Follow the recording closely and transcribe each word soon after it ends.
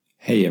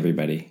Hey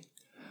everybody.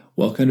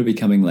 Welcome to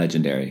Becoming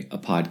Legendary, a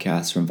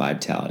podcast from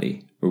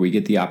Vibetality, where we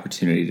get the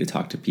opportunity to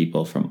talk to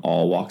people from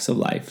all walks of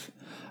life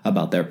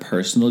about their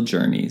personal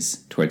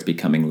journeys towards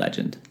becoming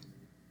legend.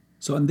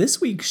 So on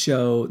this week's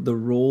show, the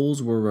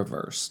roles were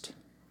reversed.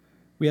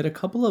 We had a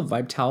couple of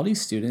Vibetality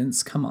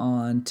students come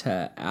on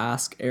to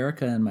ask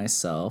Erica and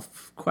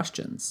myself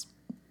questions.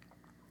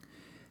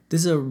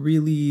 This is a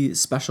really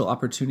special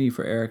opportunity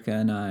for Erica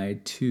and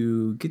I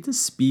to get to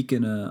speak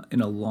in a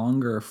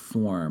longer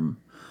form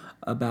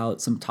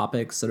about some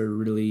topics that are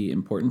really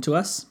important to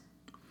us.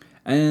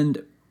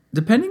 And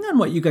depending on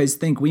what you guys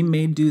think, we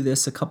may do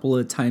this a couple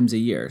of times a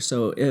year.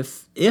 So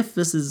if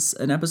this is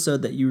an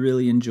episode that you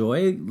really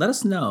enjoy, let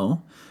us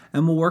know,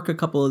 and we'll work a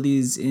couple of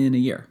these in a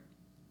year.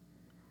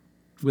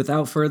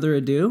 Without further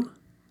ado,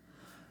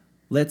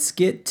 let's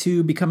get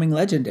to Becoming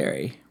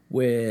Legendary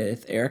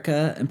with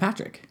Erica and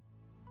Patrick.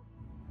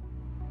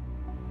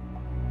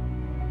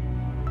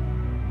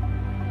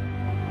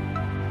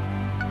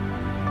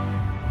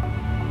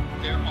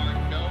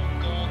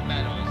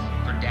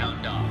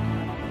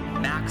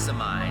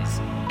 Maximize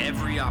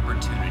every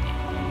opportunity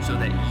so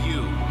that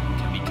you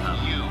can become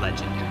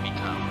legendary.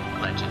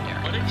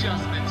 What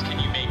adjustments can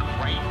you make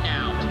right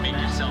now to make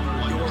yourself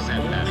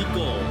 1% better? Your only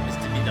goal is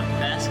to be the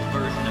best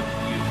version of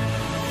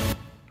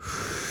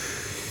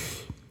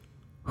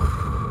you.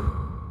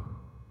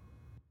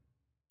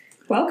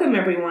 Welcome,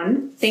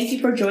 everyone. Thank you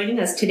for joining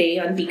us today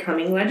on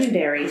Becoming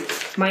Legendary.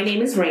 My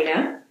name is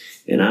Raina.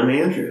 And I'm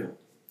Andrew.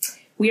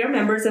 We are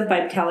members of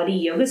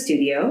Vibetality Yoga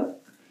Studio.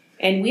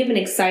 And we have an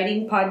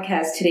exciting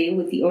podcast today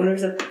with the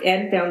owners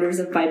and founders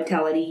of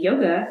Vibetality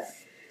Yoga,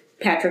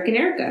 Patrick and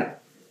Erica.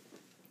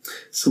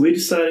 So we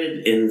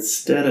decided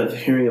instead of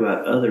hearing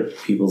about other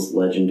people's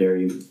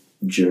legendary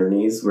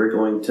journeys, we're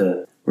going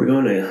to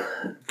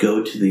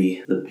go to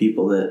the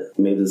people that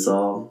made this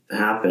all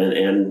happen.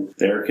 And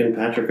Erica and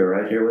Patrick are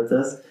right here with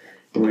us.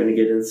 And we're going to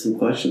get into some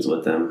questions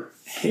with them.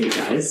 Hey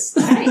guys.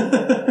 Hi.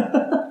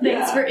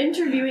 Thanks for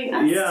interviewing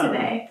us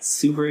today.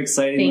 Super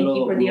exciting. Thank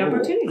you for the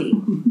opportunity.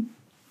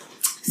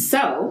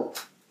 So,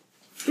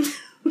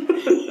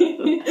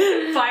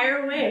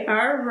 fire away.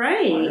 All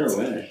right. Fire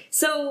away.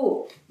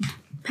 So,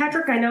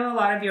 Patrick, I know a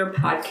lot of your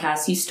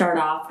podcasts, you start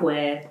off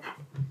with,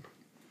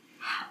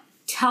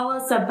 tell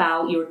us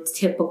about your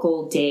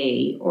typical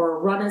day, or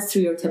run us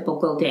through your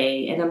typical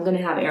day, and I'm going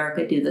to have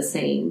Erica do the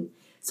same.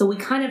 So we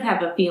kind of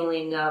have a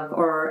feeling of,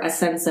 or a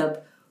sense of,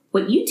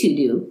 what you two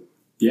do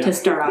to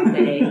start off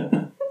the day.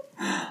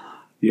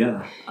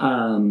 Yeah.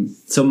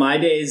 So my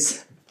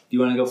days, do you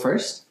want to go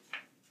first?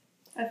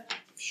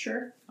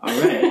 Sure. All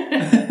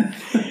right.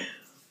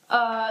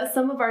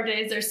 Some of our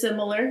days are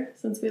similar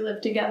since we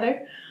live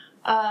together.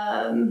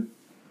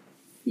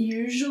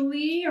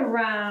 Usually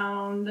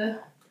around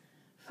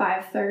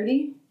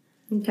 5:30.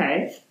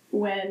 Okay.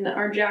 When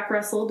our Jack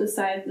Russell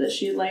decides that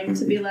she'd like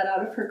to be let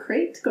out of her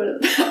crate to go to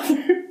the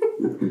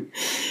bathroom.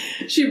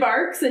 She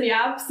barks and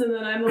yaps, and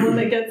then I'm the one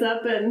that gets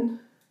up and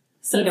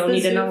sets You don't the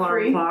need an zoo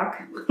alarm free.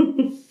 clock.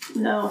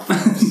 No.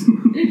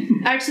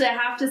 Actually, I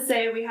have to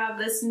say we have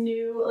this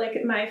new,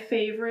 my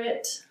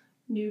favorite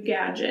new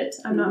gadget.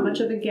 I'm not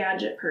much of a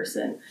gadget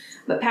person,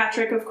 but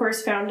Patrick, of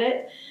course, found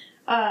it.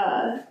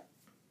 And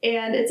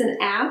it's an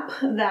app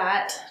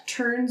that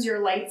turns your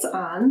lights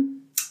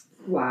on.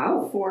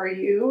 Wow. For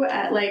you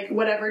at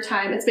whatever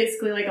time. It's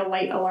basically like a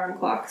light alarm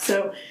clock.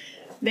 So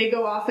they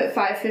go off at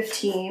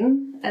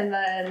 5:15, and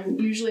then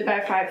usually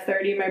by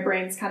 5:30 my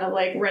brain's kind of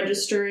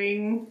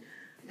registering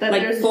that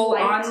there's full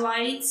light. on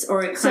lights,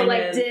 or it So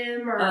kind of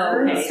dim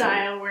or okay.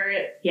 style where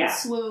it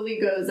slowly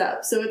goes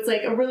up. So it's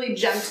a really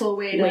gentle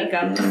way to wake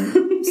up,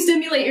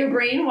 stimulate your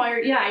brain while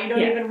you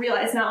don't even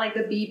realize. It's not like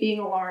the beeping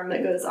alarm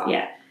that goes off.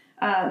 Yeah.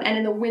 And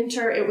in the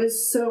winter, it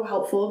was so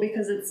helpful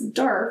because it's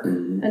dark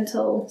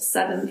until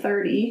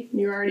 7:30.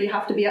 You already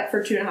have to be up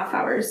for 2.5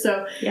 hours.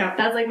 So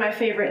that's my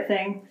favorite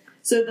thing.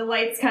 So the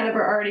lights kind of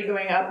are already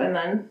going up, and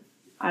then,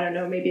 I don't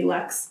know, maybe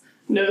Lex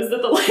knows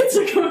that the lights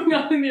are going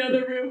on in the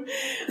other room.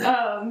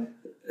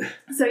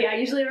 So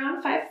usually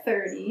around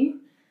 5:30.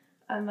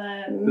 And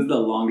then... This is the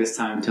longest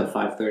time until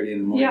 5:30 in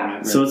the morning.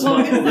 Yeah. So it's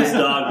possible this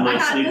dog might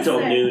sleep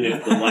till noon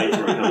if the lights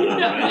were coming on,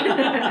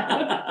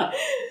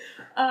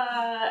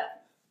 right?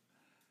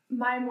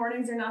 My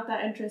mornings are not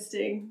that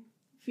interesting.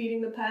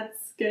 Feeding the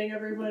pets, getting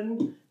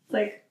everyone,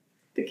 the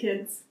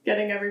kids,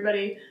 getting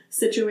everybody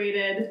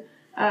situated.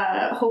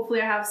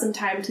 Hopefully I have some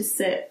time to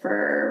sit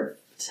for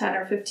 10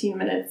 or 15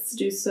 minutes,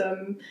 do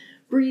some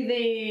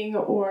breathing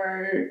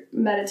or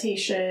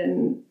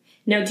meditation.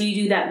 Now, do you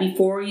do that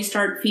before you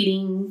start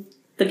feeding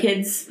the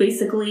kids,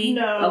 basically?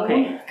 No.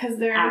 Okay. Because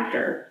they're...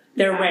 After.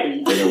 They're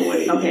ready. They're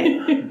waiting. Okay.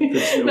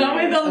 That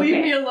way they'll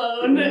leave me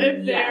alone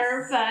if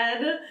they're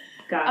fed.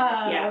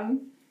 Got it.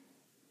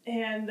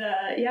 And,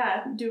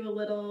 do a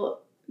little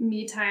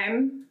me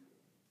time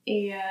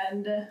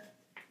and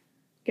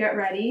get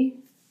ready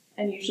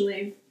and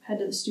usually head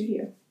to the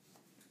studio.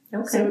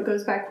 Okay. So it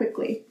goes by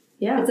quickly.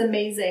 Yeah. It's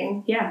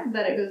amazing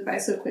that it goes by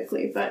so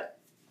quickly, but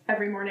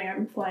every morning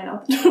I'm flying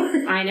out the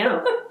door. I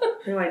know.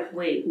 You're like,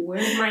 wait, where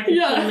did my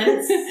 15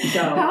 minutes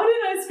go? How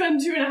did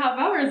spend 2.5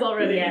 hours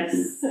already.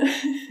 Yes.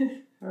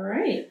 All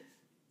right.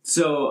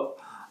 So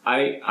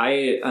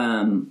I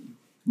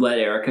let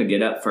Erica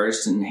get up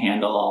first and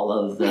handle all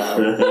of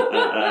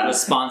the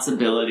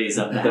responsibilities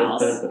of the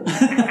house.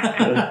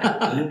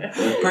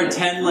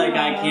 Pretend like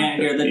I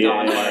can't hear the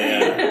dog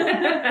barking.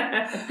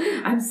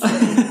 I'm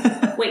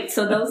sorry. Wait,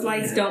 so those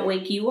lights don't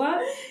wake you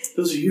up?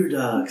 Those are your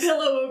dogs.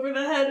 Pillow over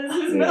the head is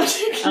his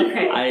magic.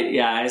 Okay.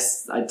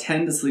 I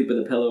tend to sleep with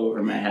a pillow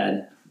over my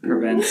head.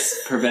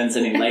 Prevents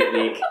any light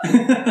leak.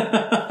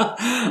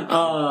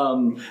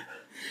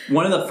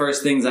 One of the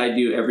first things I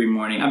do every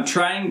morning, I'm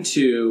trying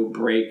to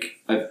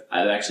break, I've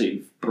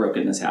actually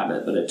broken this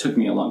habit, but it took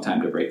me a long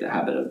time to break the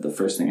habit of the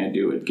first thing I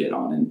do would get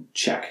on and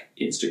check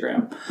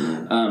Instagram.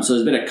 So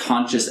there's been a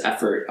conscious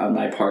effort on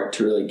my part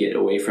to really get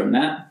away from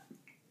that.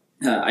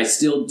 I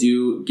still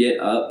do get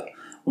up.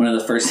 One of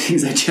the first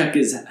things I check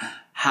is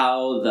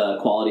how the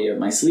quality of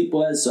my sleep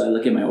was. So I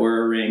look at my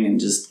Oura Ring and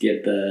just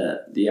get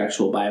the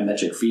actual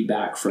biometric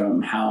feedback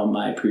from how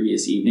my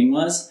previous evening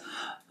was.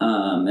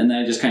 And then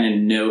I just kind of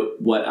note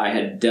what I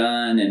had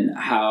done and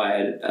how I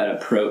had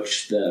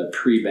approached the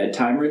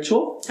pre-bedtime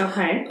ritual.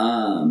 Okay.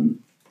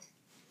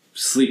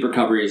 Sleep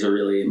recovery is a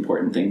really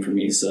important thing for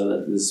me, so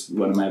that is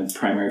one of my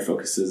primary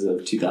focuses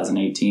of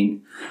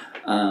 2018.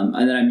 And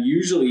then I'm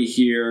usually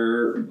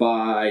here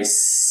by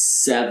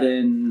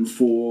 7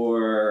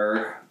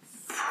 for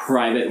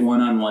private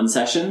one-on-one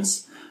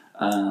sessions.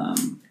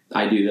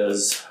 I do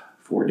those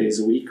 4 days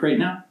a week right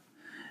now.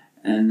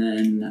 And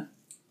then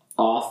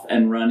off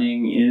and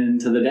running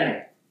into the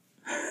day.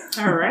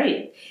 All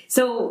right.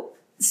 So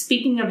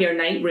speaking of your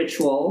night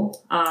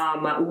ritual,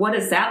 what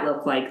does that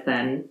look like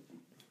then?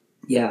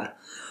 Yeah.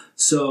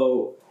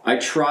 So I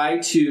try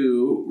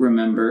to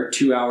remember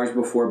 2 hours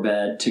before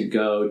bed to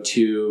go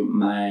to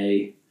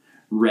my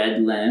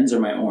red lens or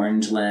my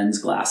orange lens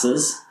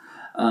glasses.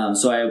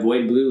 So I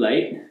avoid blue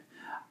light.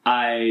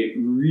 I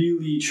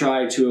really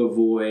try to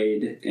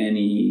avoid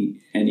any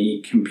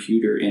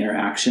computer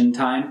interaction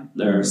time.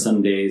 There are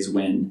some days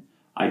when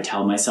I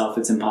tell myself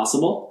it's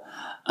impossible.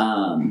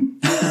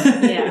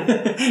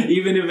 Yeah.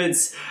 Even if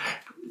it's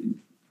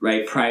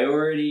right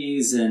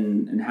priorities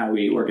and how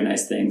we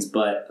organize things.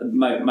 But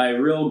my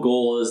real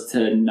goal is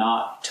to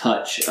not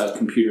touch a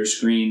computer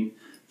screen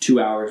 2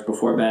 hours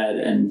before bed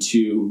and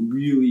to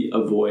really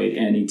avoid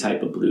any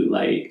type of blue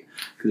light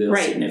because it'll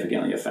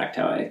significantly affect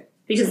how I...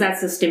 Because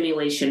that's the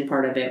stimulation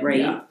part of it,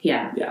 right?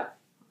 Yeah.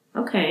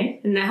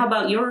 Okay. And now how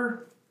about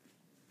your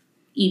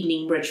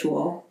evening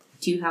ritual?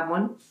 Do you have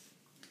one?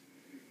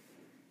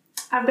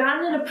 I've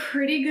gotten in a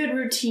pretty good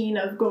routine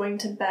of going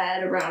to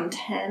bed around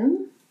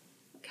 10.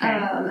 Okay.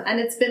 And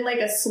it's been like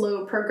a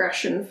slow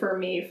progression for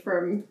me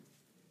from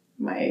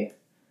my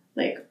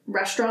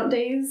restaurant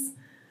days.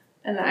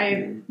 And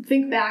I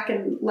think back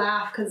and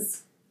laugh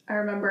because I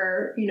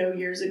remember,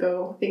 years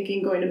ago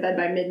thinking going to bed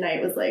by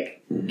midnight was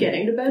like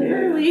getting to bed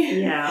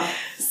early. Yeah.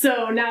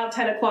 So now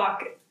 10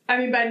 o'clock, by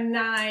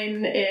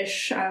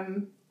 9-ish,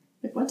 I'm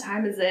like, what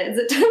time is it? Is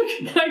it time?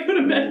 Can I go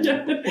to bed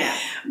yet? Yeah.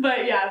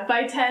 But yeah,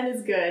 by 10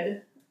 is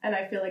good. And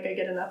I feel like I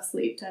get enough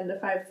sleep. 10 to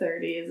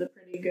 5:30 is a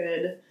pretty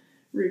good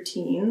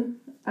routine.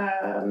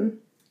 I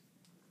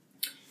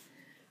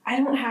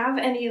don't have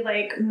any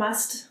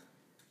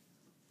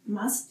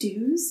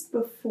must-dos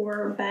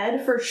before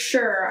bed. For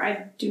sure,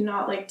 I do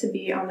not like to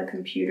be on the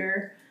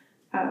computer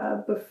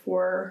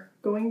before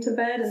going to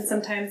bed. And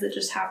sometimes it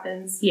just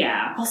happens.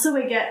 Yeah. Also,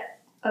 I get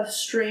a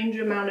strange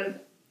amount of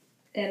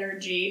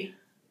energy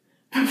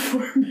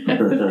before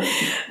bed.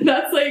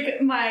 That's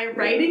my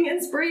writing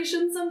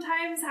inspiration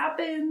sometimes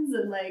happens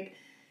and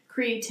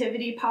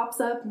creativity pops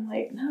up. I'm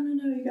like, no,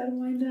 you gotta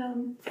wind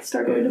down.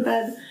 Start going to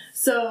bed.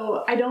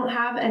 So I don't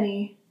have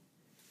any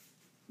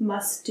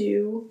must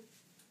do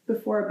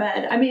before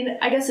bed.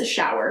 I guess a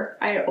shower.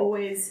 I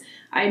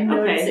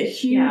notice a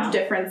huge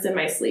difference in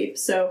my sleep.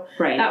 So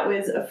that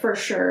was a for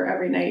sure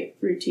every night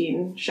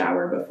routine.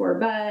 Shower before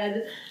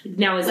bed.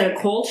 Now, is it a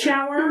cold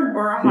shower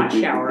or a hot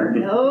shower?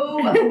 No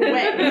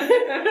way.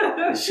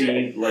 Is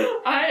she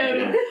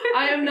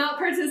I am not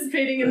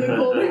participating in the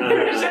cold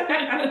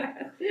shower.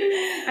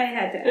 I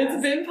had to ask.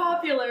 It's been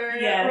popular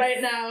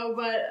right now,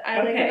 but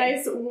I like a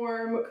nice,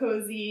 warm,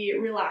 cozy,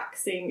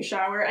 relaxing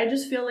shower. I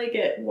just feel like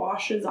it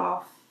washes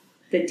off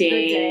the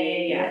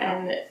day.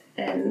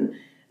 And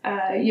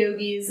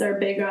yogis are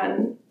big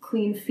on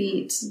clean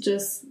feet.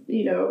 Just,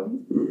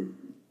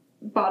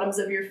 bottoms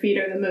of your feet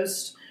are the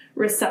most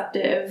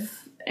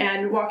receptive.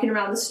 And walking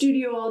around the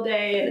studio all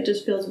day, and it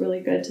just feels really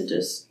good to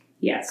just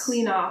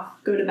clean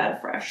off, go to bed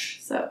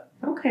fresh. So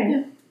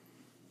okay.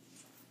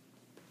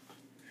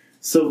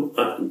 So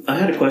I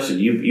had a question.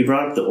 You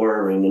brought up the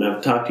Oura Ring, and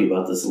I've talked to you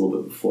about this a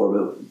little bit before,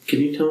 but can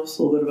you tell us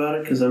a little bit about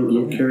it? Because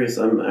I'm curious.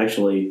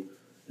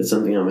 It's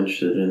something I'm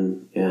interested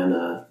in. And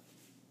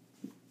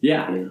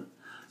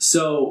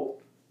So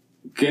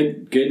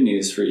Good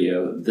news for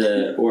you.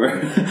 The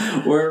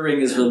Oura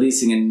Ring is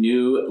releasing a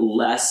new,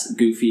 less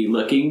goofy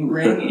looking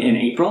ring in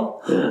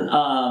April.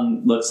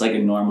 Looks like a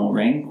normal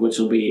ring, which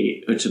will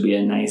be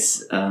a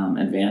nice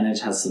advantage.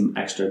 Has some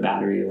extra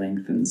battery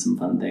length and some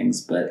fun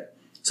things. But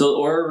so the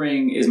Oura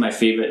Ring is my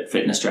favorite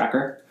fitness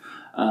tracker,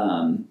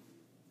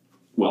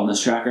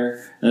 wellness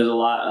tracker. There's a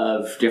lot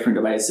of different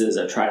devices.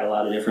 I've tried a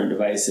lot of different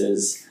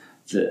devices.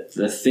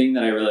 The thing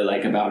that I really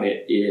like about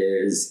it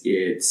is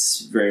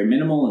it's very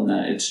minimal in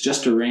that it's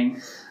just a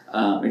ring.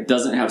 It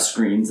doesn't have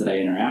screens that I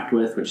interact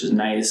with, which is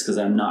nice because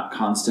I'm not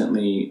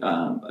constantly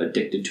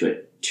addicted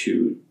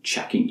to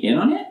checking in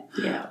on it.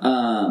 Yeah.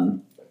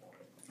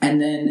 And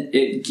then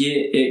it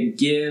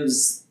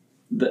gives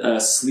a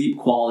sleep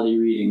quality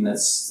reading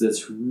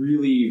that's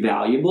really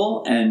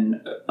valuable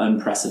and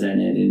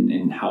unprecedented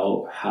in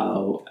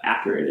how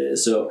accurate it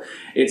is. So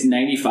it's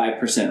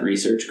 95%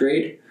 research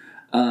grade.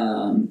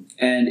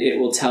 And it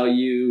will tell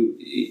you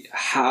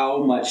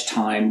how much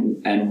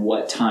time and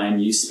what time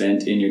you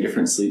spent in your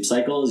different sleep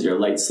cycles, your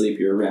light sleep,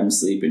 your REM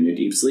sleep, and your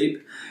deep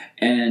sleep.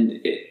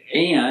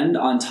 And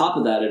on top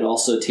of that, it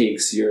also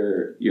takes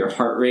your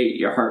heart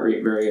rate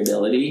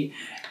variability,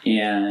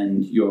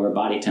 and your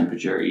body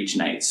temperature each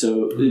night.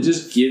 So it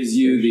just gives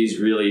you these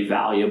really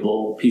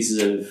valuable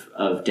pieces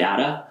of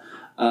data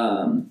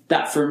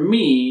that for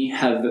me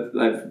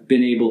I've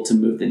been able to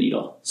move the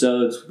needle.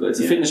 So it's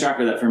a fitness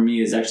tracker that for me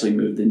has actually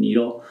moved the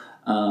needle.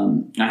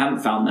 I haven't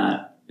found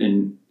that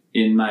in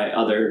my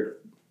other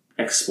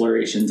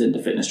explorations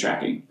into fitness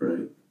tracking.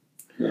 Right.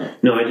 So.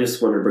 No, I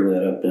just want to bring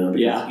that up now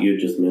because you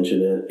just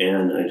mentioned it,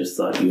 and I just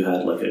thought you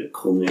had like a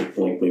cool name,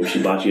 like maybe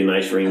she bought you a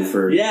nice ring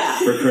for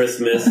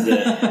Christmas.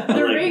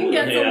 The ring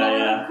gets a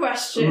lot of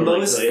questions.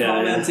 Most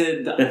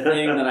commented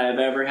thing that I've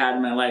ever had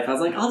in my life. I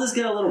was like, I'll just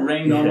get a little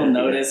ring, no one will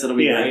notice, it'll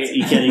be great.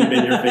 You can't even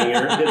bend your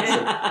finger.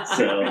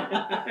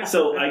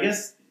 So I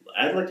guess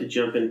I'd like to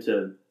jump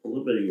into a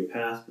little bit of your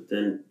past, but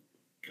then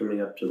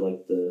coming up to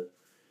like the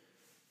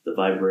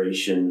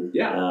vibration.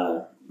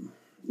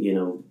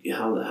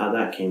 How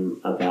that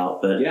came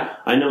about, but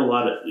I know a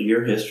lot of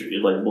your history,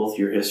 like both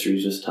your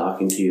histories, just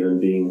talking to you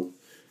and being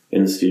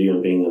in the studio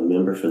and being a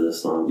member for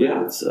this long.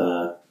 But it's,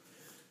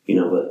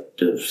 but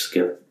to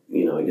skip,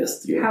 I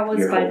guess how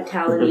was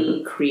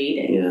Vitality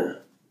created?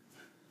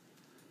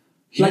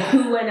 Like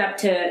who went up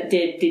to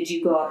did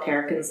you go up to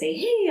Eric and say,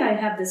 "Hey, I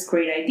have this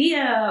great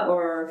idea,"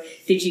 or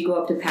did you go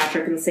up to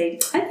Patrick and say,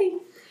 "I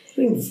think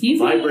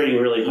vibrating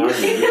really hard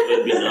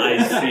would be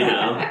nice,"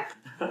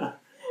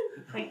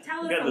 Like,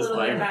 tell us a little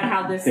bit about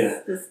how this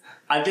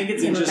I think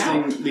it's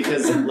interesting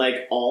because,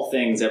 like all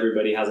things,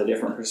 everybody has a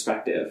different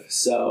perspective.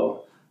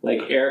 So,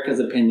 like, Erica's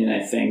opinion,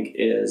 I think,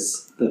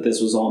 is that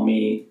this was all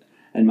me.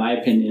 And my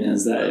opinion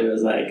is that it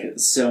was, like,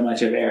 so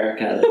much of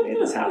Erica that made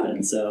this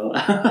happen. So,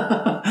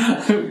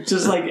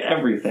 just like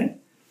everything.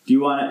 Do you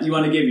want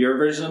to give your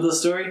version of the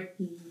story?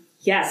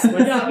 Yes.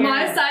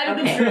 My side of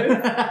the truth.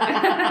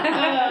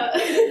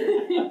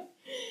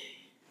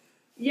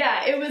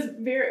 It was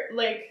very,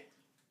 like...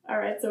 All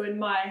right, so in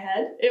my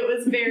head, it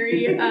was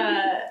very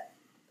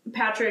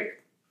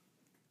Patrick.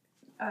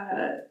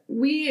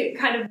 We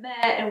kind of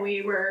met, and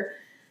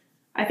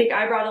I think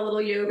I brought a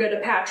little yoga to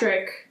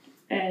Patrick,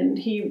 and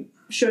he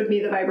showed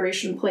me the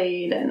vibration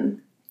plate,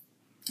 and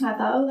I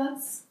thought, oh,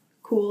 that's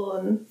cool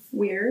and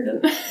weird,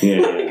 and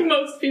like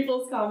most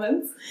people's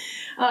comments.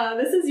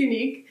 This is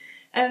unique.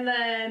 And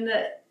then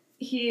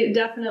he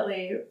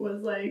definitely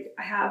was like,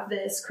 I have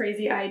this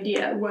crazy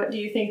idea. What do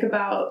you think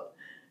about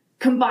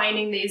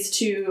combining these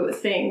two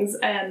things?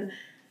 And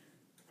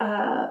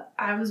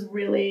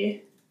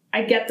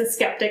I get the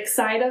skeptic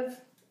side of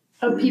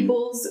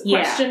people's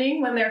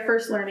questioning when they're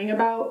first learning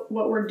about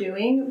what we're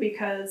doing,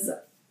 because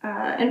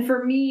and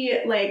for me,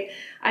 like,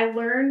 I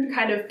learned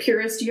kind of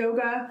purist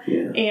yoga,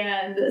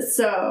 and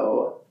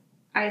so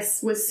I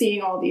was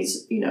seeing all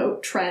these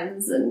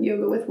trends and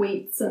yoga with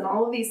weights and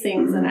all of these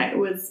things, and it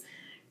was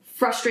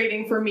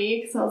frustrating for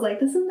me because I was like,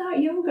 this is not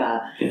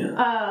yoga.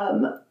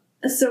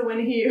 So when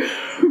he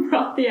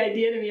brought the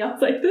idea to me, I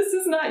was like, this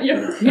is not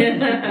yoga.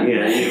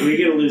 We're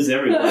going to lose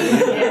everybody.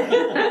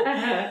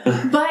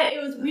 But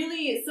it was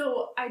really,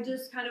 so I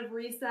just kind of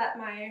reset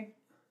my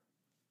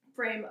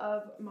frame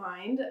of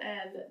mind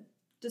and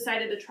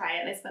decided to try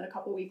it. And I spent a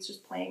couple weeks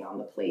just playing on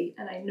the plate,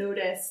 and I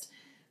noticed,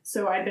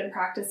 so I'd been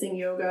practicing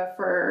yoga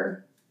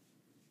for,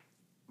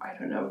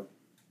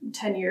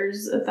 10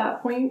 years at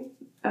that point.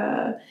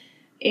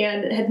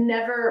 And had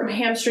never, my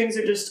hamstrings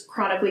are just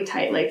chronically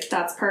tight. Like,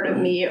 that's part of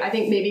me. I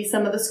think maybe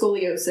some of the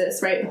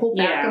scoliosis, right? The whole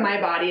back of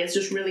my body is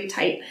just really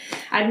tight.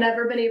 I'd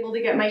never been able to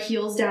get my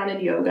heels down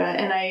in yoga,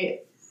 and I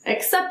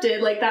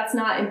accepted, like, that's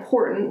not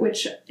important,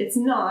 which it's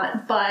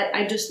not, but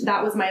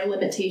that was my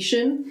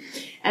limitation.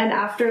 And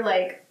after,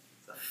 like,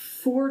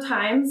 4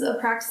 times of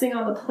practicing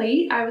on the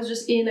plate, I was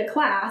just in a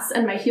class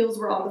and my heels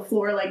were on the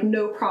floor, like,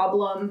 no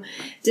problem.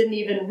 Didn't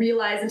even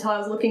realize until I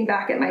was looking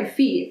back at my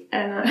feet.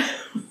 And I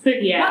was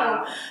like,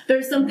 wow,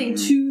 there's something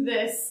to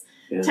this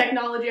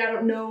technology. I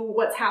don't know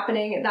what's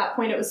happening. At that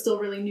point, it was still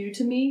really new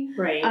to me.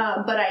 Right.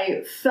 But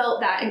I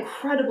felt that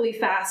incredibly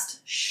fast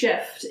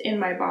shift in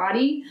my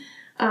body.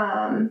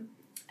 And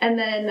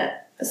then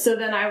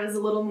I was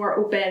a little more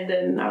open,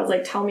 and I was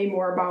like, tell me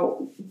more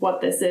about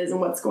what this is and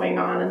what's going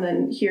on. And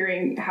then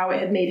hearing how it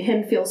had made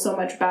him feel so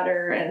much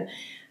better. And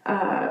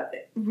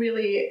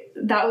really,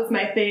 that was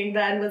my thing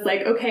then, was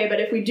like, okay, but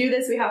if we do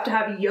this, we have to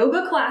have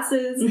yoga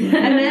classes and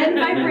then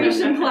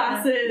vibration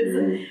classes.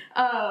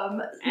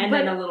 And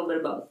then a little bit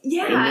of both.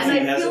 Yeah,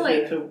 and I feel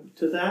like...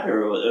 to that?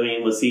 Or, I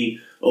mean, was he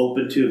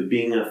open to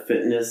being a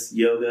fitness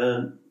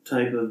yoga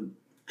type of,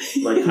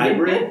 like,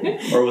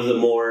 hybrid? Or was it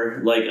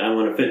more like, I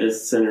want a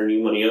fitness center and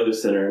you want a yoga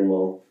center and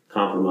we'll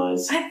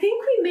compromise? I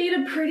think we made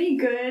a pretty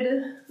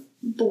good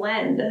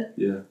blend.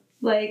 Yeah.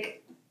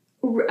 Like,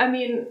 I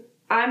mean...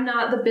 I'm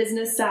not the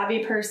business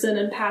savvy person,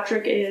 and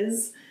Patrick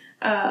is.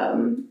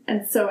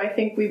 And so I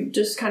think we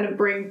just kind of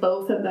bring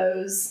both of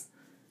those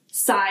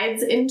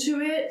sides into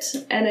it,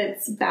 and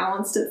it's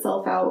balanced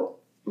itself out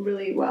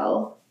really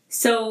well.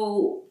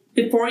 So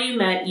before you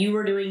met, you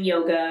were doing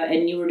yoga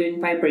and you were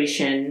doing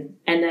vibration.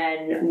 And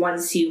then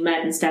once you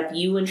met and stuff,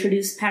 you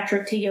introduced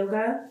Patrick to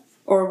yoga?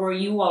 Or were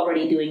you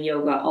already doing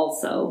yoga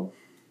also?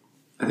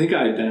 I think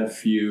I had done a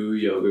few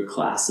yoga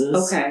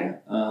classes. Okay.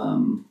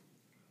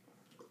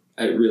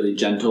 Really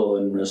gentle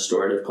and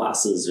restorative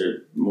classes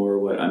are more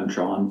what I'm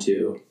drawn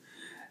to.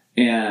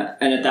 And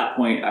at that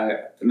point,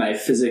 my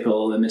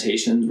physical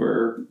limitations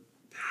were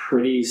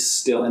pretty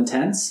still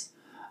intense.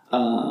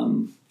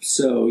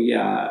 So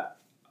yeah,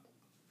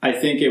 I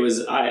think it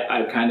was,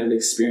 I kind of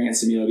experienced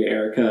some yoga.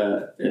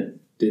 Erica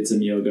did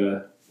some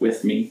yoga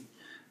with me,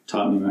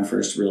 taught me my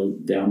first real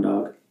down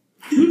dog.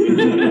 He's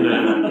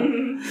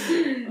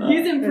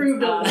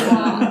improved a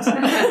lot.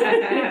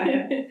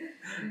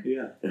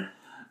 Yeah.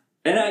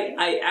 And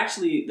I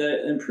actually,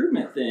 the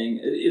improvement thing,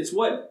 it's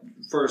what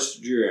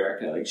first drew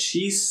Erica. Like,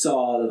 she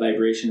saw the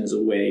vibration as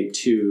a way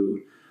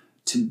to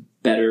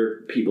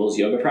better people's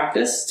yoga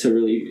practice, to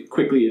really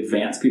quickly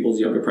advance people's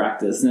yoga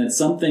practice. And it's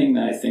something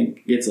that I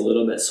think gets a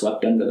little bit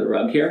swept under the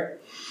rug here.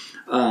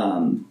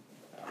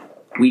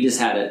 We just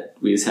had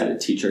a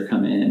teacher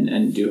come in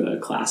and do a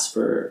class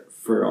for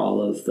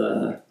all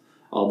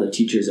the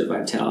teachers at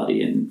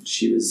Vitality, and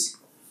she was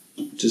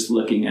just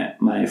looking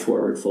at my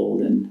forward fold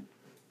and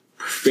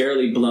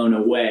fairly blown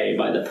away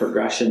by the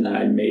progression that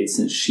I'd made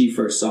since she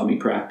first saw me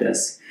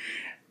practice.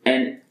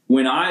 And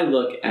when I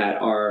look at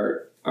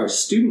our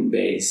student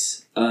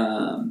base,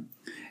 and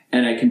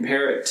I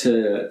compare it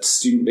to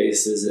student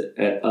bases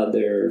at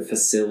other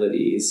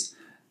facilities,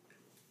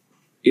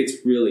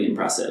 it's really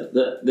impressive.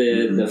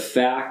 The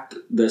fact,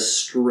 the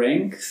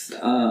strength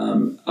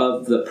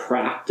of the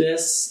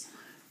practice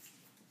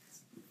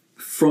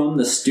from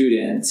the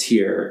students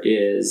here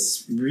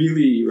is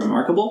really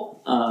remarkable.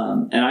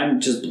 And I'm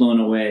just blown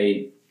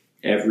away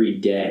every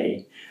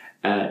day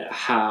at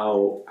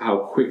how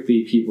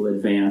quickly people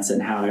advance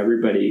and how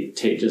everybody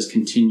just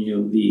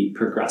continually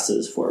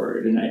progresses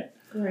forward. And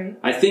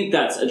I think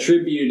that's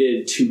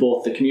attributed to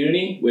both the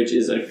community, which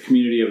is a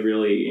community of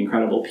really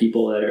incredible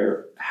people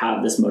that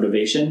have this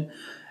motivation,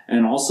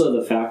 and also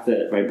the fact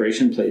that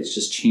vibration plates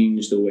just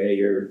change the way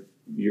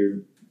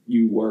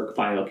you work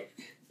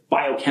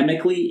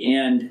biochemically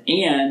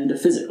and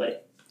physically.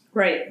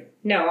 Right.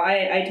 No,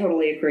 I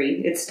totally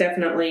agree. It's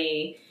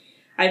definitely,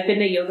 I've been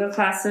to yoga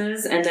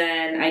classes, and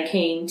then I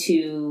came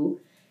to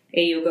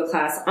a yoga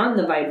class on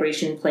the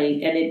vibration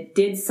plate, and it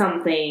did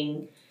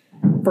something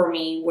for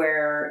me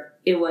where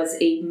it was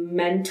a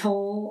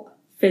mental,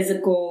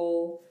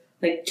 physical,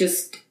 like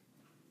just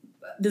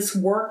this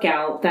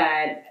workout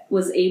that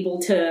was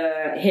able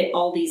to hit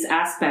all these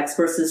aspects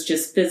versus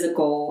just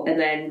physical and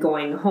then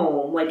going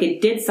home. Like, it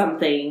did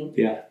something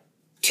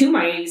to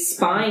my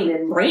spine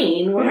and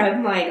brain where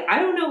I'm like, I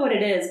don't know what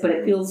it is, but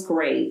it feels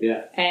great.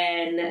 Yeah.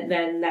 And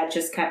then that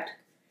just kept,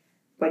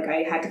 like,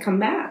 I had to come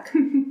back.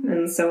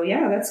 And so,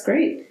 yeah, that's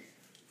great.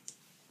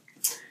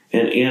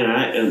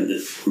 And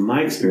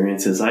my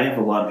experience is I have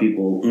a lot of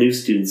people, new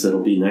students,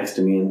 that'll be next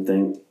to me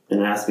and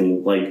ask me,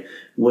 like,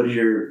 what is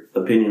your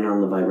opinion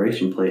on the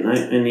vibration plate?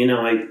 And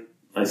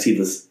I see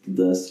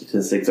the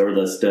statistics or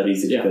the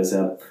studies that you guys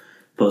have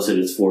posted.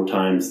 It's 4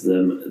 times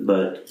them,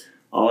 but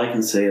all I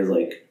can say is,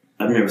 like,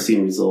 I've never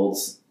seen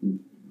results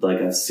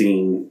like I've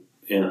seen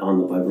on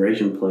the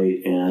vibration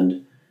plate.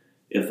 And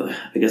if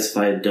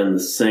I had done the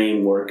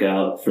same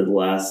workout for the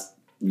last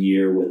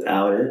year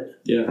without it,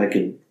 I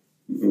could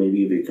maybe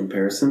give you a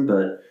comparison.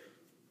 But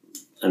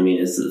I mean,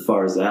 as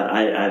far as that,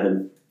 I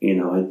haven't.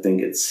 I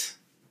think it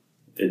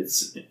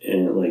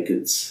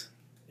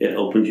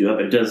opens you up.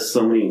 It does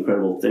so many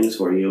incredible things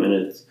for you,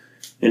 and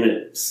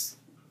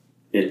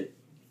it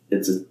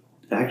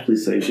actually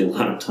saves you a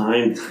lot of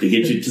time to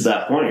get you to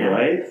that point,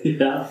 right?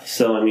 Yeah.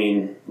 So I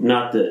mean,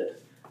 not that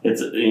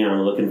it's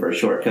looking for a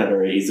shortcut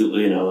or easy,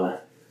 but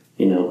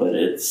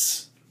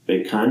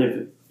it kind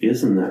of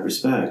is in that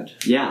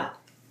respect. Yeah.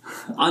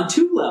 On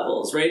 2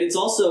 levels, right? It's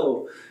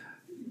also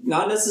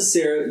not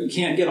necessarily, you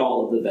can't get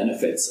all of the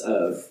benefits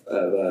of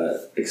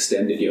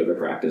extended yoga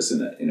practice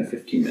in a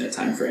 15-minute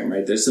time frame,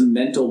 right? There's some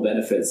mental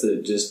benefits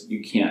that just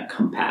you can't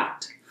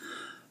compact.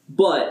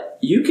 But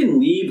you can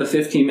leave a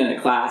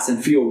 15-minute class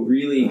and feel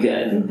really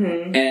good,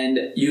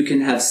 and you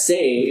can have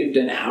saved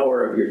an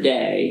hour of your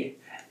day,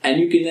 and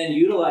you can then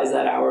utilize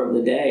that hour of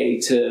the day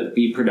to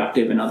be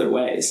productive in other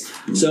ways.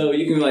 So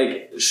you can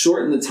like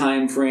shorten the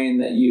time frame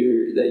that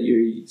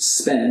you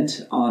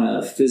spent on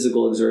a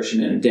physical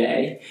exertion in a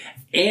day,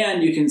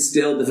 and you can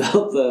still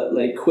develop the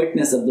like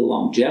quickness of the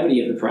longevity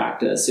of the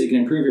practice. So you can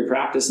improve your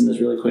practice in this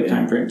really quick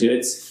time frame too.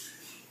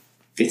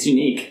 It's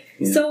unique.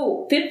 Yeah.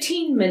 So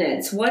 15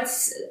 minutes,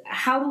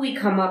 how do we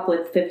come up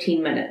with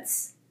 15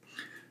 minutes?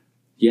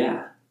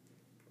 Yeah.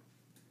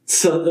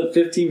 So the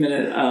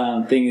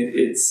 15-minute thing,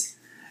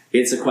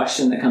 it's a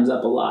question that comes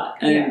up a lot.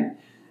 And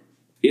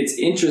it's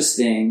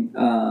interesting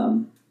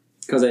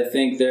because I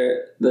think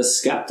the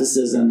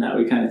skepticism that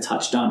we kind of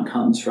touched on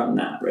comes from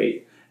that,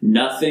 right?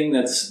 Nothing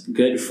that's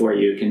good for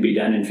you can be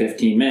done in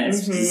 15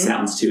 minutes because it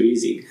sounds too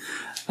easy.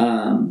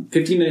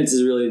 15 minutes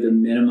is really the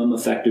minimum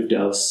effective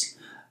dose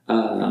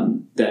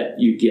that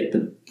you get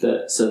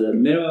so the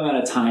minimum amount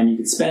of time you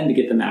could spend to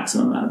get the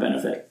maximum amount of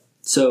benefit.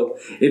 So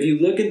if you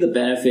look at the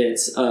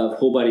benefits of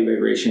whole body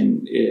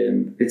vibration,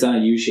 it's on a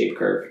U-shaped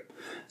curve.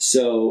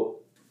 So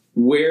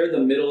where the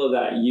middle of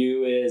that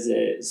U is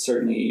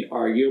certainly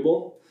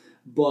arguable,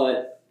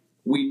 but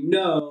we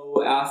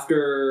know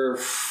after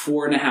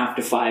 4.5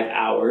 to 5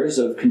 hours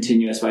of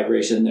continuous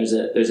vibration, there's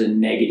a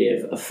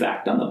negative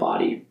effect on the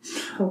body.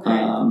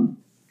 Okay.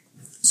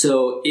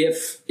 So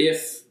if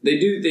they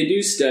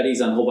do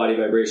studies on whole body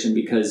vibration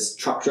because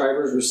truck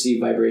drivers receive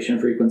vibration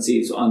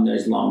frequencies on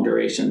those long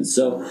durations.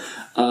 So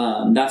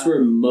that's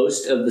where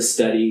most of the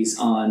studies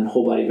on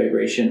whole body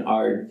vibration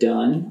are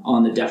done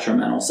on the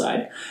detrimental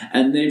side.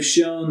 And they've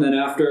shown that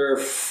after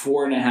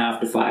 4.5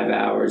 to 5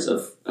 hours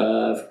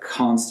of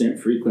constant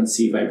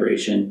frequency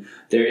vibration,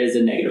 there is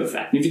a negative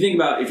effect. And if you think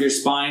about if your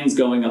spine's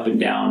going up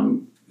and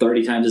down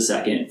 30 times a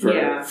second for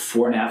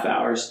 4.5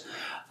 hours,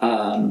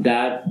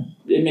 that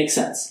it makes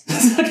sense.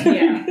 It's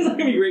not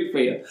gonna be great for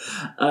you.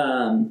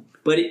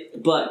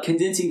 But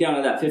condensing down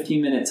to that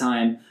 15-minute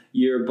time,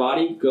 your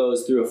body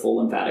goes through a full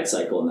lymphatic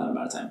cycle in that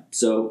amount of time.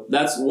 So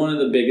that's one of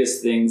the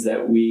biggest things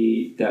that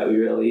we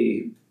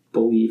really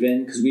believe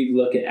in, because we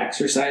look at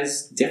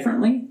exercise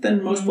differently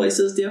than most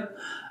places do.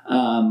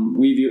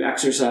 We view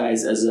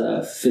exercise as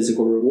a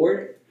physical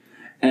reward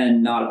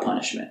and not a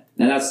punishment.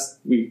 And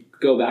we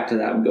go back to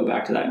that and go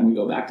back to that and we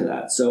go back to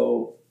that.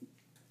 So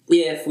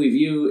if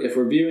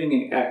we're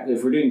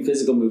doing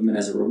physical movement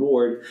as a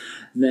reward,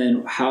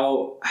 then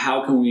how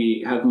can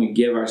we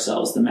give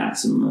ourselves the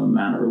maximum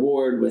amount of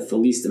reward with the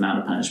least amount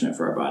of punishment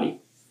for our body?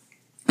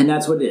 And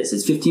that's what it is.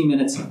 It's 15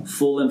 minutes,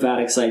 full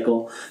lymphatic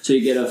cycle. So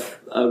you get a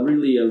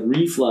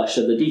reflush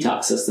of the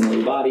detox system of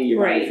your body.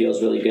 Your body feels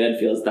really good.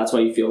 That's why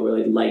you feel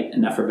really light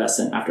and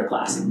effervescent after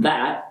class.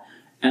 That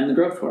and the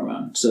growth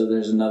hormone. So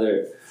there's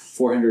another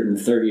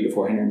 430 to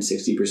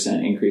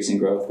 460% increase in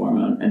growth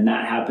hormone, and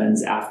that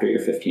happens after your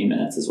 15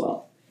 minutes as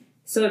well.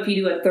 So if you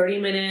do a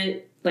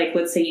 30-minute, like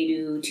let's say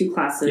you do 2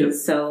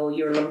 classes, so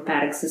your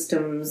lymphatic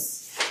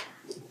system's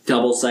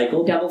double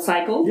cycle.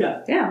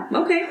 Yeah.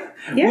 Okay.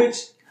 Yeah.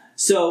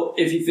 So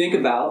if you think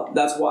about,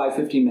 that's why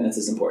 15 minutes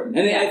is important,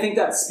 and I think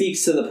that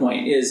speaks to the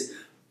point is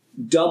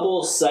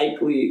double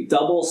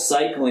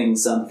cycling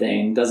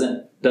something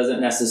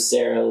doesn't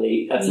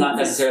necessarily, that's not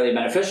necessarily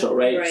beneficial,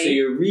 right? So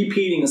you're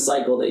repeating a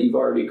cycle that you've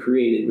already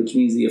created, which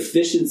means the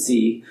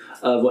efficiency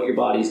of what your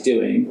body's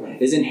doing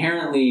is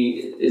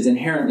inherently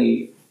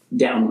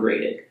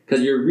downgraded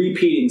because you're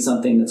repeating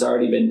something that's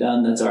already been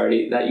done,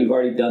 that you've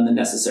already done the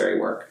necessary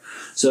work.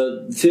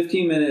 So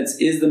 15 minutes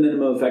is the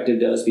minimum effective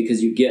dose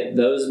because you get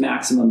those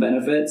maximum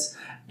benefits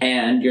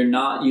and you're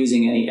not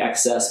using any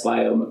excess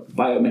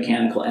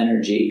biomechanical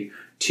energy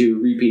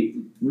to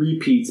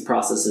repeat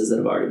processes that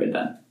have already been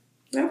done.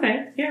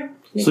 Okay, yeah.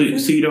 So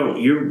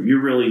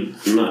you're really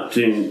not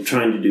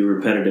trying to do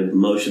repetitive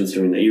motions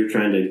during that. You're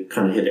trying to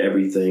kind of hit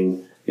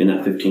everything in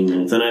that 15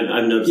 minutes. And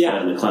I've noticed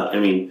that in the class. I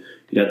mean,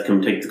 you'd have to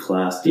come take the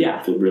class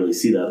to really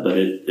see that, but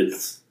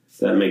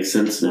that makes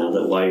sense now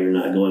that why you're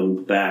not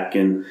going back.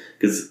 And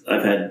because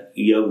I've had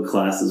yoga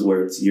classes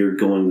where you're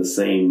going the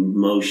same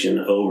motion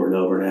over and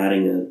over and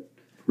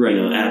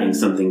adding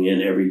something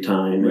in every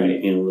time,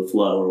 and, the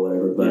flow or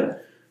whatever.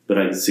 But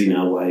I can see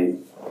now why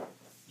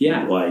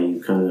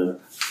you kind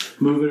of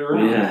move it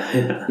around.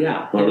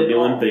 Yeah. Well, we're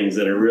doing things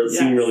that are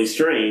seem really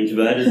strange,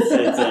 but it's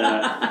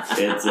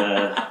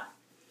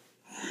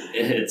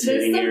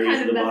hitting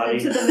areas of the body.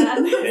 To the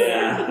madness.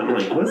 Yeah, I'm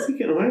like, why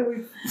are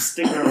we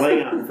sticking our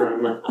leg out in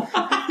front of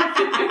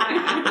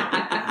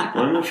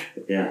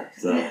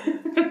so.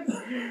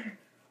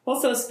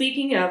 Also,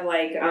 speaking of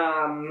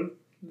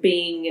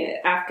being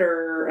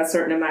after a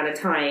certain amount of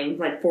time,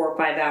 like 4 or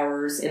 5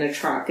 hours in a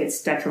truck,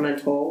 it's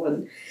detrimental.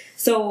 And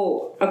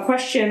so a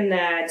question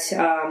that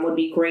would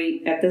be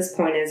great at this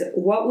point is,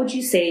 what would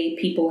you say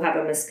people have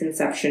a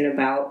misconception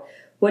about?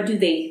 What do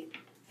they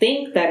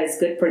think that is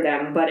good for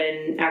them, but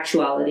in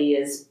actuality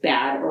is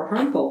bad or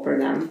harmful for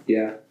them.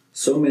 Yeah.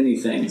 So many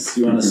things.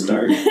 You want to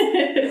start?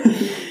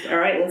 All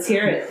right, let's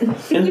hear it. And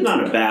it's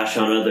not a bash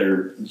on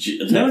other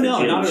types not of at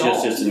gyms,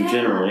 all. just in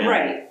general. Yeah.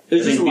 Right.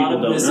 There's I just a think lot of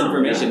people don't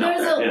misinformation know.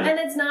 out there. And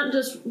it's not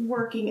just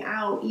working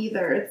out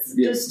either. It's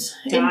just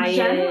Diet, in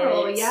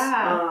general.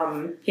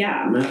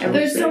 Yeah.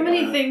 There's so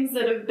many things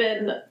that have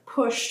been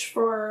pushed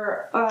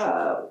for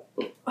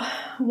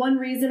one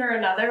reason or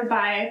another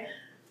by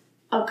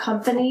a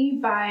company,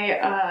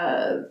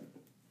 by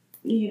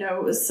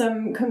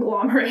some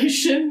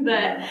conglomeration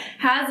that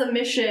has a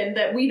mission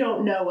that we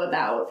don't know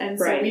about. And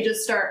so we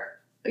just start,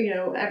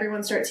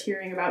 everyone starts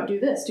hearing about do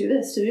this.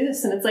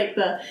 And it's like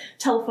the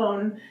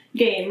telephone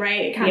game,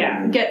 right? It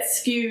kind of gets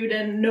skewed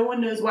and no one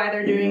knows why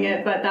they're doing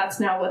it, but that's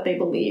now what they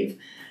believe.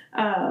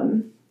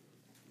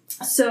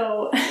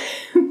 So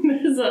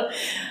there's a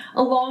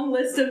long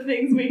list of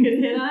things we could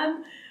hit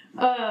on.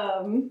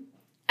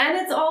 And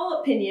it's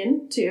all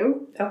opinion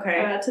too.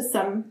 Okay. To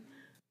some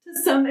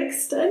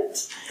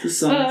extent.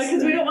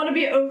 Because we don't want to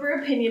be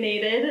over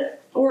opinionated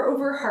or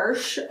over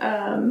harsh.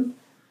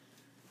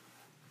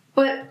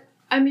 But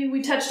I mean,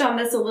 we touched on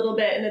this a little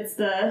bit, and it's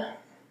the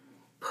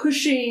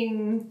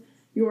pushing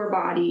your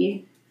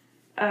body.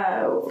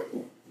 My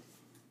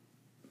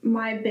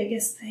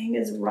biggest thing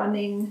is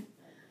running.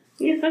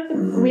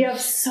 We have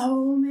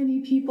so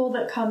many people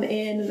that come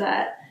in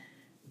that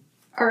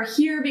are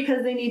here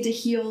because they need to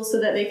heal so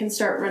that they can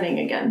start running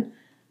again.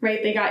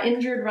 Right? They got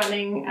injured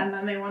running and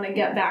then they want to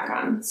get back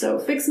on. So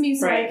fix me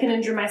so I can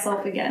injure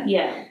myself again.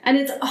 Yeah. And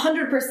it's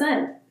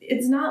 100%.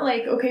 It's not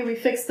like, okay, we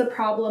fixed the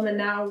problem and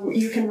now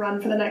you can run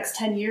for the next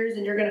 10 years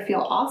and you're going to feel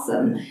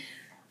awesome.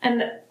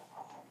 And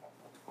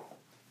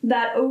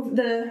that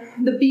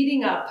the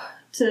beating up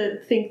to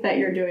think that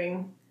you're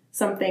doing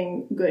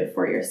something good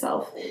for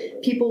yourself.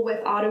 People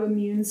with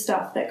autoimmune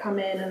stuff that come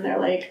in and they're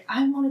like,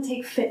 I want to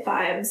take Fit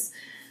Vibes,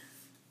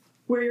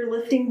 where you're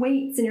lifting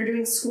weights and you're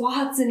doing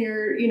squats and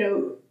you're,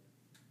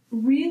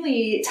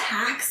 really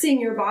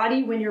taxing your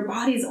body when your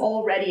body's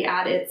already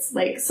at its,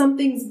 like,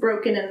 something's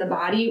broken in the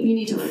body. You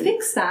need to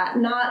fix that,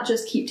 not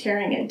just keep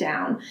tearing it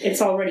down.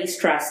 It's already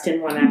stressed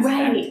in one aspect.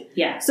 Right.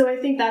 Yeah. So I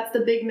think that's the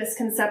big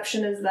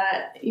misconception is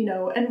that,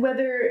 and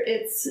whether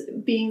it's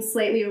being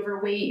slightly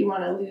overweight, you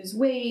want to lose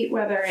weight,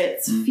 whether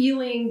it's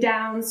feeling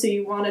down, so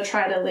you want to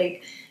try to,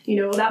 like,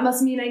 that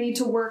must mean I need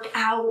to work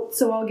out,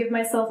 so I'll give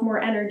myself more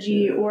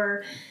energy,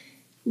 or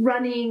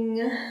running,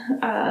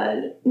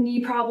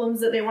 knee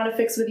problems that they want to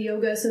fix with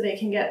yoga so they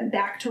can get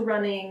back to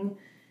running.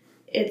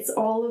 It's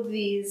all of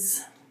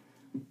these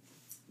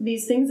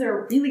things that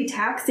are really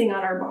taxing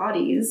on our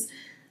bodies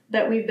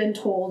that we've been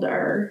told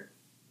are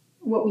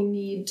what we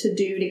need to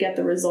do to get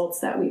the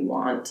results that we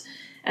want.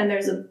 And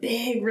there's a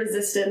big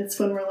resistance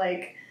when we're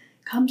like,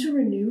 come to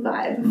Renew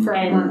Vibe for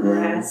a month,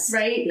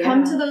 right? Yeah.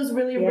 Come to those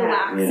really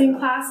relaxing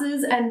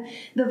classes, and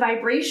the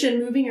vibration,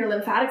 moving your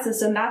lymphatic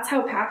system. That's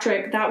how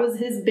Patrick, that was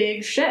his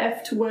big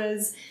shift,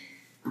 was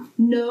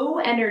no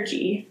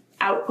energy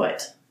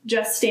output.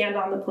 Just stand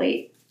on the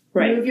plate.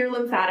 Right. Move your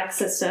lymphatic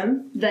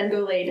system, then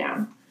go lay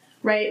down.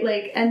 Right?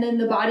 Like, and then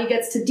the body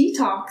gets to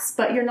detox,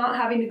 but you're not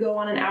having to go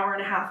on an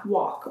 1.5-hour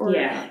walk, or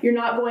you're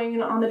not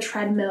going on the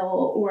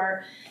treadmill,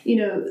 or,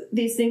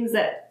 these things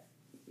that,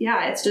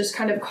 it's just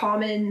kind of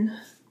common,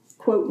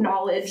 quote,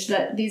 knowledge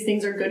that these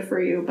things are good for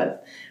you,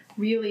 but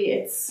really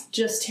it's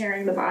just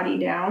tearing the body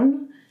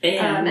down.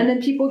 And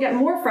then people get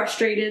more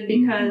frustrated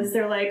because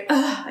they're like,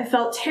 I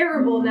felt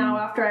terrible now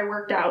after I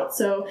worked out,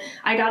 so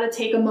I got to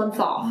take a month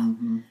off,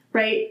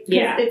 right?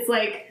 Yeah. It's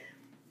like,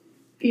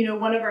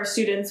 one of our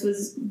students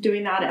was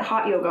doing that at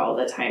hot yoga all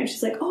the time.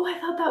 She's like, I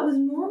thought that was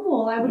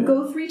normal. I would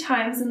go 3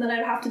 times and then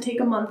I'd have to take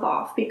a month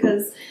off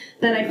because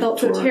then I felt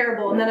so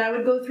terrible. And then I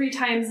would go 3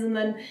 times and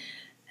then...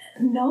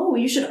 No,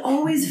 you should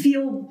always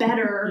feel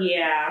better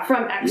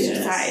from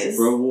exercise. Yes.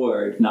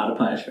 Reward, not a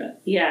punishment.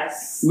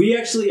 Yes.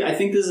 I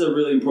think this is a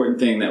really important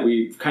thing that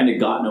we've kind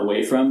of gotten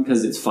away from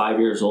because it's 5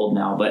 years old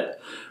now.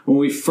 But when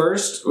we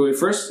first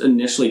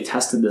initially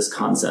tested this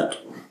concept,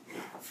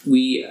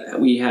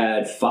 we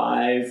had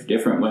 5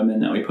 different women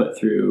that we put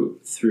through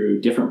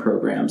different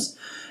programs.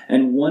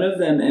 And one of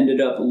them ended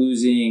up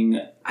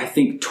losing, I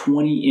think,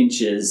 20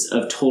 inches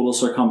of total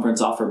circumference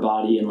off her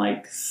body in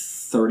like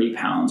 30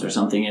 pounds or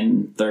something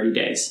in 30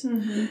 days.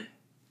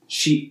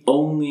 She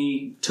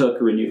only took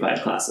Renew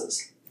Vibe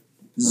classes.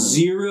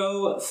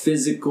 0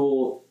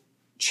 physical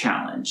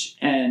challenge.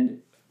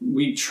 And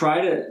we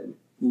try to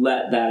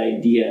let that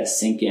idea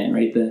sink in,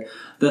 right?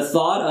 The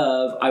thought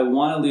of, I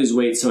want to lose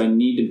weight, so I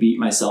need to beat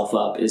myself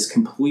up is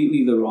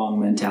completely the wrong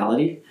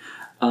mentality.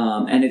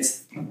 And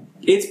it's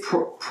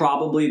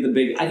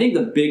probably I think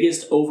the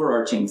biggest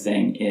overarching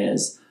thing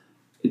is,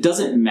 it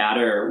doesn't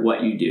matter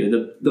what you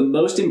do. The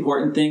most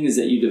important thing is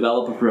that you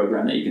develop a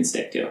program that you can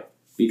stick to,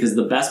 because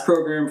the best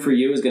program for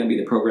you is going to be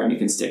the program you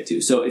can stick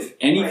to. So if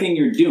anything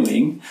you're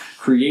doing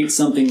creates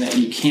something that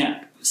you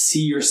can't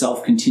see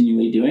yourself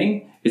continually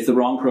doing, it's the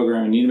wrong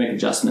program. You need to make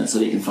adjustments so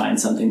that you can find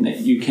something that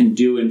you can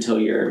do until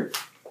you're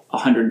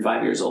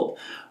 105 years old.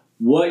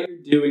 what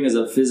you're doing as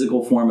a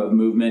physical form of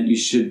movement, you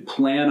should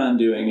plan on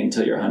doing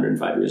until you're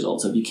 105 years old.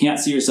 So if you can't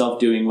see yourself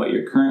doing what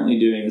you're currently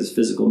doing as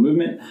physical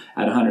movement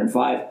at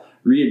 105,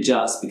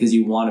 readjust, because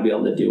you want to be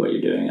able to do what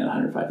you're doing at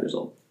 105 years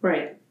old.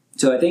 Right.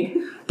 So I think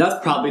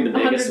that's probably the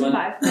biggest one.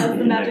 105. That's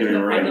the magic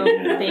number. I don't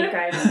think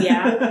I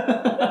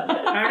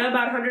don't know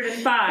about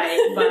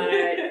 105,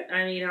 but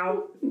I mean,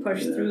 I'll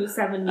push through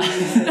 70s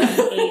and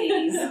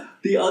 80s.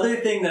 The other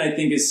thing that I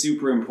think is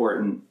super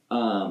important,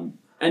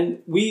 and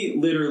we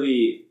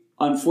literally,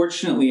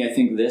 unfortunately, I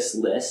think this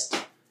list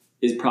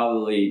is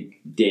probably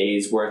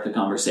days worth of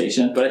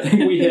conversation, but I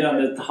think we hit on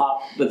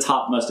the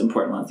top most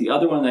important ones. The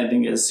other one that I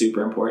think is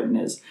super important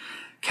is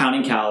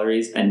counting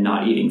calories and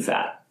not eating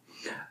fat.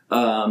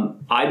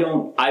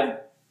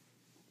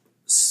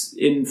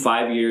 In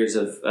 5 years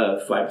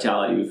of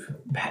Vitality, we've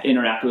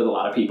interacted with a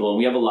lot of people, and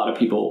we have a lot of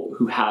people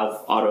who have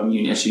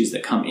autoimmune issues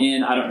that come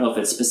in. I don't know if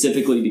it's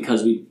specifically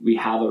because we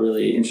have a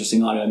really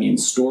interesting autoimmune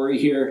story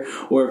here,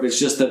 or if it's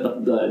just that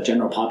the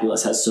general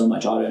populace has so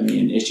much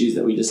autoimmune issues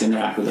that we just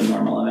interact with a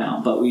normal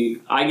amount. But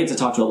I get to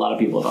talk to a lot of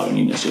people with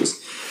autoimmune issues.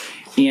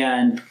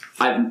 And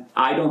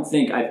I don't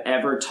think I've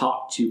ever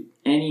talked to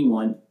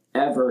anyone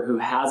ever who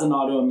has an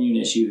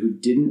autoimmune issue who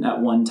didn't at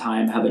one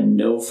time have a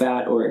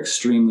no-fat or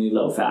extremely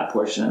low-fat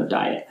portion of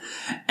diet.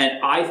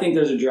 And I think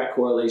there's a direct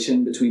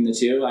correlation between the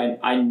two.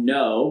 I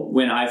know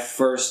when I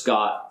first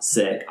got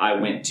sick, I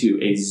went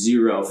to a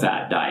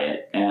zero-fat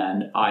diet,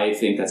 and I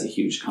think that's a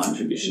huge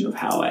contribution of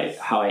how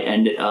I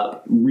ended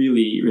up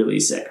really, really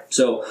sick.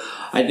 So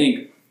I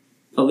think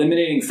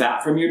eliminating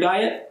fat from your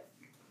diet,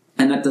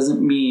 and that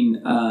doesn't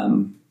mean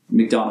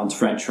McDonald's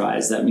French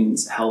fries. That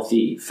means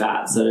healthy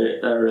fats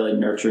that are really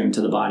nurturing to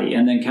the body.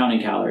 And then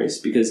counting calories,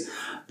 because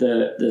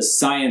the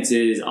science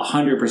is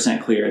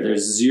 100% clear.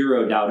 There's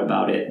zero doubt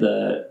about it.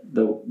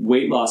 The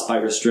weight loss by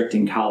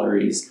restricting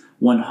calories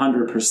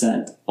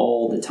 100%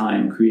 all the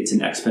time creates an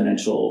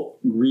exponential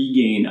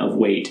regain of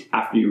weight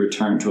after you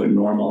return to a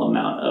normal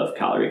amount of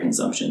calorie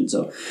consumption.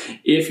 So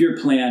if your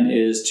plan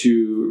is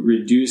to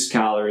reduce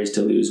calories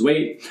to lose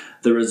weight,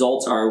 the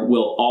results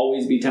will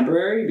always be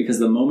temporary, because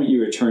the moment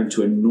you return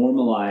to a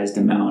normalized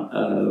amount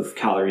of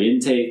calorie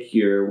intake,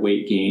 your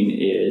weight gain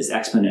is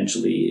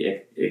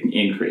exponentially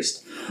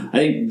increased. I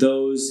think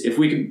if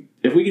we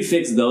could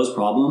fix those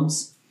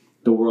problems,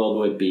 the world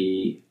would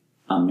be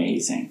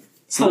amazing.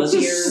 So I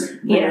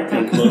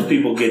think most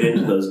people get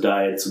into those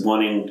diets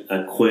wanting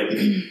a quick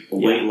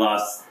weight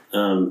loss,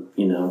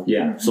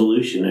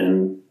 solution,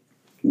 and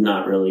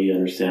not really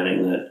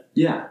understanding that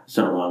it's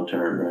not long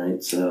term,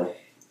 right? So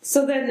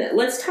then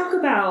let's talk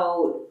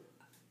about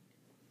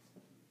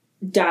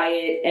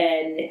diet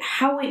and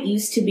how it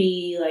used to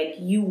be. Like,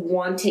 you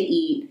want to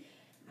eat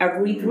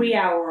every 3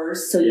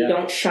 hours so you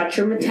don't shut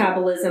your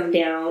metabolism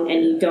down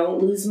and you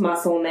don't lose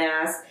muscle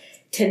mass,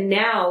 to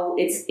now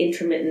it's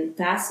intermittent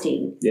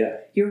fasting. Yeah.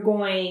 You're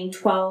going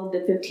 12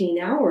 to 15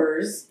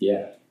 hours.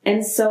 Yeah.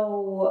 And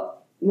so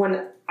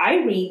when I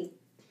read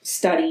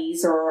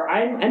studies or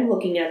I'm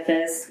looking at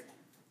this,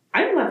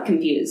 I'm left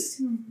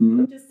confused. Mm-hmm.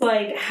 I'm just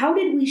like, how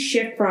did we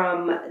shift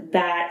from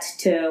that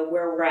to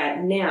where we're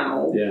at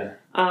now? Yeah.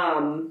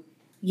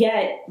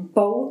 Yet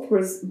both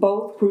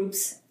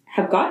groups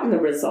have gotten the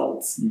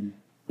results. Mm.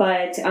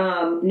 But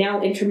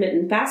now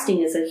intermittent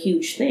fasting is a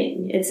huge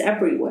thing. It's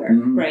everywhere,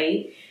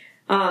 right?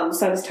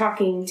 So I was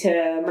talking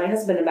to my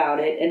husband about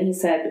it, and he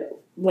said,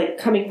 like,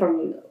 coming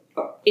from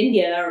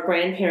India, our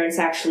grandparents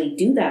actually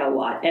do that a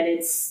lot, and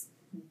it's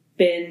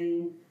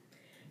been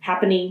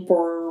happening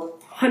for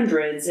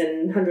hundreds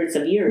and hundreds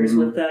of years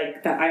with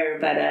the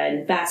Ayurveda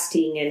and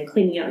fasting and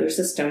cleaning out your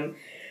system.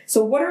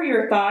 So what are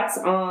your thoughts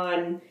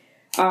on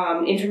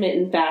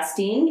intermittent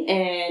fasting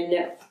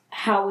and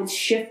how it's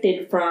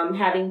shifted from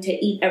having to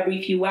eat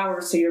every few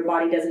hours so your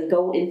body doesn't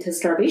go into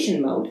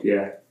starvation mode?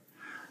 Yeah.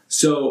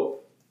 So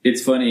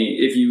it's funny,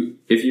 if you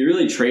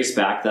really trace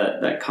back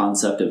that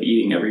concept of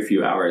eating every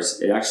few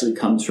hours, it actually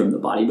comes from the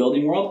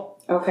bodybuilding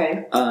world.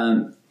 Okay.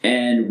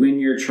 And when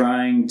you're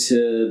trying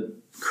to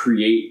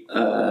create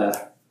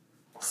a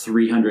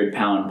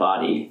 300-pound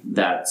body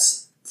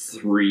that's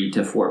 3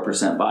 to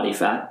 4% body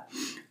fat,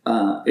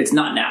 it's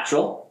not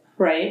natural.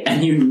 Right.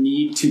 And you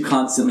need to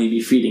constantly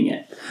be feeding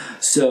it.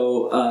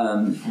 So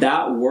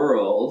that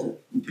world,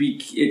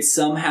 it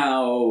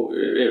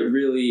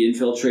really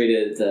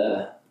infiltrated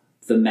the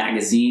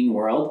magazine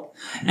world.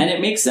 And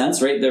it makes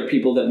sense, right? There are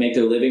people that make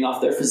their living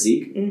off their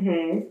physique.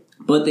 Mm-hmm.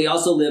 But they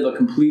also live a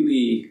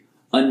completely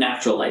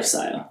unnatural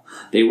lifestyle.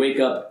 They wake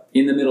up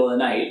in the middle of the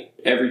night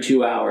every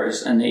 2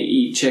 hours and they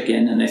eat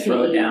chicken and they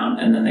throw it down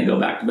and then they go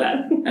back to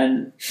bed.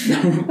 And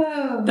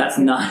that's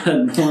not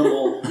a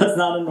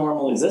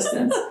normal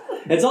existence.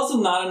 It's also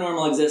not a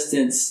normal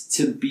existence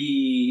to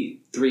be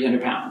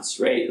 300 pounds,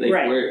 right? Like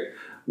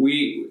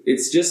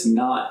it's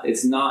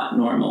not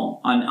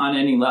normal on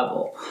any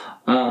level.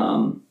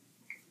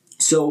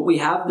 So we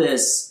have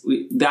this,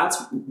 that's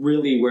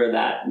really where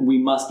that we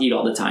must eat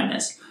all the time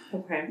is.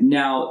 Okay.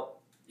 Now,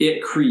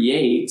 it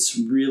creates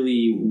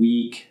really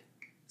weak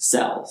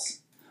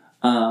cells.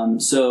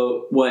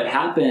 So what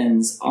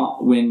happens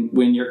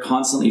when you're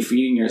constantly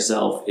feeding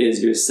yourself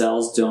is your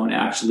cells don't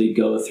actually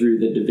go through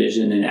the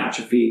division and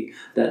atrophy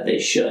that they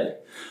should.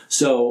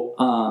 So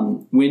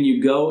when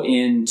you go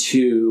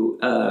into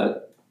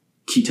a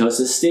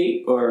ketosis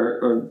state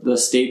or the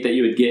state that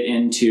you would get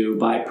into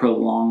by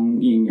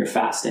prolonging your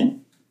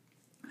fasting,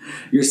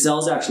 your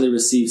cells actually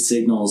receive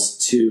signals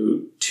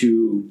to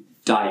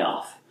die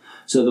off.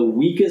 So the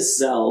weakest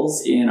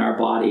cells in our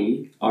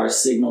body are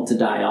signaled to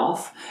die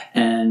off,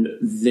 and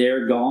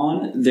they're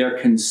gone. They're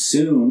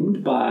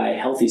consumed by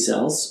healthy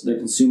cells. They're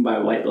consumed by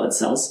white blood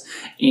cells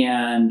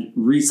and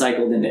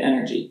recycled into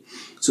energy.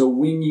 So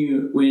when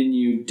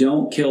you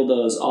don't kill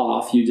those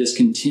off, you just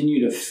continue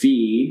to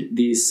feed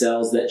these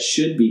cells that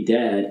should be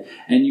dead,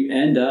 and you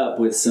end up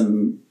with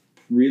some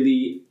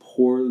really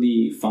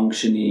poorly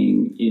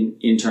functioning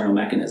internal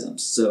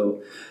mechanisms.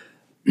 So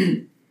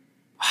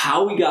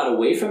how we got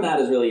away from that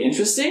is really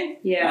interesting.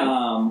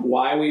 Yeah.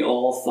 Why we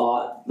all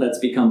thought let's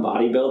become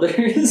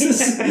bodybuilders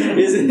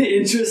is an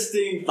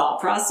interesting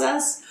thought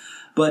process,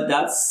 but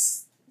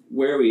that's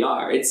where we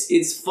are.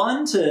 It's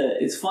fun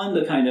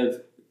to kind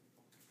of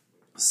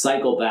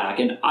cycle back,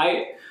 and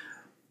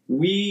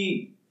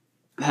we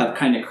have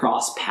kind of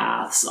crossed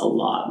paths a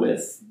lot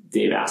with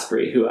Dave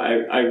Asprey, who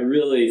I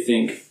really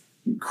think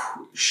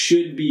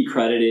should be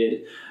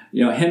credited.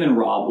 You know, him and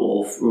Rob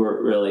Wolf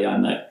were really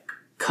on the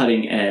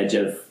cutting edge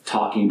of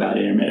talking about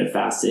intermittent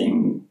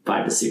fasting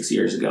 5 to 6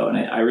 years ago. And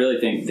I really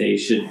think they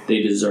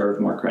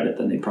deserve more credit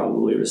than they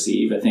probably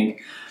receive. I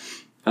think,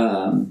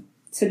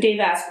 so Dave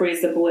Asprey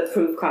is the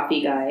Bulletproof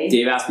Coffee guy.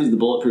 Dave Asprey is the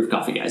Bulletproof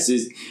Coffee guy. So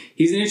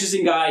he's an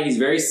interesting guy. He's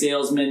very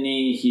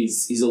salesman-y.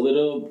 He's a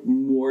little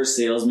more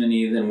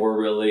salesman-y than we're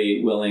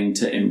really willing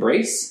to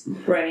embrace.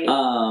 Right.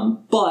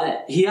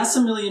 But he has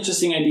some really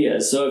interesting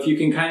ideas. So if you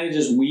can kind of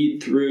just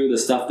weed through the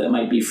stuff that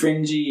might be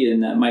fringy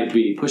and that might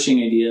be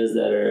pushing ideas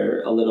that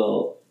are a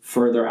little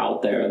further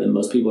out there than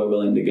most people are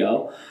willing to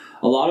go,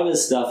 a lot of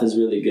his stuff is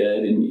really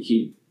good, and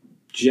he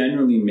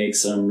generally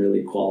makes some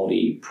really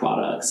quality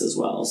products as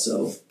well.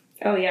 So.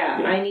 Oh,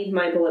 yeah. I need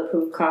my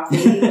Bulletproof Coffee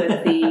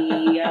with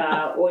the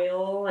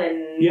oil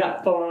and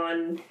full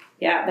on.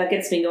 Yeah, that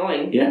gets me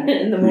going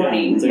in the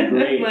morning. Yeah, it's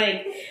great. I'm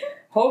like,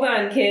 hold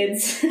on,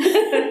 kids.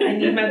 I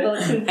need my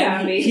Bulletproof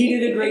Coffee. He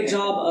did a great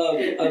job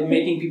of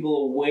making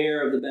people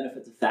aware of the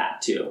benefits of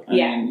fat, too. I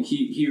mean,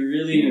 he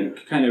really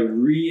kind of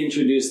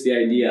reintroduced the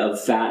idea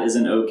of fat is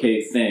an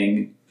okay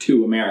thing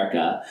to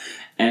America.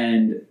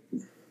 And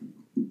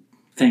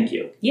thank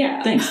you.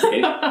 Yeah. Thanks,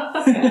 Dave.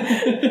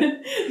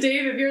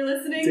 Dave, if you're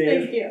listening,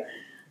 thank you.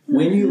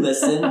 When you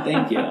listen,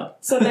 thank you.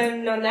 So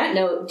then on that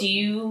note,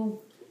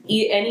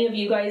 any of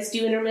you guys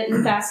do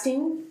intermittent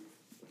fasting?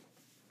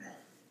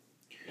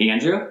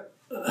 Andrew?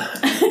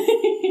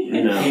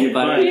 No. Peanut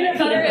butter.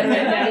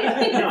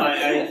 No,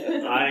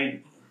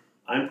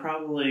 I'm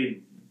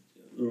probably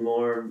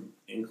more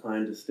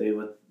inclined to stay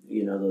with,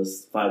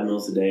 those 5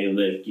 meals a day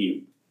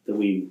that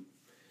we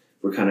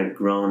were kind of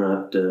grown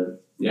up to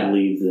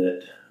believe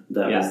that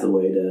was the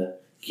way to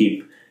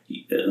keep,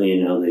 the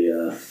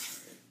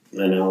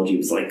analogy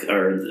was like,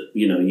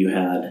 you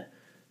had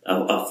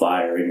a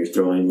fire and you're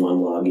throwing one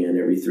log in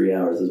every 3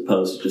 hours as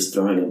opposed to just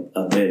throwing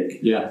a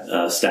big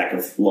stack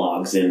of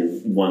logs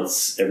in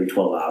once every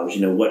 12 hours.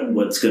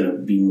 What's going to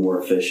be more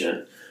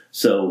efficient?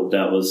 So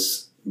that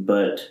was,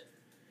 but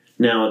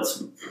now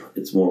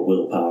it's more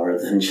willpower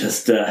than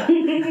just but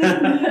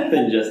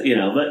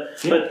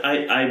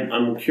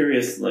I'm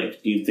curious,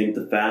 like, do you think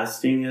the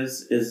fasting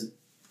has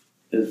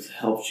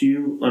helped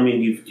you? I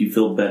mean, do you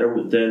feel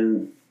better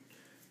than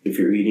if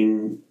you're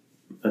eating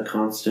a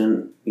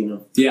constant, 3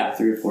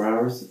 or 4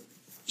 hours?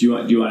 Do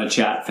you want to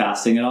chat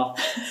fasting at all?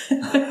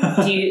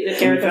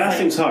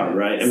 Fasting's hard,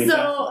 right? I mean,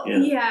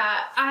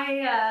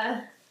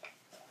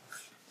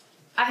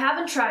 I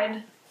haven't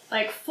tried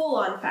like full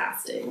on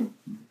fasting,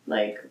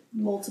 like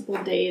multiple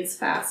days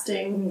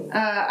fasting.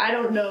 I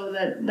don't know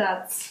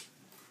that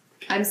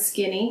I'm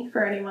skinny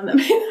for anyone that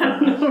may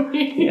not know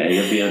me. Yeah,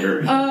 you'll be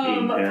under 80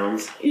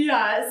 pounds.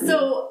 Yeah,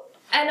 so,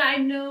 and I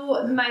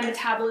know my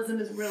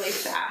metabolism is really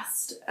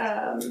fast.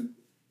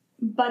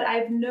 But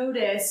I've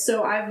noticed,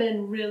 so I've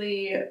been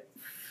really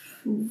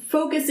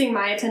focusing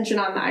my attention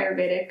on the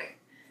Ayurvedic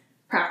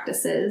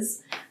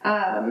practices.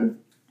 And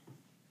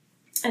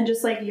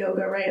just like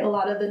yoga, right? A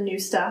lot of the new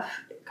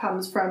stuff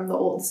comes from the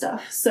old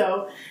stuff.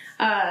 So,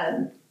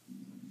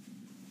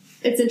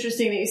 it's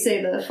interesting that you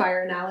say the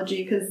fire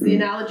analogy, because the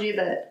analogy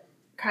that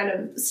kind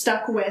of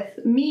stuck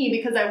with me,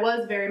 because I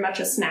was very much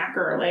a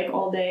snacker, like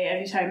all day,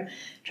 anytime,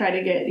 try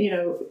to get,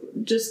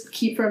 just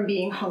keep from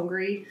being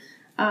hungry.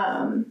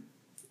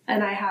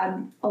 And I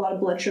had a lot of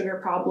blood sugar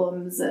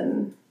problems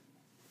and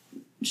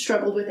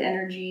struggled with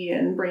energy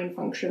and brain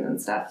function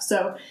and stuff.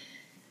 So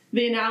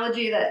the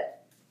analogy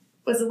that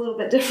was a little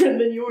bit different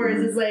than yours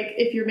is like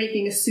if you're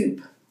making a soup,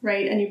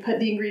 right? And you put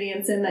the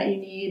ingredients in that you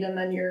need, and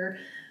then you're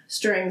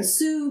stirring the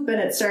soup and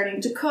it's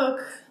starting to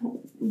cook,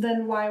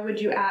 then why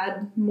would you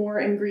add more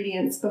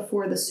ingredients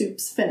before the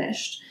soup's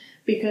finished?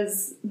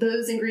 because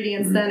those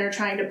ingredients then are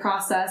trying to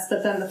process,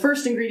 but then the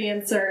first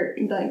ingredients are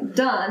like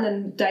done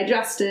and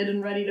digested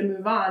and ready to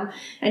move on,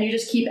 and you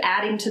just keep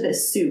adding to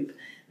this soup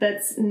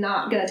that's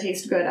not going to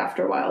taste good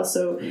after a while.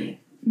 So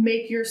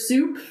make your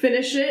soup,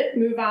 finish it,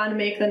 move on,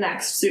 make the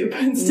next soup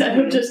instead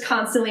of just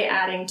constantly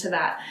adding to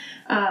that.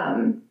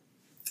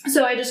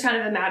 So I just kind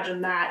of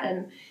imagine that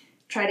and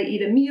try to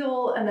eat a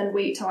meal and then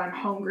wait till I'm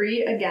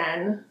hungry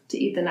again to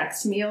eat the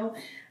next meal.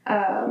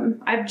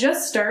 I've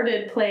just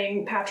started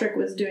playing, Patrick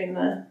was doing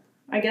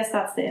I guess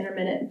that's the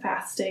intermittent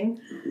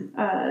fasting,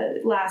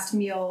 last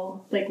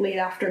meal, like late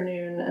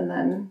afternoon, and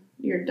then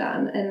you're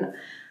done. And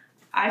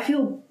I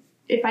feel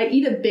if I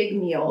eat a big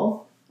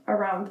meal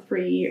around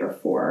 3 or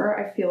 4,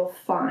 I feel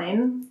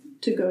fine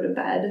to go to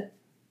bed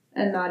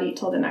and not eat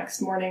till the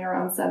next morning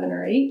around 7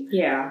 or 8.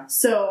 Yeah.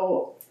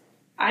 So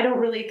I don't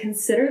really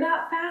consider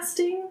that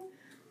fasting.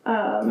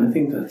 I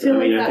think that's,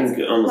 I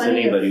think almost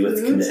anybody would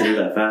consider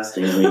that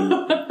fasting. I mean,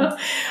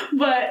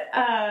 but,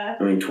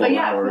 12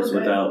 hours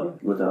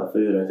without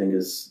food, I think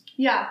is.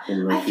 Yeah.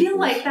 I feel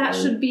like that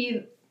should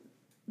be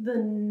the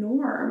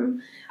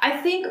norm. I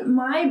think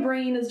my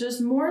brain is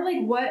just more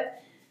like what,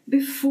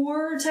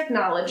 before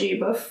technology,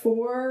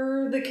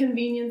 before the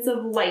convenience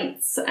of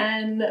lights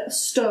and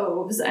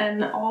stoves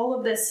and all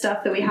of this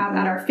stuff that we have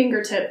at our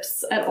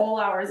fingertips at all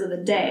hours of the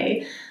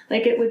day,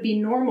 like it would be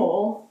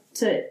normal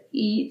to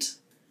eat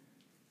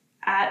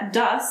at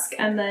dusk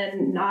and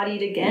then not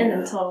eat again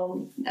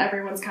until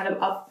everyone's kind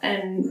of up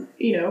and,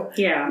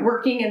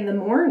 working in the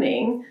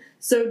morning.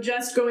 So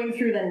just going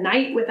through the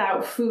night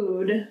without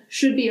food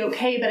should be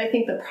okay. But I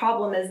think the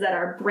problem is that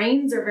our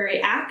brains are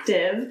very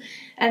active,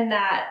 and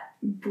that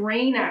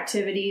brain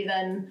activity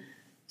then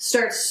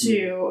starts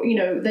to,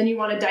 then you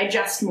want to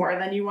digest more,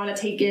 then you want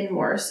to take in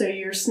more. So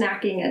you're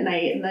snacking at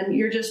night, and then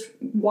you're just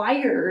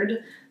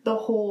wired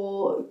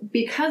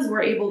because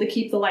we're able to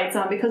keep the lights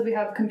on, because we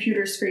have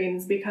computer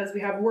screens, because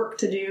we have work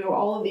to do,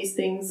 all of these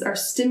things are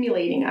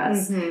stimulating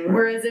us.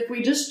 Whereas if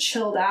we just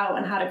chilled out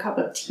and had a cup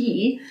of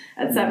tea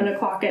at 7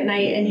 o'clock at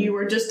night and you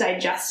were just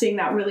digesting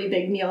that really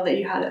big meal that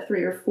you had at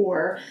 3 or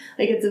 4,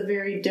 like it's a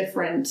very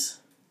different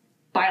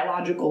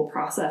biological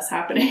process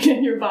happening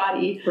in your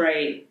body.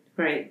 Right.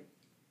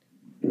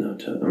 No,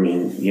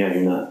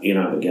 you're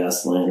not a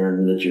gas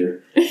lantern that's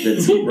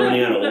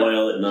running out of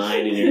oil at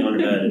 9 and you're going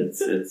to bed.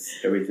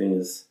 It's everything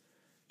has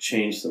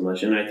changed so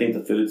much, and I think the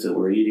foods that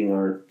we're eating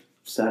aren't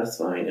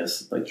satisfying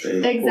us like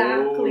they.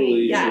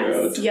 Exactly.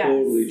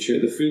 Totally true.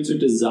 The foods are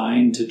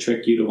designed to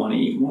trick you to want to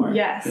eat more.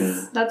 Yes,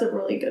 that's a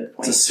really good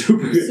point. It's a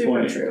super good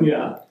point. True.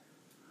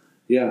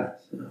 Yeah.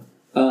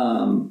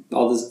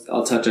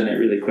 I'll touch on it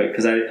really quick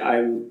because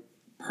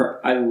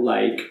I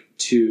like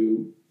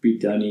to be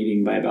done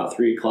eating by about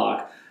 3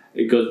 o'clock.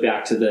 It goes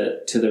back to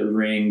the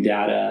Ring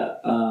data.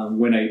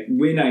 When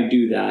I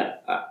do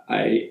that,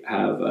 I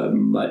have a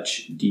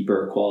much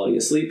deeper quality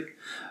of sleep.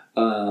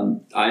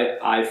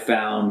 I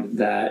found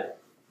that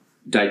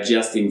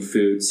digesting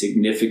food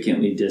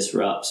significantly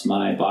disrupts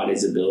my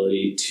body's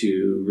ability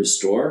to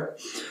restore.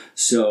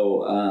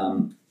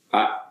 So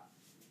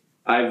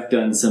I've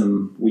done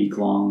some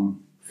week-long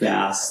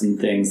fasts and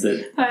things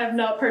that I have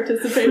not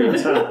participated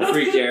in.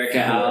 Freaked Erica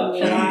out.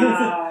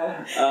 Wow.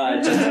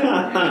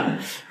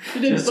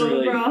 You did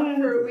bone broth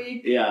for a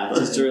week. Yeah,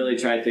 just to really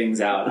try things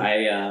out.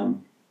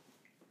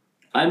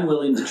 I'm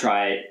willing to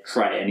try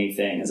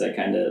anything as I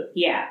kind of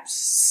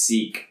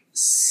seek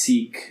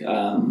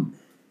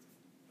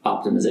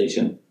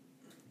optimization.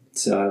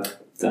 So I've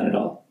done it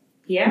all.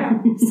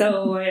 Yeah.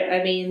 So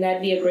that'd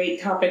be a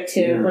great topic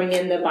to bring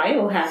in the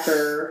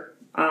biohacker.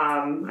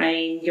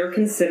 You're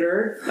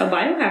considered a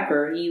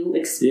biohacker. You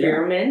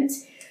experiment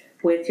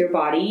with your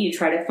body. You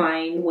try to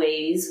find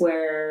ways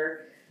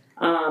where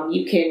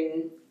you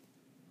can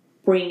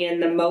bring in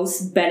the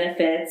most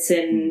benefits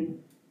and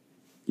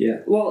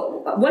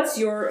well,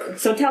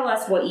 so tell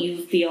us what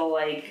you feel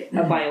like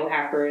a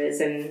biohacker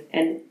is, and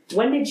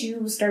when did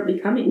you start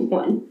becoming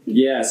one?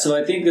 Yeah, so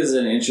I think this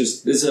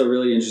is a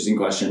really interesting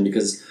question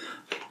because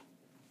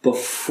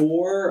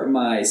before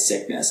my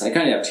sickness, I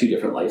kind of have 2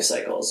 different life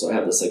cycles. So I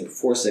have this like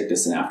before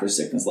sickness and after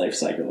sickness life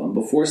cycle. And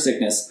before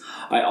sickness,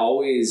 I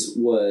always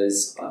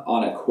was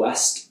on a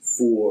quest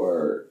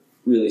for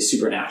really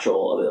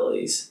supernatural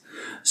abilities.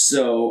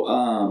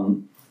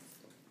 So,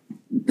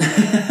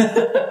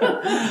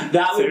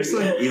 that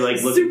seriously, you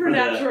like looking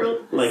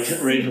supernatural,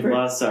 for Raiders of the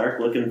Lost Ark,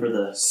 looking for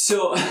the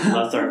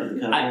Lost Ark of the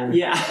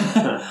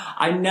Covenant.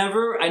 I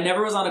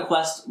never was on a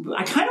quest.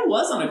 I kind of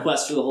was on a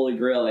quest for the Holy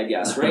Grail, I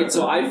guess, right?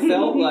 So I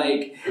felt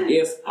like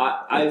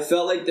I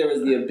felt like there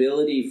was the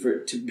ability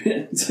to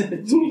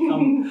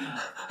become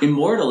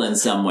immortal in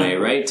some way,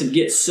 right? To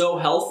get so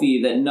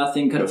healthy that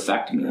nothing could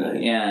affect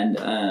me,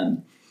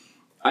 and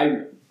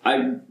I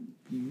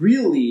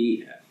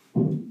really.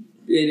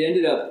 It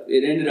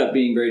ended up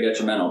being very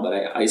detrimental, but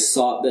I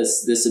sought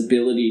this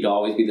ability to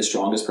always be the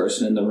strongest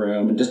person in the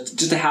room, and just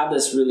to have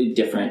this really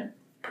different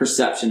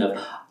perception of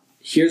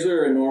here's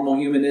where a normal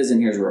human is and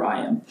here's where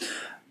I am.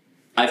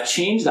 I've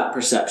changed that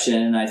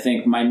perception, and I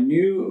think my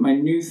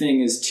new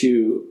thing is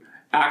to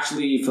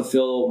actually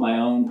fulfill my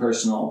own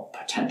personal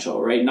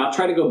potential, right? Not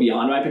try to go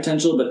beyond my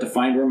potential, but to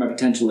find where my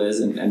potential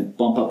is and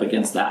bump up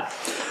against that.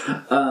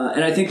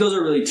 And I think those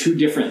are really two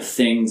different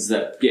things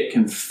that get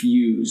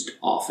confused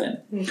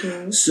often.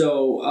 Mm-hmm.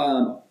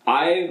 So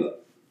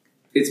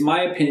it's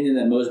my opinion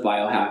that most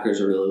biohackers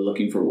are really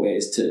looking for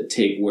ways to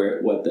take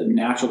what the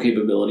natural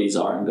capabilities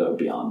are and go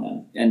beyond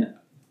them. And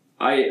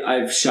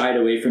I've shied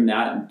away from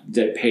that.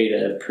 That paid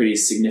a pretty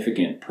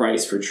significant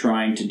price for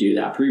trying to do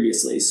that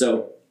previously.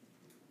 So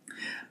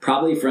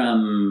probably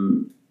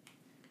from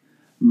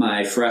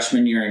my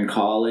freshman year in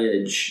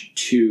college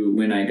to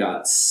when I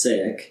got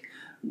sick,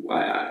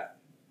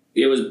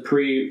 it was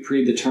pre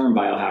the term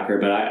biohacker,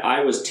 but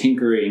I was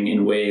tinkering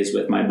in ways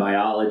with my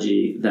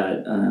biology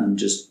that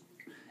just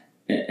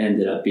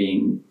ended up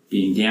being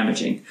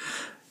damaging.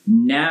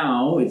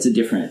 Now it's a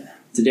different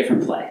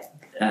play.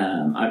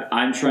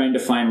 I'm trying to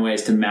find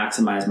ways to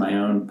maximize my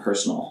own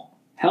personal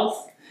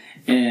health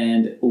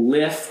and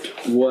lift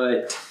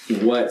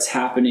what's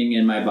happening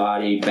in my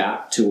body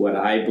back to what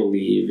I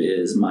believe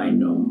is my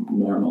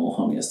normal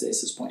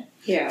homeostasis point.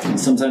 Yeah. And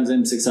sometimes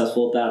I'm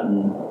successful at that,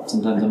 and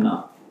sometimes I'm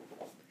not.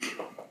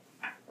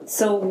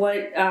 So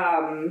what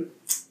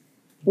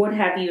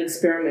have you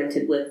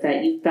experimented with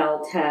that you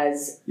felt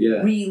has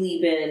really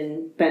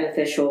been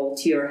beneficial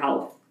to your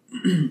health?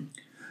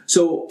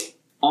 So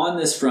on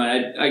this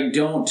front, I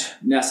don't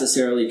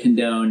necessarily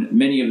condone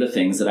many of the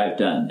things that I've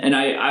done. And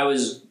I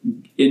was,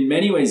 in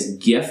many ways,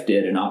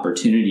 gifted an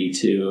opportunity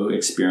to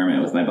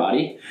experiment with my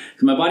body.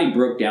 Because my body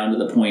broke down to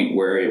the point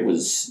where it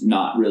was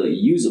not really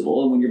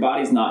usable. And when your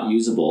body's not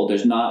usable,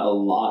 there's not a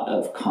lot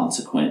of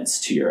consequence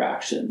to your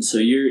actions. So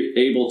you're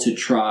able to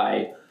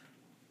try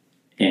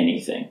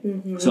anything.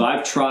 Mm-hmm. So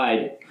I've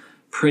tried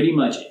pretty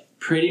much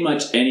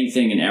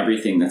anything and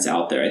everything that's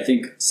out there. I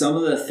think some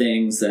of the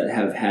things that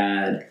have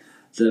had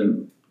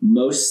the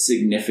most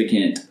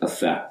significant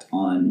effect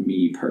on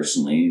me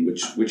personally,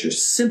 which are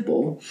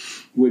simple,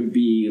 would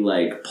be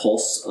like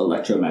pulse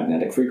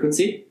electromagnetic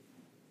frequency.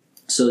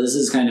 So this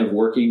is kind of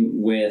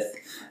working with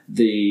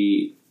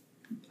the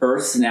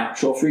Earth's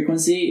natural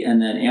frequency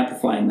and then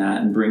amplifying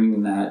that and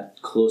bringing that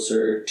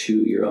closer to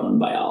your own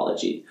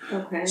biology.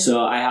 Okay.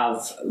 So I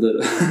have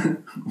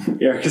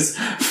Erica's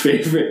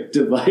favorite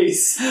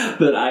device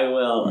that I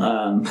will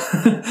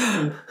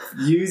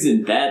use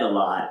in bed a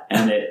lot,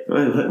 and it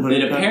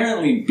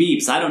apparently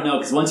beeps. I don't know,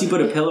 because once you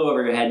put a pillow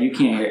over your head, you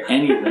can't hear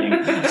anything.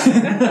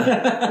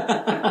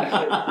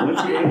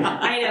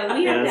 I know,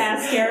 we have to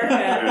ask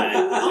Erica.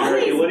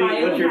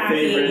 What's your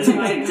favorite? Tick,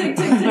 tick, tick,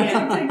 tick,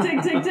 tick,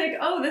 tick, tick, tick.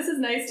 Oh, this is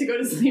nice to go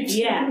to sleep.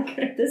 Yeah,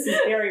 okay. This is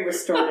very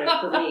restorative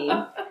for me.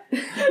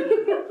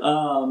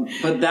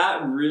 But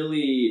that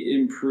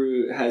really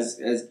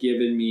has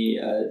given me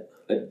a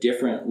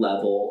different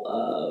level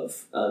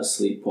of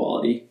sleep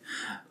quality.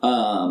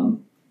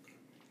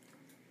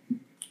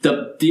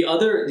 The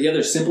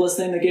other simplest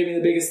thing that gave me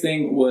the biggest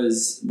thing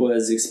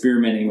was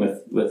experimenting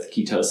with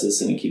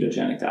ketosis and a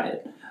ketogenic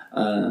diet.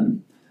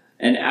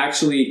 And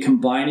actually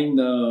combining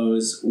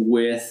those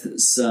with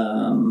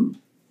some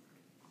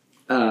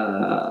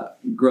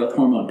growth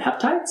hormone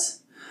peptides,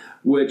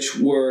 which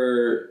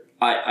were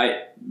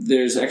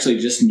there's actually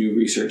just new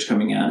research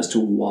coming out as to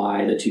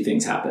why the two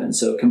things happen.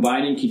 So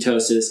combining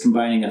ketosis,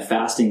 combining a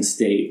fasting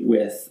state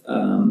with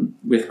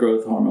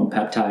growth hormone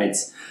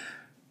peptides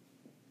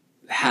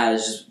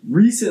has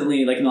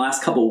recently, like in the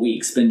last couple of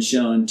weeks, been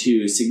shown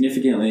to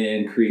significantly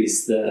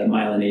increase the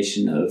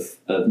myelination of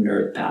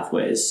nerve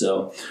pathways.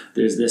 So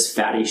there's this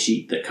fatty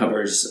sheet that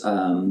covers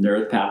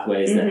nerve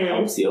pathways that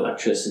helps the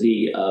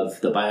electricity of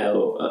the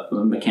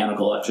biomechanical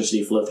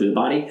electricity flow through the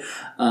body.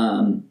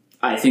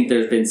 I think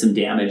there's been some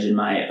damage in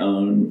my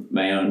own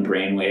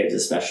brain waves,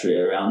 especially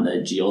around the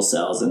glial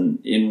cells. And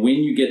when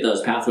you get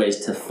those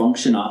pathways to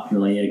function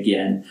optimally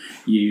again,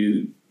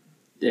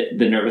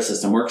 the nervous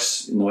system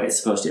works in the way it's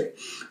supposed to.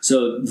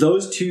 So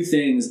those two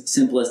things,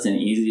 simplest and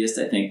easiest,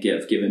 I think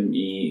have given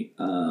me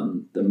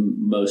the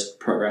most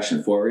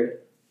progression forward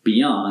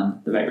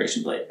beyond the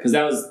vibration plate. Because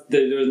there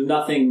was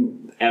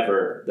nothing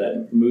ever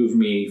that moved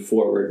me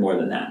forward more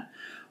than that.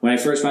 When I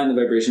first found the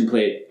vibration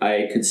plate,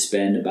 I could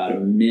spend about a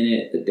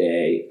minute a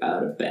day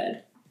out of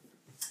bed.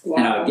 Wow.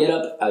 And I would get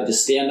up, I would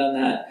just stand on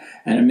that,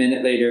 and a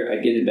minute later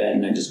I'd get in bed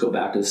and I'd just go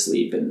back to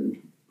sleep.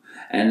 And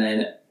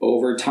then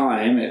over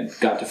time, it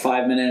got to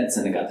 5 minutes,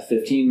 and it got to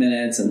 15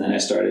 minutes, and then I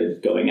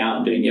started going out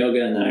and doing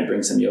yoga, and then I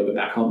bring some yoga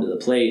back home to the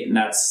plate, and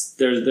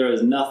there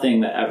was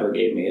nothing that ever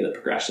gave me the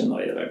progression the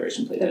way the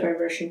vibration plate did. The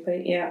vibration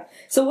plate, yeah.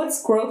 So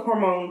what's growth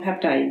hormone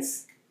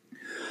peptides?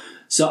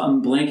 So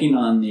I'm blanking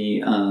on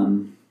the...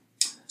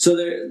 So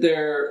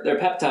they're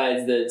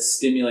peptides that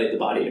stimulate the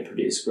body to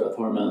produce growth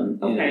hormone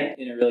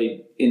in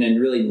a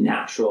really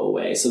natural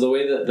way. So the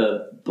way that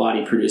the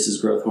body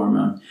produces growth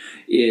hormone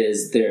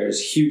is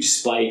there's huge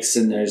spikes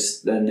and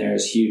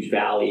there's huge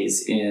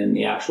valleys in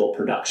the actual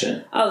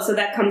production. Oh, so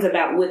that comes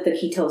about with the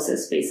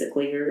ketosis,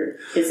 basically, or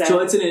is that? So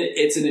it's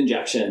an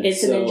injection.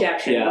 It's an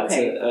injection. Yeah,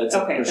 okay. It's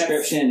a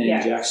prescription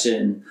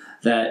injection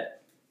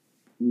that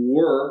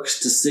works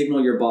to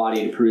signal your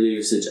body to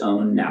produce its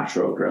own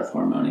natural growth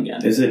hormone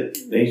again. Is it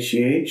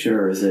HGH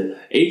or is it?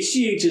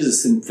 HGH is a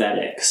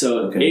synthetic.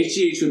 So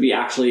HGH would be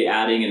actually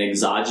adding an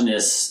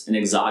exogenous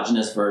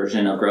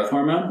version of growth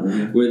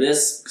hormone, where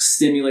this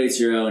stimulates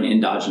your own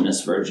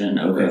endogenous version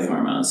of growth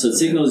hormone. So it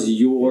signals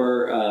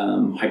your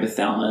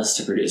hypothalamus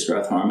to produce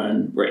growth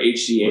hormone, where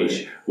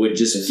HGH would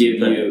just give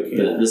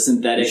you the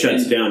synthetic. It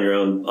shuts down your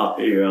own.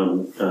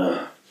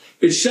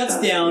 It shuts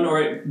down,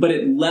 but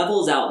it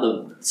levels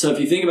out so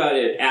if you think about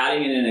it,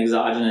 adding in an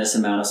exogenous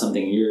amount of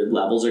something, your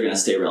levels are going to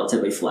stay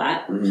relatively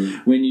flat.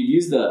 When you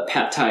use the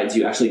peptides,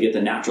 you actually get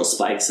the natural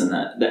spikes and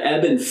the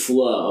ebb and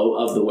flow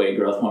of the way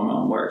growth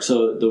hormone works.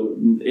 So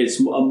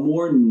it's a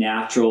more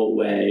natural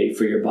way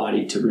for your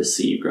body to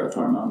receive growth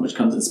hormone, which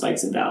comes in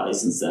spikes and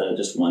valleys instead of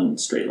just one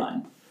straight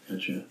line.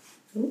 Gotcha.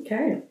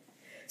 Okay.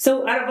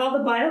 So out of all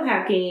the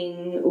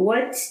biohacking,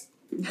 what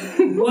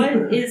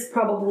is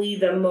probably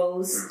the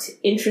most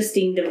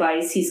interesting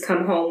device he's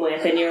come home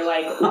with, and you're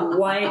like,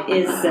 what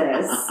is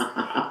this?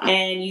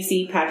 And you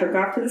see Patrick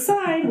off to the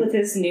side with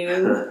his new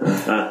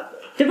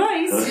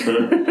device.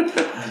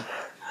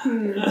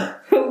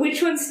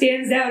 Which one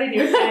stands out in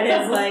your head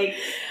as like,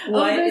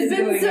 what is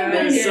going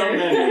on here? So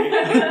many.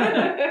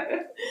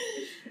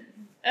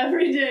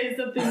 Every day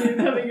something new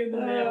coming in the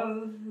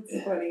mail.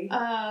 That's funny.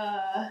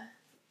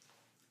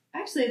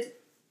 Actually, it's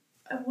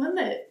one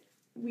that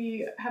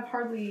we have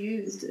hardly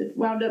used. It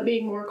wound up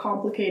being more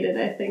complicated,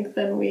 I think,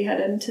 than we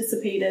had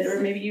anticipated,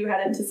 or maybe you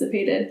had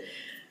anticipated.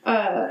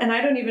 And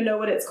I don't even know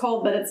what it's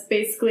called, but it's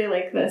basically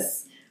like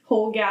this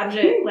whole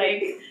gadget,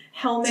 like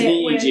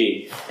helmet with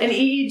an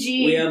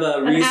EEG. We have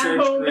a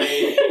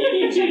research-grade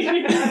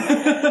EEG.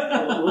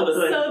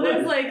 So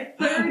there's like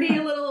 30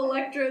 little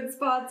electrode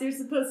spots you're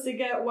supposed to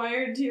get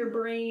wired to your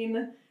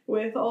brain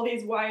with all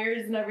these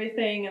wires and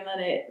everything, and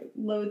then it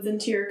loads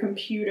into your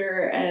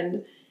computer,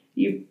 and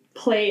you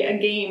play a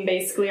game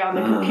basically on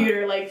the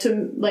computer,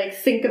 to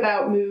think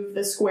about move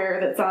the square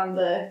that's on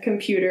the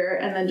computer,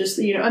 and then just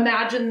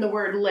imagine the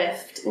word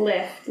lift,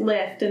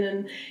 and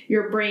then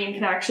your brain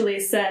can actually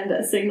send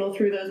a signal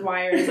through those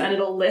wires, and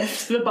it'll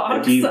lift the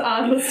box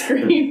on the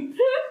screen.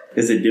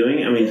 Is it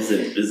doing? I mean, is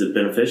it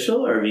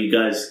beneficial, or have you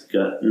guys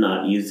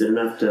not used it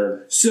enough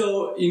to?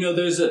 So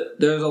there's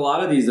a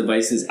lot of these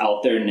devices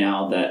out there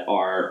now that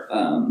are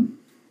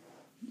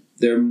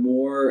they're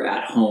more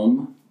at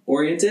home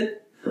oriented.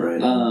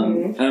 Right.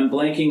 I'm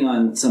blanking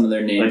on some of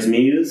their names. Like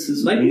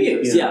Muse?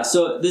 Muse, yeah.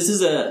 So this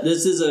is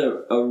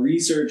a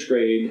research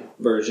grade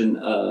version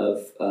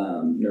of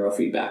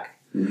neurofeedback.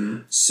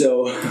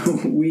 So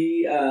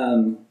we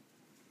have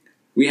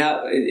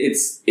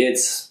it's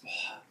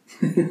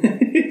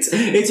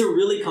it's a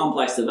really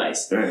complex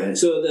device. Right.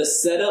 So the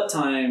setup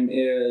time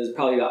is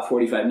probably about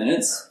 45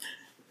 minutes.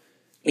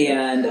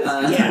 And we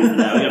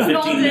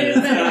got 15 minutes.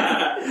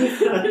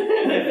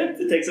 If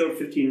it takes over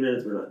 15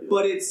 minutes, we're not doing it.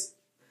 But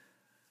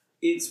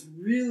it's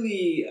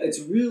really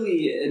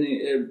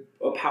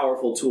a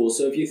powerful tool.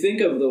 So if you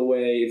think of the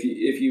way,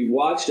 if you've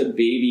watched a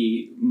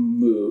baby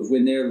move,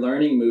 when they're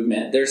learning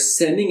movement, they're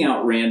sending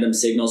out random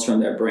signals from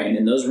their brain,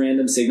 and those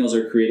random signals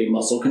are creating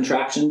muscle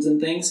contractions and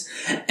things.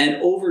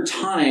 And over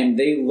time,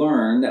 they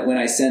learn that when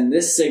I send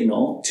this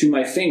signal to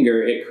my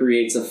finger, it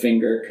creates a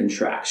finger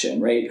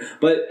contraction, right?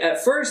 But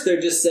at first,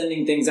 they're just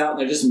sending things out, and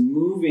they're just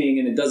moving,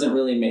 and it doesn't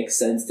really make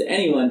sense to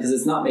anyone because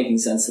it's not making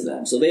sense to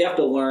them. So they have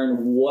to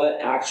learn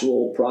what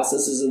actual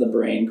processes in the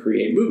brain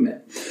create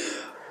movement.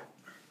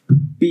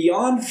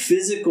 Beyond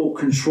physical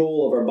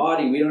control of our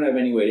body, we don't have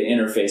any way to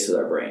interface with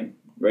our brain,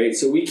 right?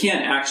 So we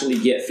can't actually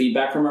get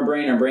feedback from our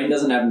brain. Our brain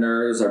doesn't have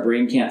nerves. Our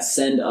brain can't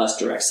send us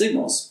direct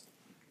signals.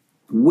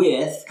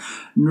 With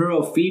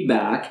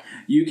neurofeedback,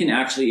 you can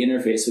actually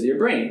interface with your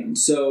brain.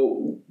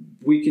 So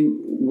we can,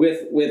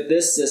 with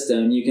this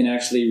system, you can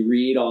actually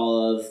read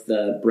all of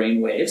the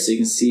brain waves. So you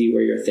can see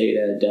where your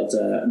theta,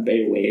 delta, and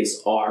beta waves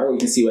are. We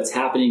can see what's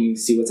happening. You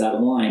can see what's out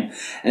of line.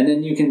 And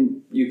then you can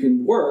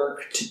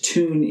work to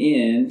tune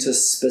in to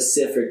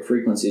specific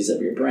frequencies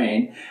of your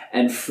brain.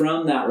 And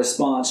from that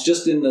response,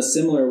 just in the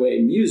similar way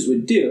Muse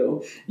would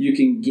do, you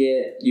can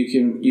get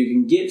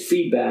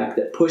feedback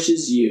that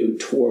pushes you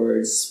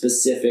towards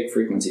specific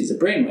frequencies of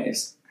brain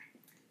waves.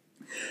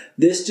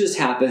 This just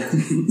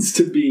happens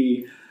to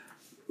be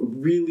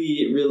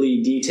really,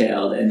 really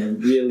detailed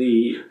and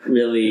really,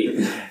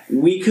 really.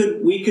 We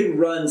could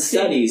run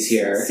studies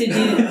here. So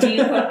do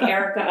you hook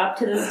Erica up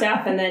to the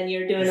stuff, and then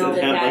you're doing all the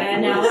data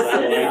analysis,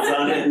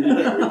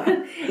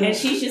 and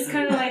she's just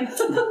kind of like,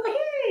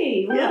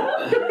 okay, well.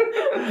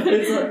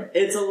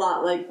 It's a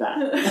lot like that.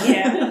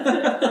 Yeah,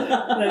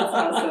 that's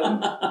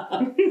awesome.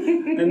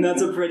 And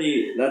that's a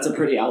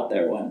pretty out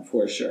there one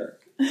for sure.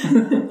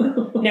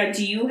 Now,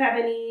 do you have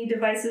any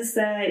devices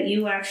that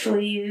you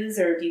actually use,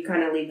 or do you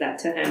kind of leave that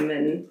to him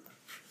and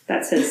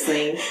that's his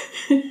thing?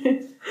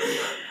 Do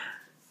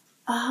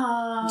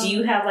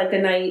you have like the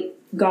night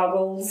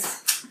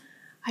goggles?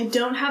 I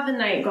don't have the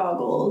night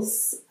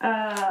goggles.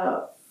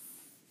 The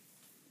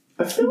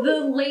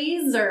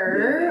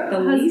laser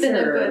has been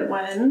a good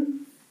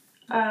one.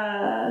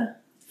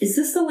 Is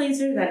this the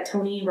laser that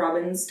Tony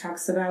Robbins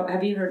talks about?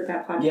 Have you heard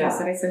that podcast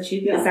that I sent you?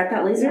 Yeah. Is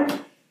that laser?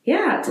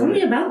 Yeah. Tell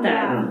me about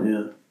that.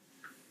 Yeah.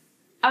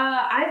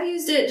 I've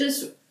used it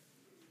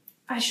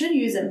I should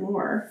use it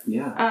more.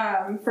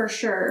 Yeah. For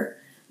sure.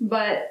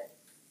 But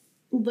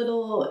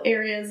little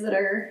areas that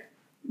are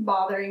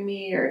bothering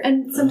me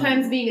and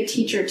sometimes being a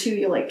teacher too,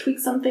 you like tweak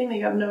something that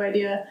you have no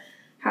idea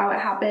how it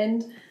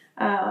happened.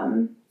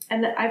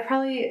 And I've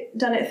probably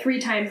done it 3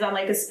 times on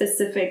like a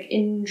specific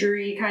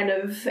injury kind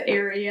of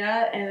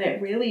area, and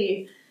it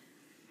really,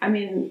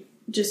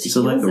 just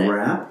So like heals a it.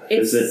 wrap?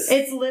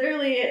 It's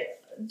literally,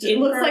 it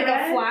looks like a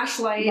Infrared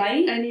flashlight,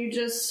 light? and you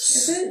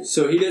just.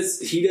 So he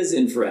does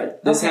infrared.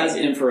 This has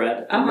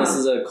infrared, and this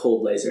is a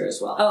cold laser as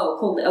well. Oh,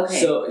 cold.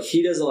 Okay. So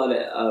he does a lot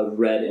of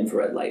red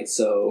infrared light.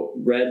 So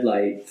red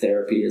light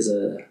therapy is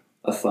a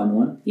fun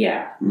one.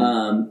 Yeah.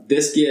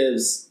 This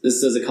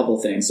does a couple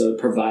things. So it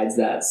provides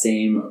that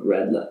same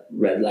red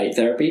light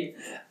therapy,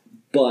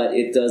 but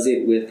it does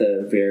it with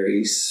a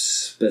very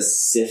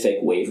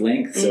specific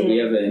wavelength. So we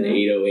have an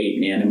 808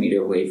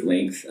 nanometer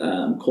wavelength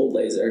cold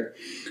laser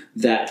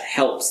that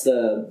helps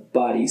the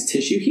body's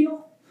tissue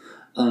heal,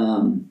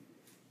 and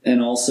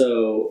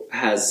also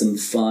has some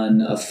fun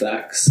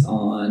effects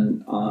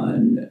on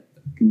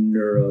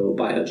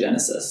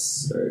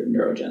neurogenesis.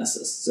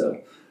 So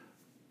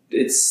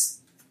it's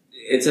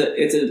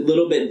a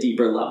little bit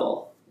deeper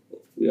level.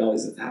 We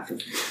always have to.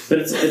 But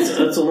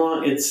it's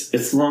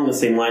along the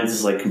same lines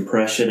as like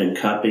compression and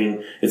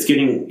cupping.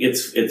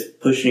 It's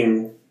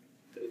pushing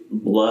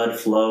blood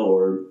flow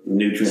or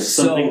nutrients.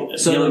 So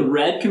the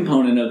red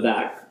component of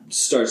that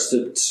starts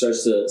to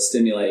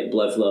stimulate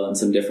blood flow and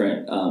some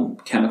different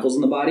chemicals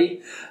in the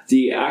body.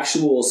 The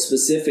actual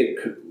specific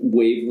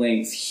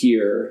wavelength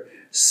here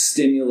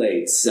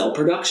stimulates cell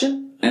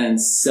production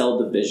and cell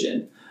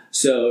division.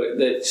 So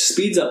that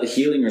speeds up the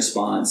healing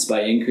response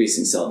by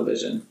increasing cell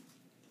division.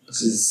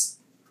 Which is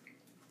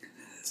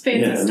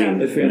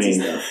Fancy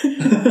stuff.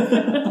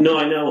 No,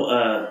 I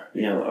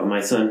know.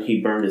 My son,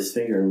 he burned his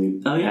finger, and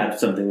we had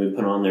something we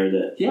put on there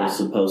that was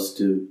supposed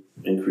to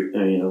increase,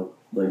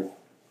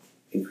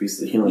 increase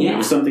the healing. Yeah. It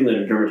was something that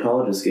a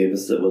dermatologist gave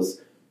us that was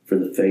for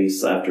the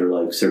face after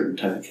like certain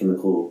type of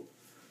chemical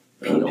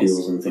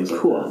peels and things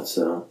like that.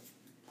 So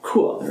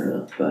cool. I don't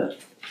know, but.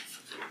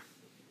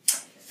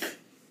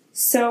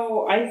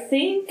 So I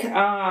think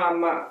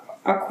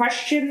a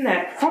question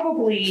that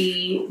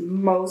probably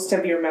most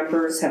of your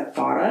members have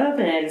thought of,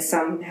 and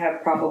some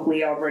have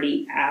probably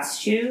already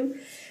asked you,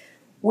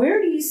 where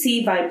do you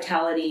see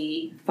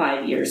Vitality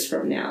 5 years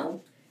from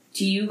now?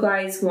 Do you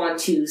guys want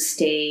to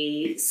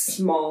stay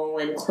small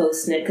and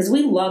close-knit? Because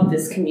we love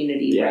this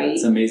community, right?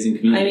 It's an amazing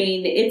community. I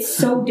mean, it's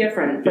so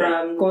different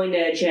from going to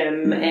a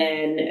gym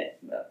and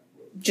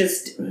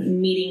just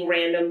meeting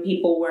random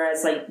people,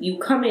 whereas, like, you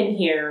come in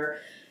here,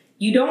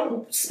 you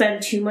don't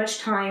spend too much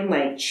time,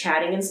 like,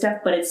 chatting and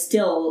stuff, but it's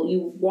still,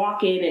 you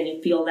walk in and you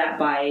feel that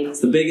vibe. It's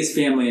the biggest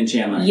family in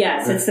Chandler.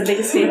 Yes, it's the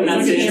biggest family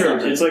in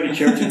Chandler. It's like a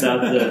church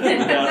without the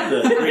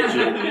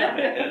preaching.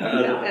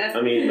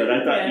 But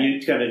I thought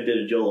you kind of did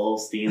a Joel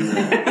Osteen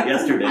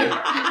yesterday in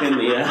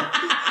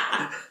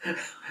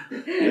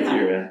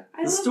I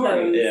love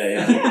story. those.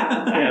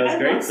 Yeah, it was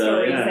great though.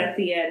 Stories Yeah. at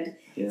the end.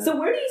 Yeah. So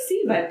where do you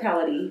see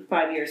Vitality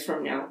 5 years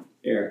from now?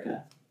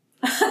 Erica.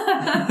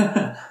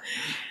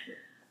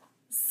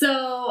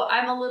 So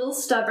I'm a little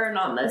stubborn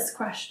on this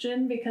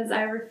question because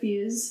I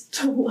refuse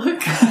to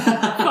look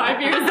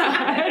 5 years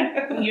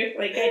ahead. You're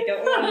like, I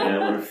don't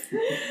want to.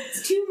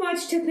 It's too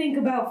much to think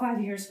about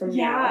 5 years from now.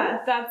 Yeah,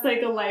 that's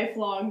like a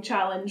lifelong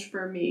challenge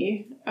for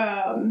me.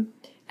 And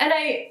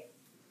I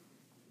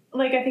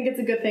think it's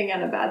a good thing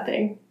and a bad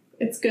thing.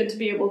 It's good to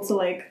be able to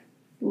like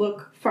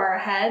look far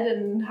ahead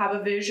and have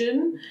a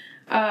vision.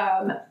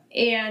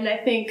 And I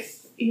think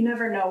you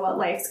never know what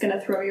life's going to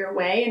throw your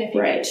way. And if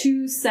you get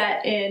too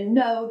set in,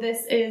 no,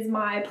 this is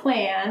my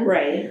plan,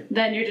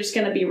 then you're just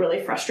going to be really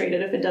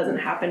frustrated if it doesn't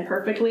happen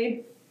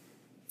perfectly.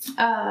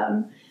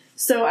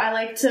 So I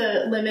like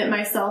to limit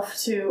myself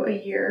to a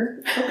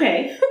year.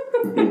 Okay.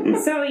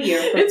 So a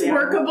year from It's now.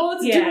 workable.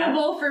 It's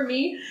doable for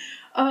me.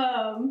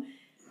 And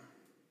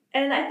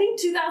I think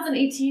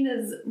 2018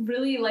 is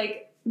really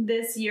like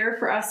this year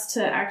for us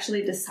to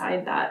actually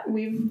decide that.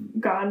 We've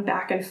gone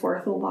back and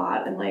forth a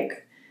lot and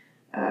like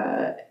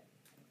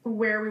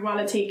where we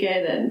want to take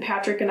it, and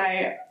Patrick and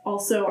I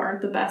also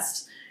aren't the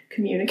best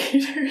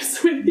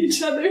communicators with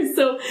each other,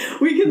 so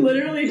we can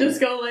literally just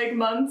go like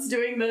months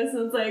doing this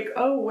and it's like,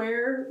 oh,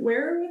 where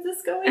is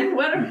this going?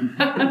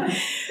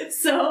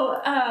 So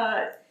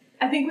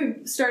I think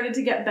we've started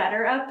to get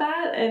better at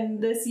that,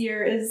 and this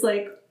year is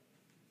like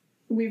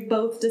we've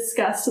both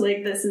discussed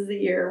like this is the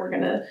year we're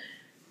gonna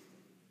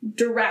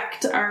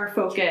direct our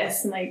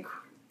focus and like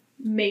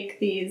make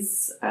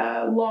these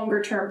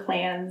longer term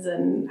plans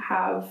and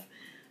have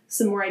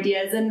some more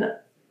ideas. And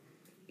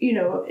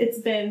it's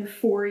been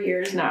 4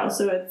 years now,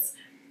 so I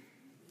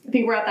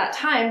think we're at that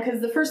time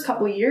because the first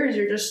couple of years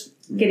you're just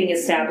getting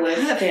established.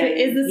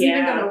 Is this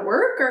even going to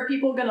work? Are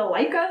people going to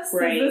like us?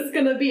 Right. Is this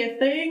going to be a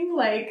thing?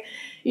 Like,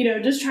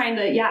 just trying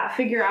to,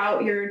 figure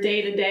out your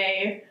day to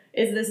day.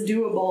 Is this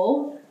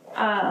doable?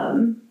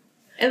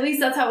 At least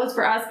that's how it was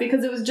for us,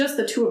 because it was just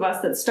the two of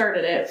us that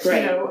started it,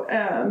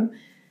 right.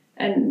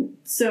 And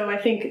so I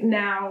think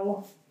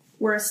now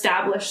we're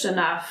established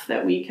enough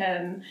that we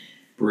can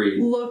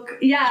breathe. Look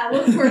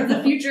towards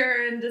the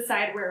future and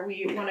decide where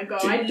we want to go.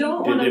 I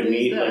don't want to lose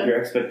meet your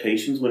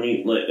expectations when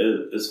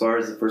you as far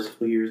as the first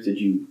couple of years?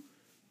 Did you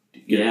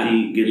get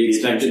you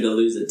expected to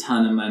lose a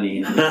ton of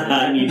money,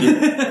 and you did.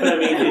 But I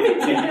mean,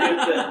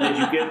 did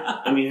you get?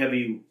 I mean, have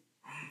you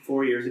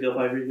 4 years ago,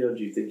 5 years ago?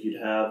 Do you think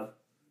you'd have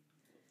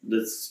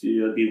this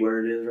studio be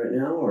where it is right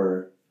now,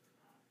 or?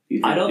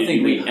 I don't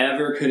think we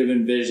ever could have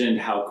envisioned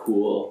how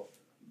cool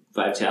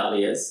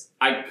Vitality is.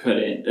 I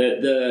couldn't.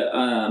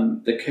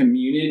 The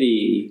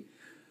community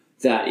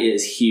that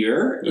is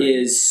here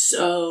is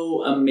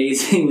so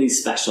amazingly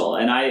special,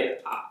 and I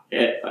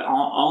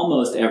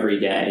almost every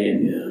day.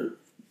 And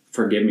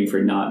forgive me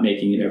for not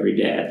making it every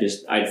day.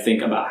 I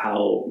think about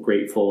how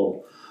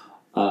grateful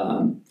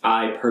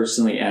I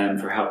personally am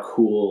for how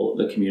cool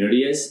the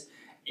community is.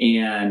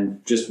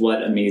 And just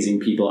what amazing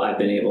people I've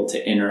been able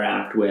to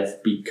interact with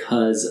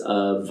because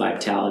of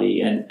Vitality,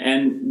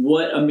 and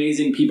what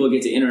amazing people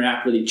get to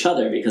interact with each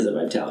other because of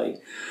Vitality.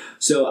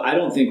 So I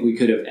don't think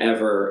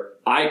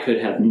I could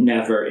have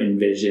never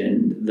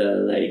envisioned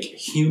the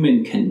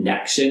human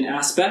connection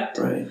aspect,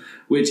 right,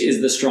 which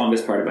is the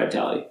strongest part of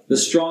Vitality. The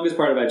strongest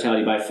part of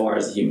Vitality by far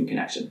is the human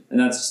connection. And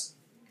that's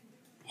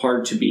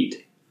hard to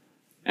beat.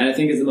 And I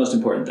think it's the most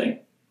important thing.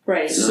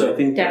 Right. So I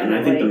think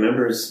the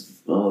members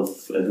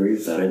agree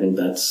with that. I think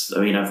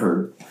I've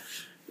heard,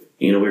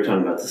 we were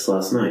talking about this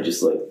last night,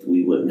 just like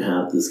we wouldn't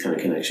have this kind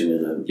of connection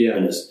in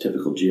a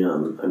typical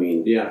gym. I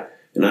mean,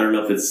 and I don't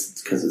know if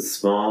it's because it's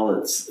small,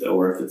 or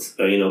if it's,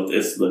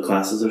 if the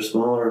classes are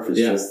smaller, or if it's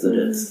just that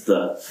it's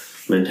the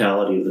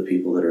mentality of the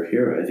people that are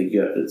here. I think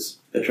it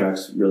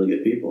attracts really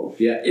good people.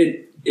 Yeah,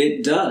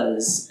 it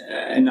does.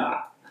 And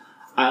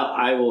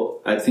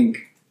I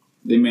think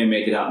they may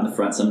make it out in the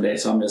front someday,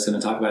 so I'm just going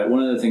to talk about it.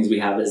 One of the things we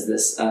have is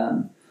this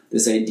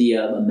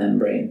idea of a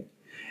membrane.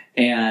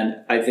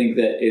 And I think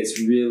that it's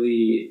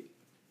really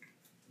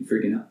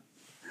freaking out.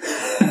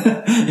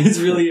 It's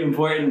really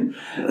important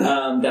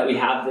that we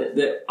have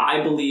that.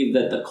 I believe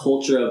that the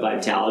culture of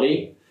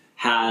Vitality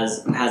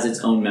has its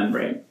own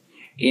membrane.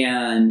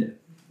 And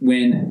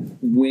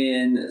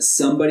when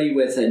somebody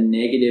with a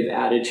negative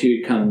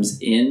attitude comes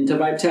into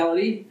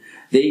Vitality,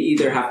 they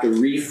either have to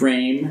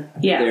reframe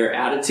their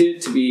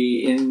attitude to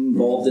be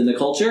involved in the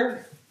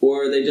culture,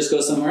 or they just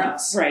go somewhere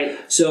else. Right.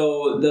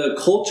 So the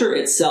culture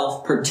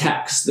itself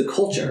protects the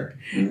culture.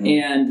 Mm-hmm.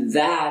 And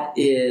that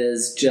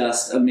is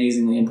just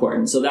amazingly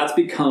important. So that's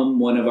become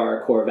one of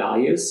our core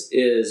values,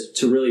 is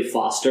to really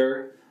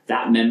foster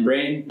that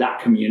membrane,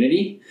 that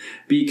community,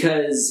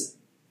 because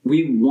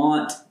we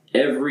want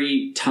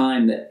every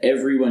time that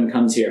everyone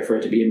comes here for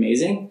it to be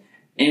amazing.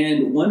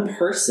 And one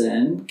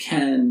person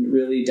can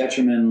really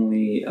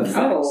detrimentally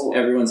affect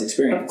everyone's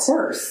experience. Of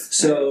course.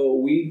 So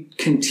we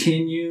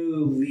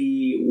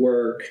continually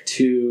work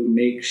to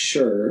make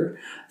sure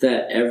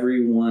that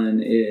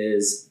everyone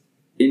is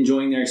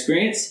enjoying their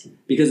experience,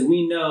 because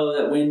we know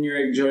that when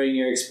you're enjoying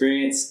your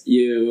experience,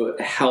 you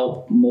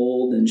help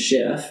mold and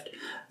shift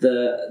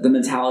the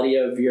mentality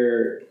of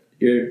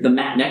the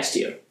mat next to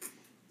you.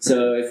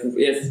 So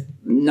if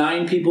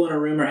 9 people in a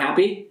room are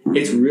happy,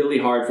 it's really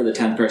hard for the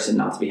 10th person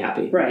not to be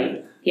happy.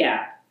 Right.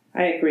 Yeah,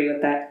 I agree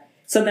with that.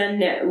 So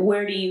then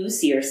where do you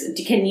see yourself?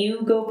 Can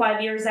you go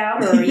 5 years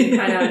out, or are you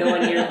kind of on the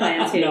 1 year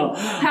plan too? No.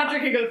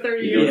 Patrick could go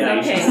 30 years out.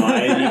 Okay.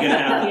 You can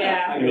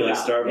have maybe like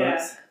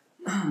Starbucks.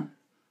 Yeah.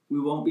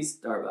 We won't be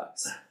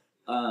Starbucks.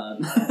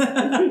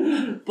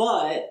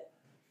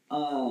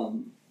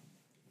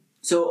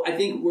 So I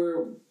think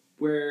we're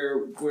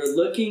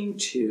looking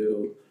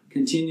to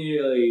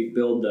continually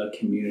build the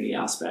community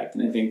aspect,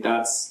 and I think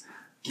that's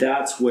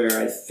where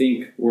I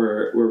think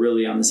we're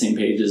really on the same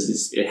page.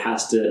 Is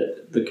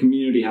the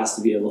community has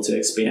to be able to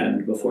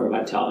expand before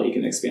Vitality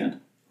can expand.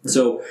 Mm-hmm.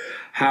 So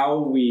how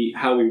we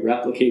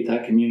replicate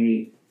that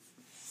community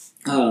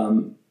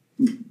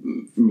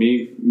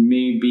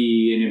may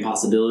be an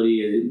impossibility.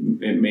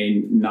 It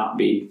may not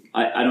be.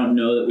 I don't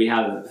know that we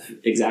have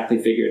exactly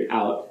figured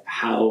out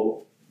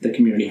how the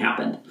community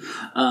happened.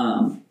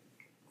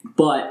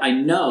 But I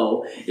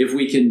know if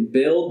we can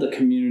build the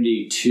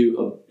community to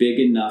a big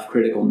enough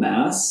critical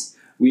mass,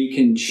 we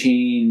can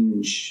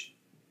change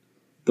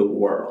the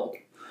world.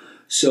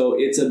 So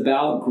it's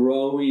about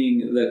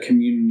growing the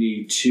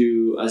community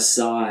to a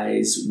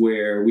size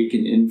where we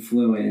can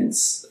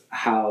influence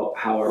how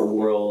our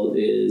world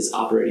is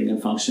operating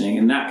and functioning.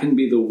 And that can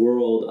be the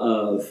world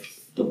of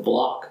the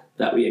block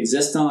that we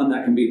exist on.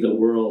 That can be the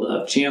world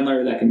of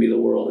Chandler. That can be the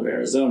world of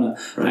Arizona.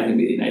 Right. That can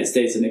be the United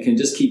States. And it can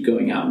just keep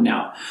going out and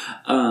out.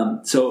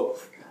 So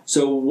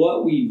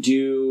what we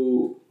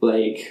do,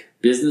 like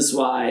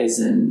business-wise,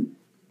 and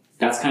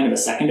that's kind of a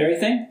secondary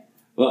thing.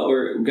 What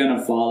we're going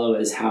to follow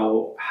is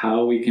how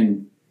we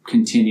can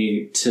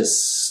continue to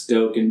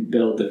stoke and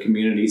build the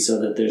community so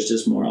that there's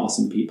just more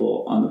awesome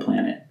people on the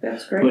planet.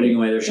 That's great. Putting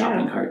away their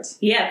shopping carts.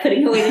 Yeah,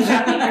 putting away the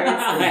shopping carts.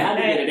 I had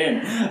to get it in.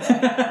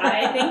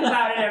 I think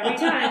about it every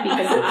time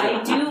because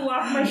I do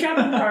walk my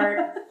shopping cart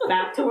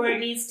back to where it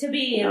needs to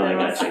be. And I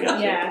gotcha.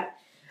 Yeah.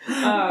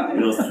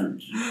 You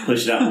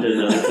push it out into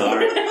another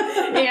car.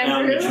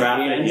 Andrew.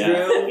 Traffic.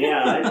 Andrew.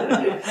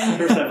 Yeah.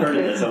 First I've heard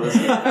of this.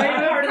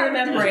 I'm hard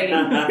remembering.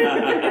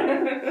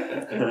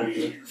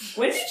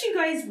 When did you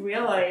guys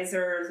realize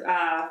or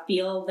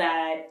feel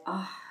that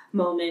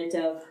moment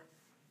of,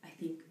 I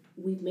think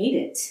we've made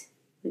it?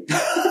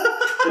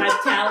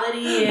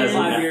 Vitality is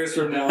 5 years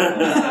from now.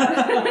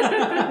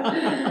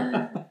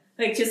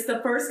 like just the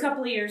first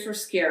couple of years were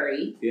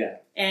scary. Yeah.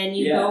 And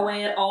you go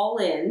in all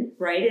in,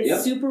 right?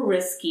 It's super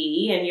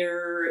risky, and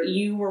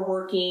you were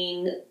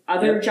working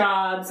other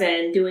jobs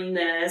and doing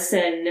this,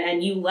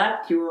 and you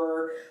left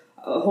your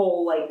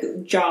whole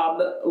like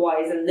job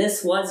wise, and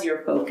this was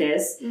your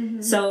focus.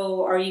 Mm-hmm.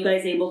 So are you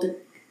guys able to,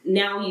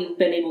 now you've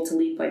been able to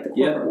leave like the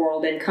corporate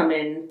world and come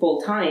in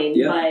full time,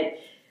 but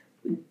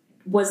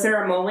was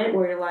there a moment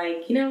where you're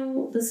like,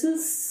 this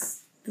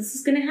is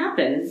going to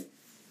happen?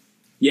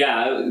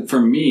 Yeah,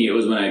 for me, it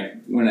was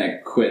when I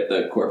quit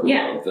the corporate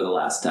world for the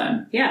last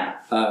time. Yeah.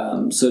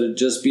 So to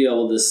just be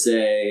able to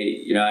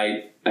say,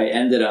 I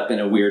ended up in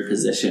a weird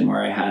position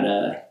where I had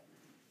a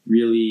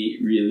really,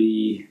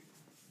 really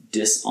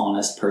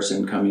dishonest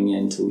person coming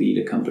in to lead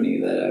a company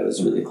that I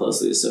was really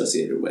closely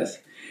associated with.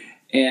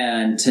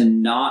 And to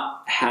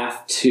not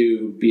have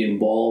to be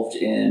involved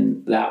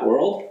in that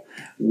world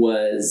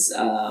was,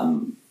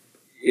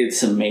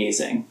 it's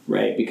amazing,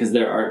 right? Because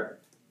there are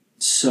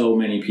so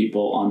many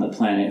people on the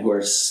planet who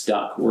are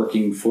stuck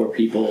working for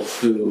people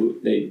who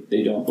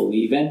they don't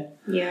believe in.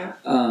 Yeah.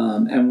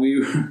 And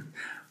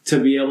to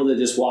be able to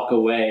just walk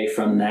away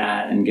from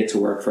that and get to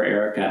work for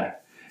Erica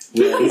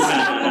was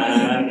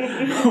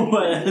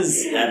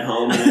at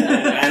home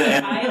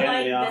and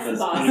I in the office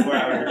 24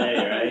 hours a day,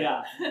 right?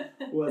 Yeah.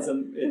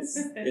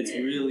 It's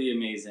really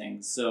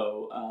amazing.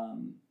 So,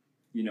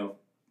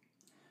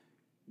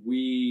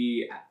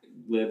 we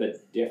live a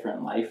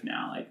different life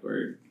now.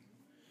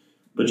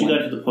 But you got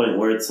to the point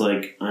where it's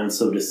like, I'm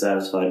so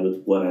dissatisfied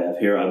with what I have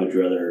here. I would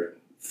rather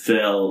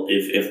fail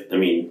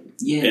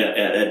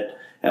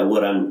at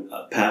what I'm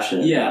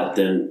passionate about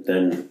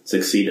than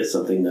succeed at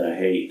something that I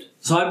hate.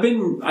 So I've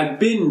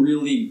been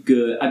really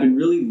good. I've been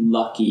really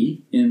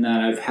lucky in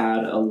that I've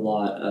had a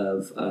lot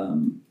of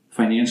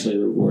financially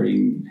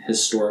rewarding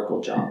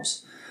historical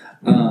jobs,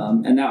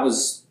 and that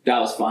was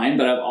fine.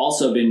 But I've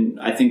also been,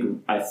 I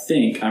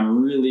think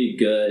I'm really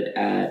good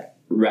at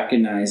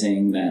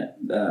recognizing that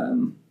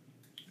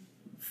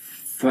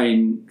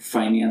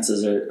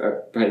finances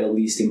are probably the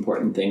least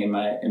important thing in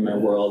my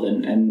world,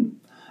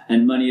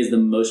 and money is the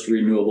most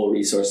renewable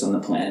resource on the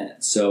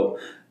planet. So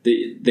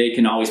they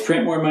can always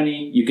print more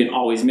money. You can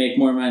always make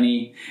more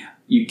money.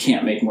 You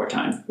can't make more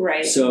time.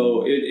 Right.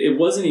 So it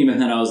wasn't even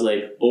that I was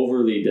like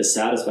overly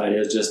dissatisfied. It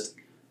was just,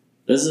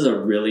 this is a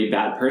really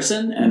bad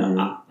person,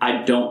 and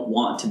I don't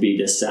want to be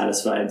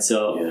dissatisfied.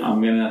 So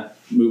I'm going to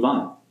move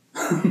on.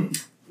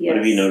 What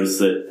have you noticed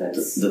that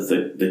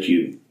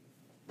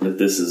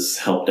this has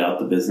helped out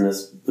the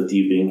business with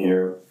you being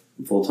here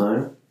full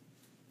time?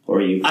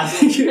 Or you? I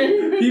think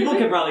people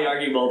could probably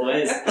argue both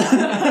ways. We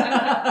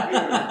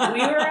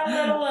were a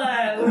little,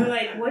 we were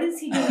like, what is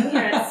he doing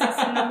here at 6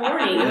 a.m? What's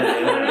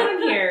going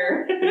on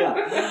here?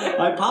 Yeah,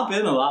 I pop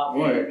in a lot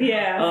more.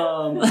 Yeah.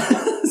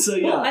 So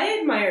yeah. Well, I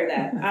admire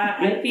that.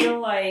 I feel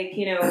like,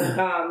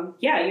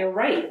 you're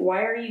right.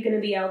 Why are you going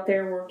to be out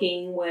there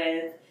working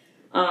with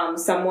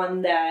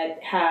someone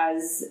that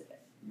has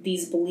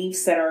these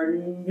beliefs that are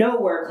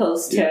nowhere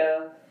close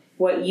to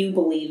what you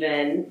believe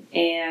in,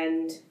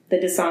 and the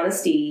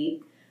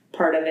dishonesty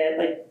part of it,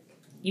 like,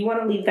 you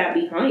want to leave that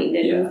behind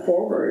and move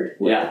forward.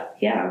 Yeah.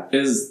 It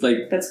was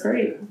like, that's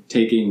great.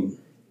 Taking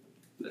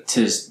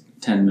just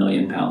 10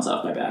 million pounds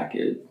off my back.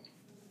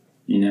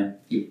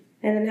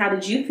 And then how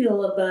did you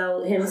feel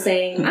about him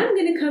saying, I'm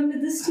going to come to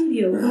the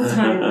studio full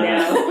time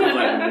now?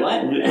 Like,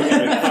 what? We're going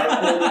to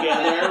carpool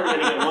together. We're going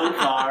to get one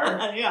car.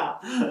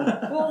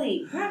 Yeah. We'll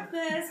eat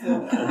breakfast.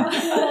 We'll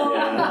carpool.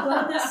 We'll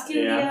go to the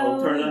studio. Yeah,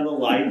 we'll turn on the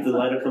light. The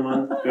light will come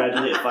on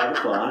gradually at 5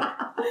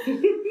 o'clock.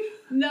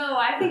 No,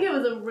 I think it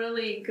was a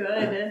really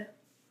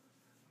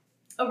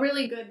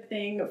good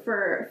thing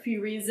for a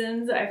few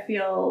reasons. I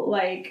feel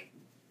like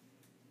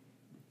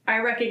I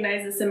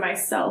recognize this in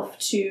myself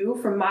too,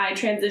 from my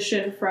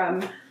transition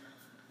from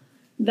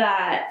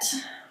that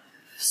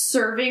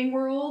serving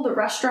world, the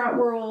restaurant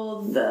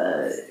world,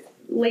 the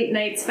late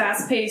nights,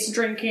 fast-paced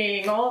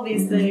drinking, all of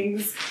these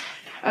things,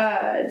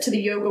 to the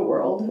yoga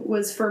world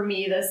was for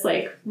me this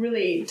like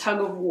really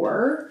tug of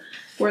war,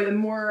 where the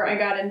more I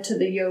got into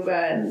the yoga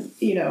and,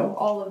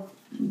 all of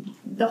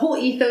the whole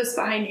ethos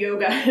behind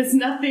yoga is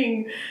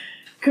nothing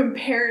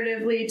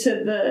comparatively to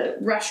the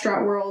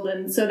restaurant world.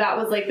 And so that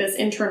was like this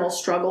internal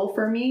struggle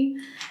for me.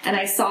 And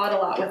I saw it a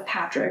lot with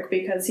Patrick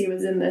because he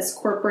was in this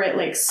corporate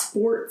like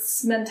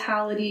sports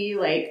mentality,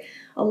 like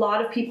a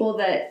lot of people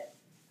that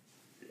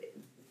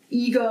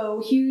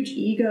huge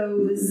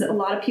egos, a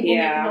lot of people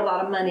making a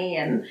lot of money,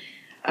 and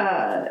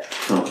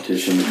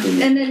competition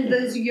between. And then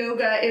there's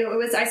yoga.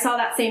 I saw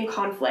that same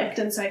conflict,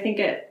 and so I think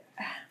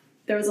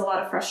there was a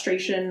lot of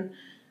frustration,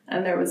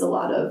 and there was a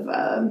lot of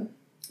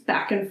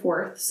back and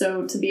forth.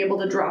 So to be able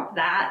to drop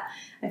that,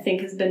 I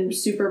think has been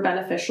super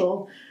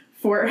beneficial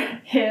for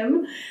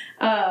him.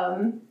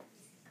 And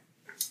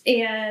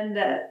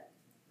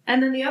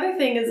then the other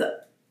thing is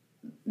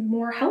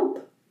more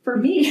help for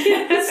me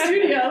in the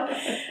studio,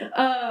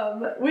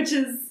 which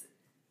is,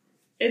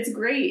 it's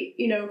great,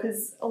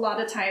 because a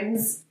lot of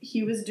times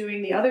he was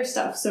doing the other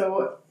stuff.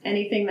 So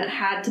anything that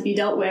had to be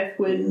dealt with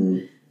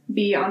would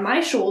be on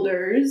my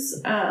shoulders.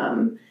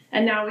 And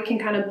now we can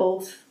kind of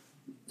both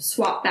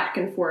swap back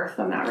and forth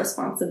on that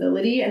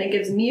responsibility. And it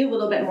gives me a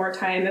little bit more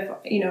time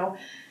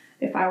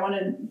if I want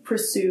to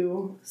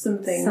pursue some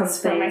things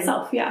for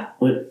myself. Yeah.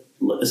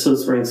 So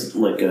this brings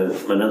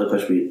another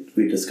question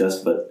we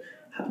discussed, but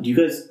do you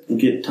guys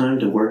get time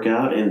to work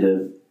out and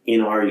to,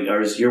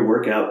 is your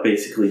workout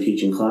basically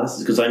teaching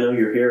classes? Because I know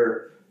you're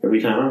here every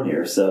time I'm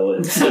here, so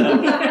it's,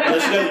 unless you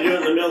guys are doing it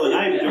in the middle of the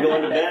night, you're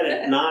going to bed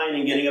at 9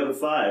 and getting up at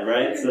 5,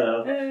 right?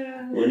 So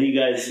when are you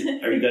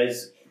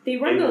guys... They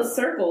run those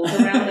circles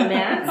around the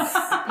mats.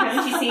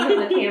 Haven't you seen on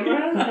the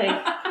camera?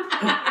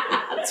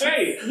 That's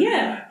right.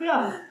 Yeah.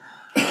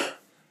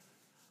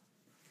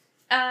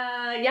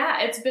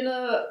 Yeah, it's been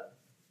a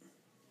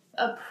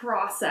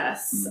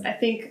process. I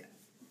think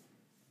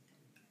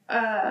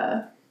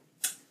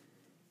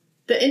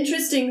the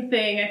interesting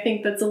thing, I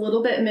think that's a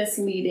little bit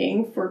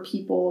misleading for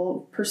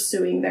people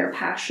pursuing their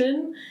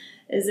passion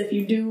is if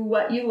you do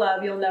what you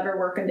love, you'll never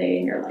work a day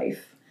in your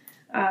life.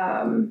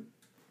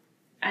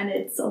 And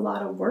it's a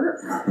lot of work.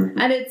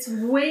 And it's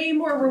way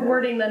more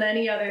rewarding than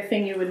any other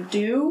thing you would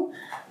do.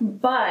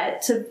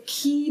 But to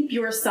keep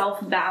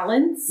yourself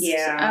balanced.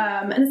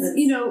 Yeah. And it's,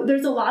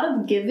 there's a lot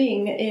of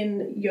giving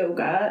in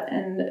yoga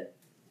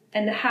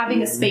and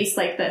having a space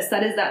like this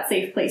that is that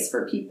safe place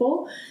for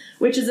people,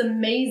 which is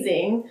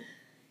amazing.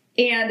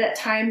 And at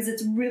times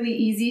it's really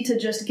easy to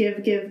just give,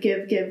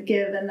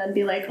 and then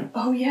be like,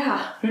 oh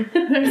yeah,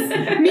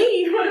 there's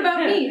me. What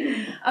about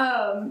me?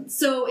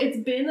 So it's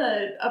been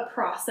a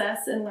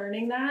process in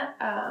learning that.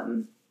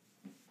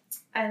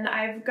 And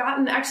I've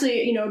gotten,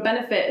 actually, a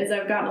benefit is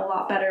I've gotten a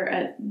lot better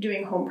at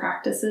doing home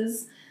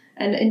practices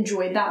and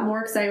enjoyed that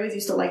more because I always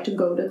used to like to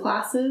go to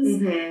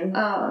classes.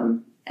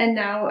 And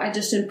now I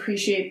just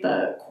appreciate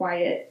the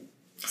quiet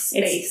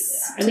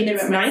space.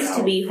 It's nice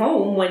to be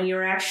home when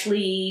you're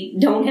actually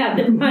don't have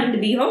the time to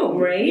be home,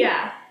 right?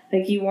 Yeah.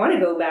 Like you want to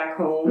go back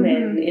home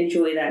and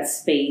enjoy that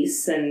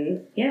space,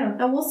 and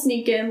and we'll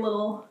sneak in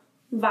little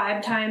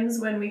vibe times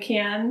when we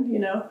can,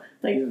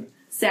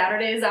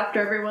 Saturdays after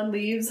everyone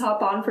leaves,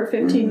 hop on for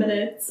 15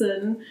 minutes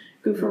and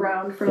goof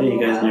around for a little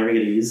while. You guys never get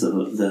to use the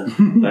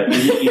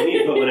you need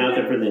to put one out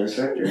there for the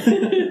instructor.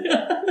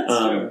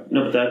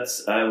 No, but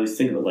I always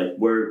think of it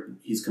where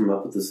he's come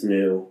up with this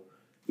new,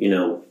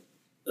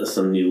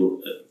 some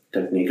new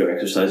technique or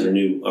exercise or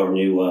new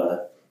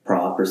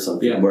prop or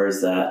something. Yeah. Where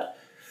is that?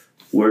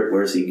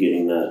 Where is he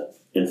getting that?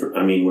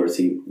 Where is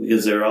he?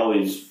 Because they're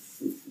always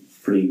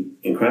pretty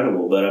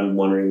incredible, but I'm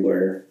wondering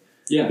where.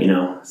 Yeah.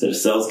 Is it a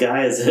sales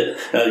guy? Is it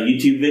a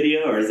YouTube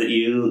video, or is it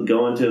you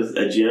going to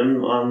a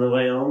gym on the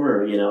way home,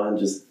 or and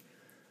just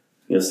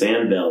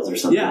sand bells or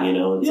something?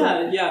 No,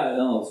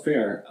 it's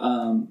fair.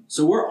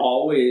 So we're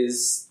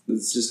always,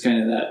 it's just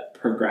kind of that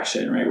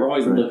progression, right? We're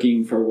always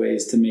looking for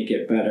ways to make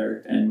it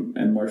better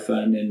and more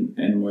fun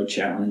and more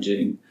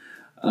challenging.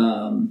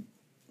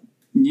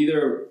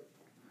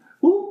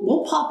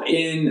 We'll pop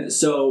in.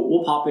 So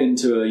we'll pop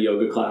into a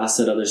yoga class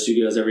at other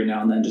studios every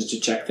now and then just to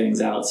check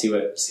things out, see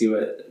what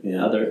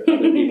other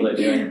people are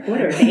doing. What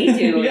are they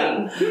doing?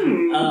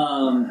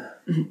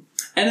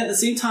 And at the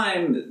same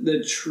time,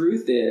 the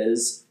truth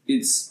is,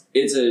 it's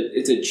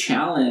a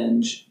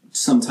challenge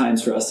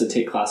sometimes for us to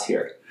take class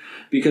here.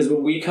 Because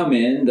when we come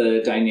in,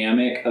 the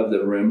dynamic of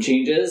the room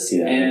changes,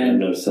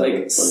 and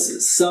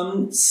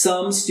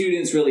some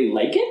students really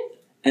like it,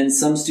 and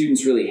some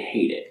students really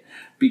hate it.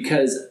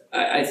 Because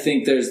I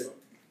think there's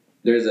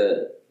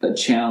a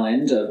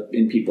challenge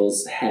in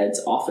people's heads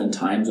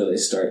oftentimes where they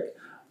start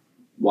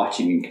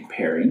watching and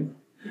comparing.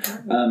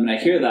 And I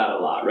hear that a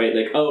lot, right?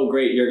 Like, oh,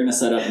 great, you're going to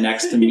set up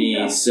next to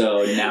me,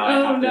 so now I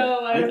have to...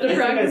 I have to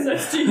practice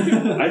next to you.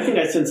 I think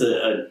I sense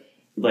the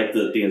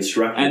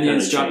instructor and the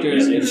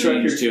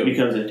instructor too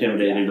becomes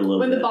intimidated a little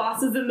when bit. The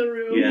boss is in the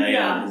room.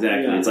 Yeah,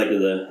 exactly. Yeah. It's like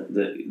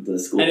the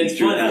school and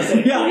teacher has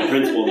the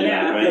principal in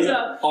that, right?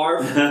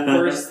 Our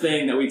first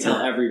thing that we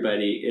tell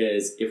everybody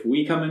is if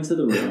we come into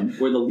the room,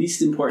 we're the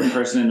least important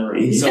person in the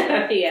room. So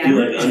you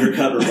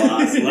undercover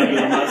boss, with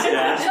a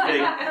mustache.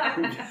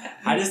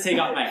 I just take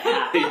off my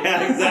hat.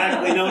 Yeah,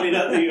 exactly. Nobody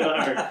knows who you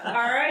are. All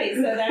right,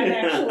 so that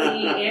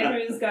actually,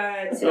 Andrew's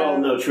got... Oh,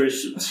 no,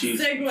 Trish, she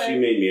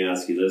made me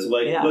ask you this.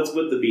 Like, what's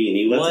with the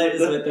beanie? What is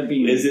with the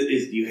beanie? Is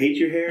do you hate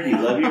your hair? Do you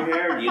love your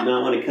hair? Do you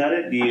not want to cut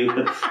it? Do you...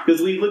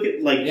 Because we look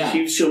at, like,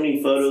 she's showing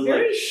me photos, it's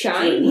very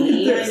shiny.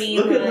 Look at this.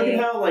 Look at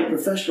how, like,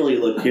 professional you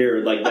look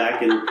here, like,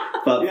 back in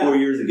about 4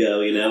 years ago,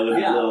 you know, with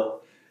little...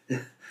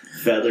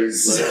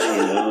 feathers, you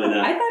know.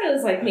 And, I thought it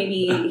was like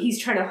maybe he's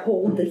trying to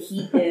hold the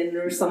heat in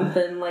or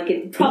something. Like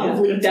it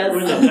probably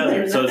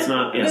does. So it's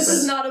not. This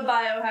is not a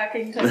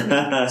biohacking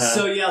technique.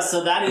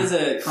 So that is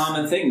a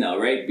common thing, though,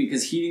 right?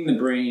 Because heating the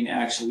brain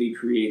actually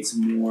creates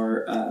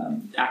more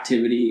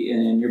activity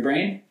in your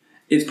brain.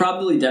 It's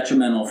probably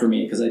detrimental for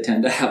me because I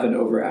tend to have an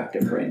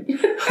overactive brain.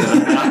 That's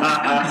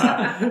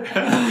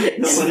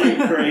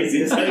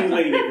crazy. It's not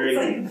making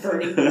it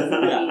crazy.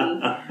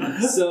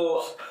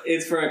 So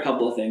it's for a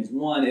couple of things.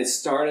 One, it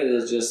started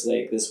as just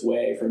like this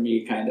way for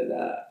me kind of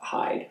to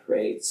hide,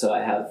 right? So I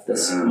have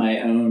this my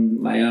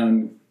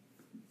own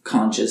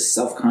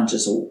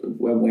self-conscious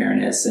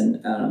awareness,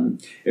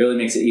 and it really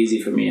makes it easy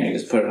for me. I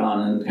just put it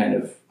on and kind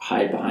of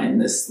hide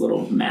behind this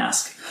little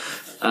mask.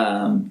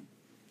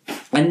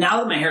 And now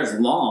that my hair is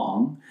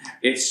long,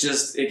 it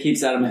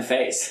keeps out of my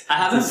face. I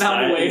haven't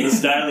found a way. The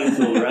styling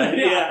tool, right?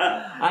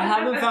 Yeah. I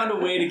haven't found a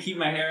way to keep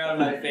my hair out of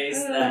my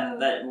face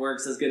that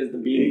works as good as the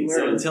beanie.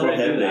 So until I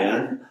do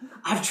that,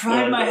 I've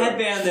tried my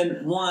headband,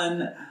 and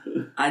one,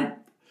 I'm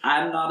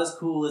not as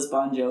cool as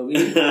Bon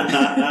Jovi.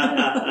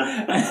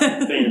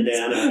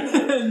 Bandana.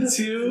 And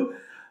two,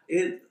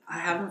 I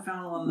haven't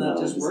found one that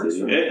just works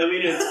for me. I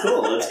mean, it's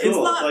cool. It's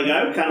cool. It's like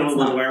I kind of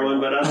want to wear one,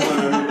 but I don't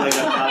want to look like a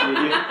copy.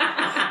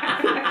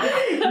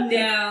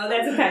 No,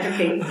 that's a Patrick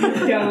thing.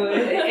 Don't,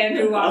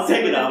 Andrew I'll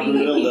take it off in the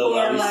middle though.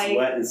 I'll be like...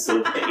 sweating so,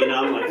 you know,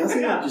 I'm like, how's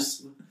it not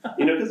just,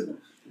 you know, because...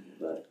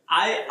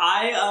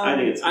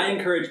 I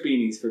encourage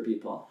beanies for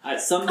people.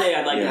 Someday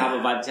I'd like to have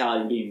a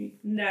Vitality beanie.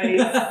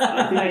 Nice.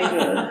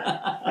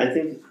 I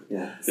think,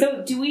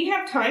 So, do we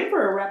have time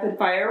for a rapid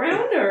fire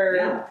round, or?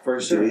 Yeah, for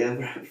sure.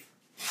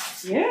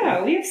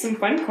 Yeah, we have some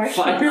fun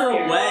questions. Fire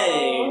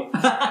away.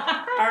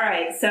 All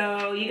right,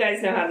 so you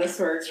guys know how this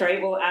works,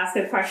 right? We'll ask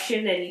a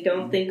question and you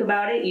don't think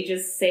about it. You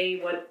just say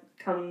what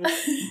comes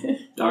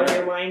on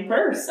your mind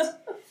first.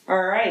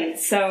 All right,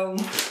 so...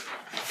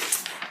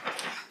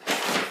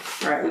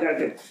 All right, we got a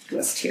good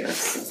list here.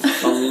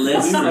 A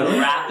list of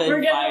rapid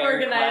We're getting fire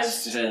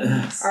organized.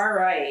 questions. All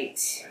right.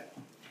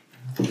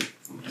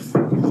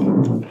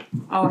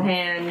 I'll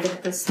hand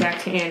the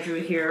stack to Andrew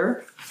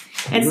here.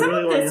 And some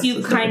of this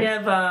you kind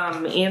of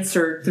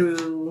answered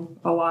through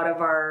a lot of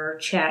our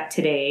chat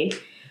today.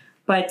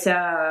 But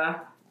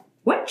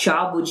what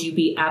job would you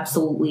be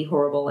absolutely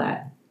horrible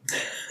at?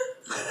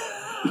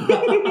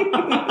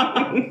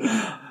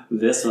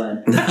 This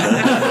one.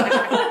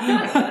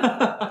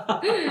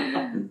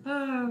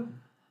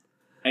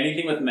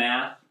 Anything with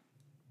math?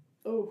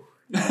 Oh.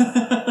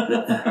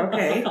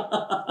 Okay.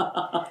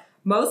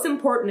 Most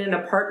important in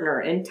a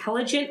partner,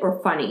 intelligent or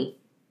funny?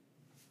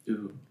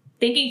 Ooh.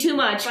 Thinking too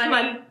much. Funny. Come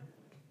on.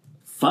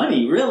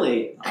 Funny,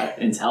 really?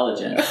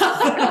 Intelligent.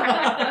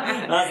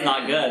 That's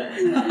not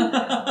good.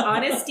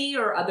 Honesty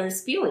or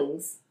others'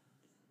 feelings?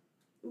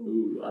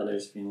 Ooh,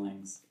 others'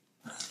 feelings.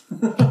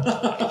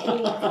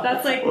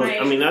 That's like my...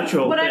 I mean, that's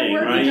your whole thing,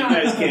 right? You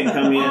guys can't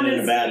come in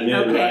a bad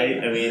mood,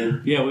 right? I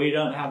mean... Yeah, we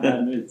don't have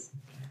bad moods.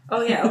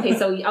 Oh, yeah. Okay,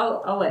 so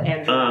I'll let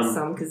Andrew ask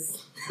some,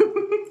 because...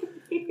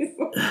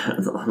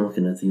 I'm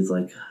looking at these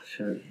like,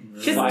 sure.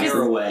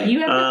 Fire away.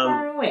 You have to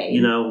fire away.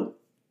 You know,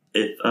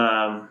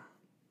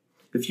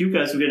 if you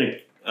guys were going to,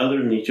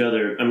 other than each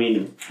other, I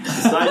mean,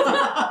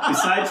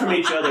 besides from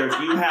each other, if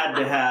you had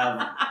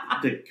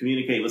to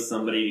communicate with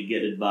somebody to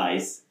get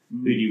advice,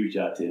 who do you reach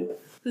out to?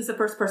 Who's the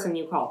first person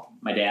you call?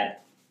 My dad.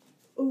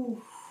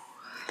 Ooh.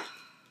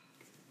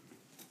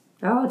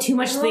 Oh, too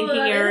much thinking,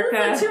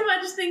 Erica. Too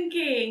much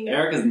thinking.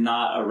 Erica's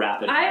not a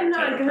rapid fire I'm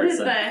not good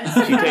person. at this.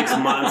 She takes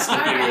months to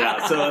figure it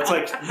out. So it's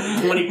like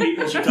 20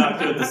 people she talked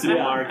to at the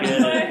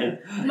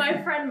supermarket.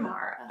 My friend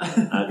Mara.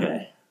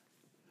 Okay.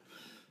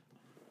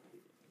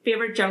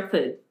 Favorite junk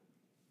food?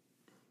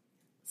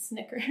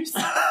 Snickers. Ooh,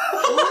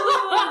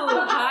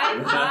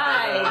 high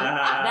five.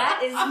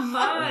 That is mine.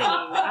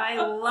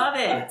 I love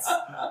it.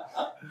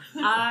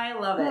 I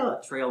love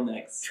it. Trail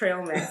mix.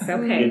 Trail mix,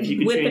 okay.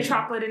 With the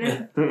chocolate in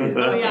it?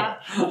 Oh, yeah.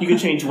 You could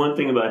change one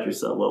thing about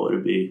yourself, what would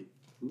it be?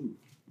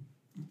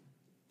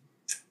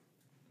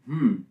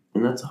 And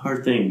that's a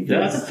hard thing.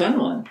 That's a fun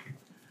one.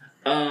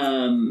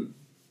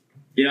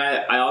 You know,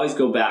 I always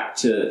go back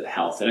to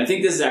health, and I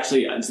think this is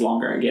actually, it's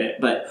longer, I get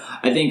it, but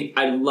I think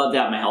I'd love to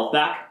have my health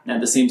back, and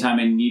at the same time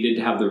I needed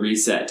to have the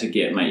reset to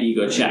get my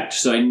ego checked.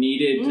 So I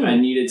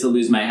needed to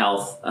lose my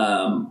health,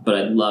 but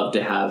I'd love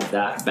to have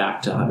that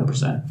back to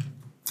 100%.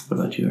 What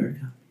about you,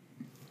 Erica?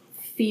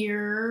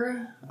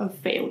 Fear of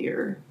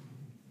failure.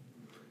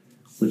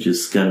 Which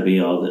has got to be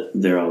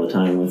there all the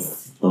time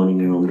with owning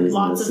your own business.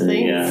 Lots of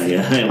things.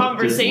 Yeah.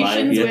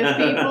 Conversations with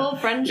people,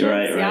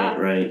 friendships.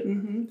 Right.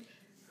 Mm-hmm.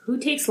 Who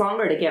takes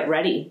longer to get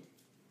ready?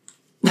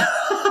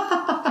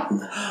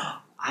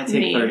 I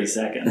take 30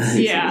 seconds.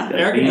 Yeah.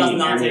 Erica does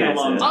not take a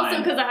long time. Also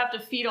because I have to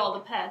feed all the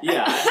pets.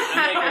 Yeah,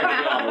 I make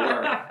her do all the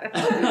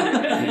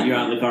work. You're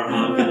out in the car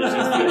honking.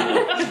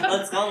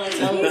 Let's go.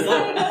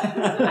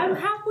 I'm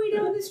halfway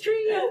down the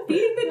street. I'm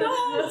feeding the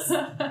dogs.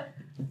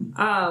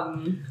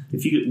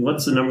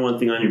 What's the number one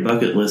thing on your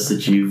bucket list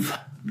that you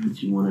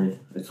want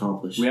to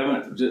accomplish? We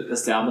haven't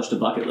established a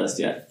bucket list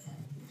yet.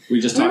 We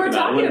just We talked were about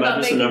talking it. What about about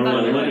just the making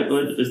number one?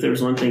 bucket If there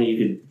was one thing you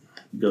could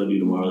go do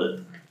tomorrow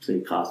that,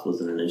 say, cost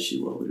wasn't an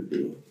issue, what would it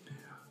be?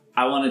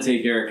 I want to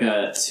take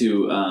Erica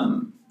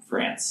to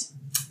France.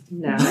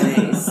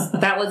 Nice.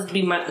 That was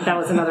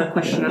another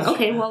question.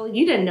 Okay, well,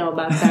 you didn't know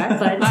about that,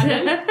 but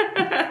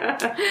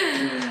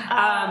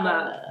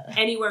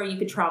anywhere you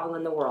could travel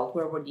in the world,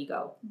 where would you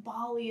go?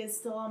 Bali is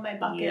still on my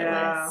bucket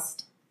Yeah.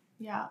 list.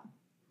 Yeah.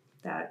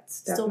 That's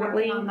Still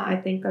definitely. working on that. I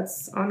think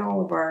that's on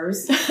all of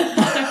ours.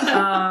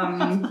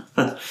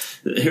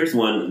 Here's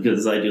one,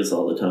 because I do this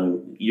all the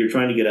time. You're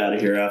trying to get out of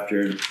here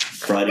after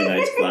Friday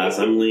night's class.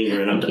 I'm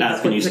lingering. I'm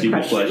asking you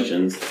stupid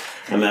questions.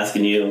 I'm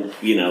asking you,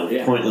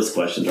 pointless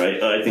questions,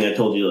 right? I think I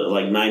told you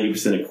like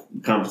 90% of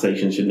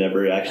conversations should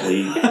never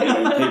actually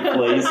take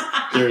place.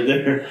 They're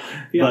there.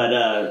 Yeah. But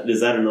does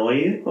that annoy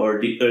you? Or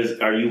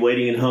are you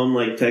waiting at home,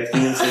 like texting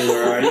and saying,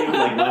 where are you?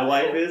 Like my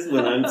wife is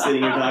when I'm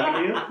sitting here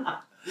talking to you?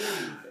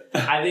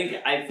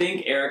 I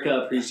think Erica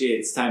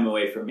appreciates time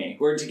away from me.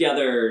 We're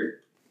together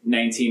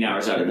 19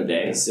 hours out of the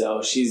day,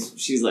 so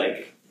she's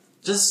like,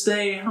 just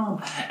stay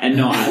home. And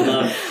no, I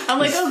love. I'm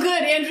like, oh,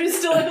 good. Andrew's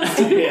still in the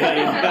studio.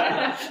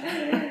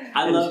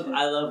 I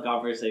love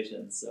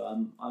conversations. So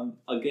I'm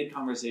a good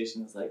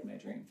conversation is like my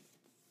dream.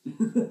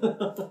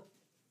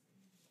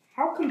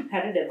 How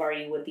competitive are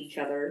you with each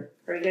other?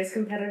 Are you guys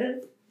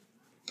competitive?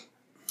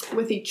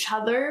 With each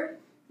other?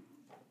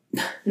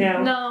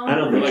 No. No. I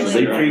don't think so.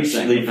 They preach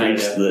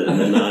the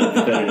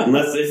non-competitive.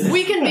 Unless it's...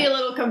 We can be a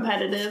little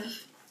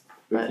competitive,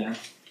 but Yeah.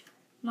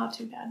 not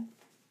too bad.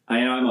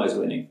 I know I'm always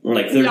winning.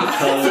 Like there's No. a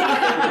color.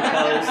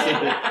 That's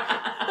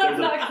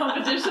not a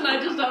competition. I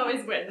just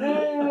always win.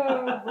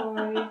 Oh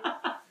boy.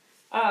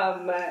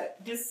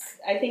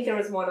 I think there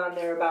was one on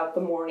there about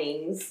the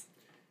mornings.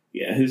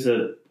 Yeah,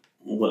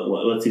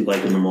 what's he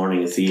like in the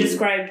morning? Is he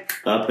Describe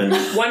up and...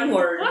 one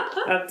word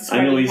of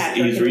describing I know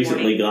Patrick he's in the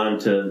recently morning. gone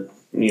to,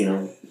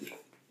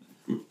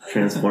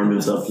 transform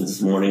himself to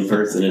this morning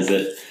person. Is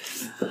it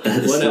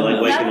still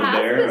like waking a That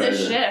bear? has Or been a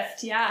is it...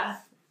 shift, yeah.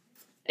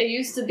 It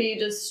used to be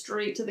just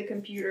straight to the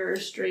computer,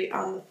 straight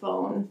on the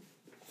phone.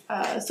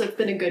 So it's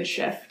been a good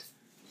shift.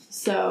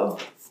 So,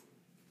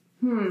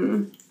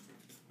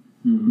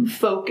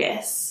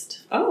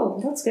 focused.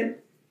 Oh, that's good.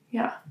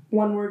 Yeah.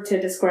 One word to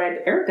describe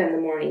Erica in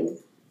the morning.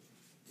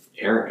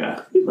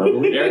 Erica.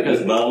 Bubbly?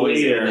 Erica's always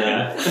Bubbly,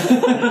 Erica.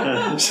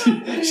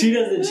 she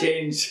doesn't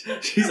change.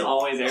 She's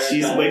always Erica.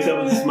 She wakes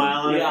up with a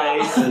smile on her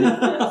face. And...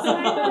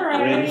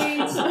 Alright.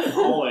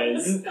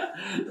 Always.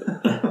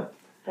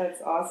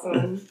 That's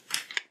awesome.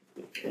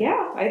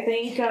 Yeah, I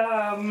think,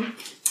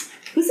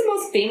 who's the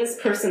most famous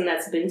person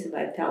that's been to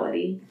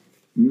Vitality?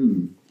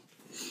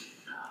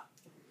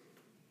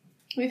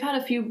 We've had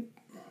a few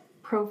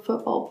pro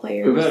football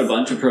players. We've had a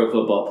bunch of pro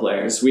football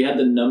players. We had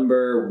the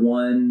number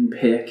 1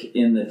 pick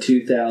in the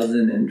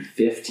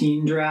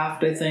 2015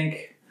 draft, I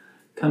think,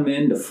 come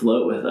in to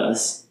float with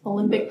us.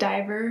 Olympic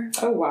diver.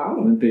 Oh, wow.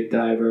 Olympic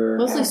diver.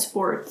 Mostly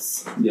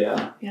sports.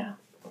 Yeah. Yeah.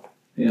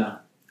 Yeah.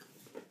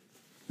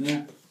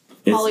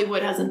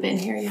 Hollywood hasn't been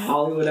here yet.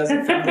 Hollywood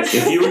hasn't found us.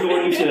 If you were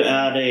going to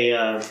add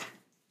a,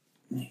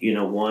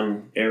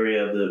 one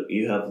area of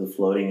you have the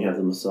floating, you have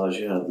the massage,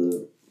 you have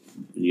the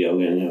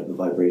yoga, and you have the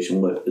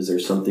vibration. Is there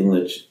something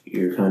that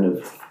you're kind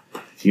of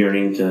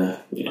yearning to?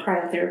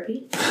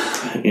 Cryotherapy.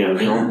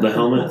 The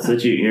helmets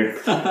that you're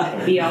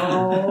Be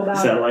all about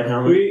satellite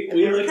helmet.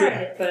 We looked tried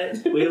at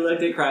it, but we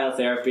looked at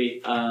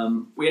cryotherapy. I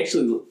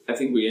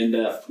think we end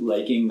up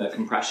liking the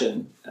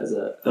compression as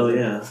a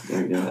There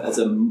you go. as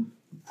a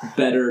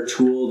better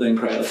tool than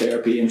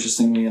cryotherapy.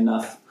 Interestingly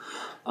enough,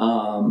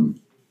 I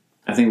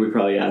think we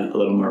probably add a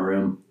little more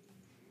room.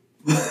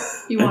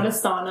 You want a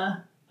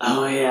sauna?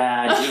 Oh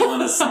yeah, I do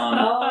want a sauna.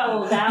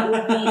 oh, that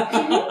would be.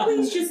 Can you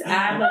please just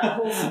add like a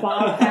whole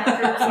spa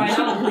factor so I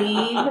don't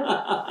leave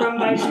from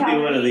You should Vitality?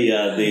 do one of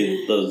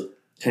those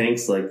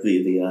tanks, like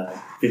the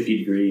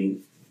 50-degree,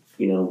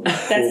 pool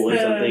or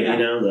something.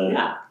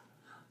 Yeah.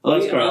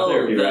 That's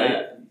cryotherapy,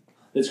 right?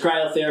 It's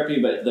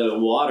cryotherapy, but the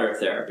water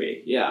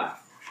therapy. Yeah,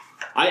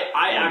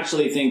 I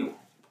actually think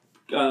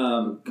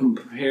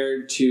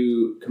compared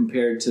to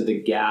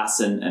the gas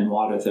and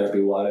water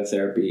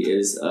therapy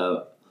is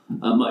a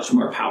much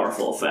more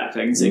powerful effect.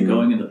 I can say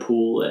going in the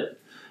pool at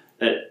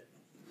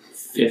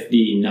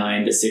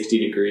 59 to 60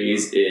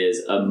 degrees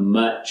is a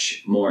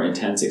much more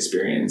intense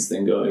experience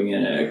than going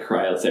in a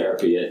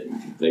cryotherapy at,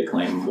 they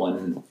claim,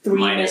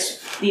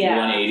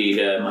 180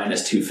 to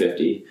minus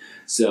 250.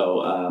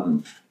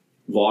 So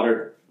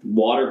water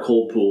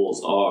cold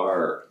pools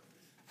are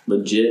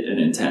legit and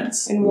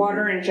intense. And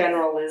water in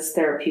general is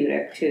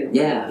therapeutic too.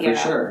 Yeah, for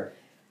sure.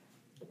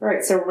 All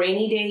right, so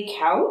rainy day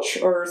couch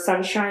or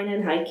sunshine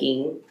and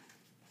hiking?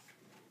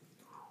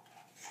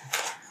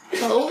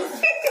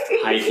 Both?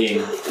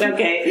 Hiking.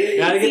 Okay.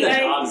 Gotta get the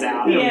dogs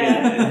out.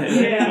 Yeah.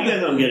 You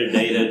guys don't get a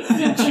day to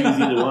choose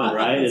either one,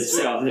 right? It's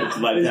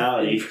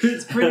vitality.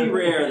 It's pretty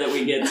rare that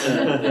we get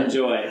to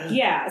enjoy.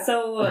 Yeah,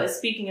 so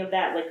speaking of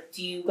that, like,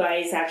 do you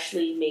guys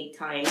actually make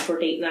time for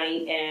date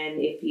night?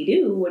 And if you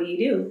do, what do you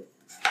do?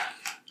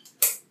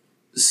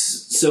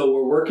 So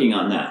we're working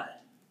on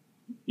that.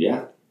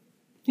 Yeah.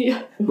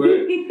 Yeah.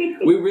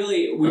 we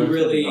really,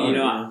 you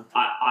know,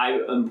 I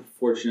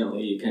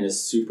unfortunately kind of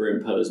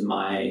superimpose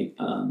my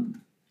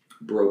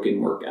broken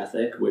work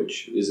ethic,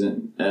 which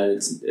isn't,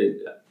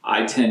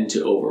 I tend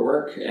to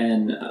overwork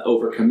and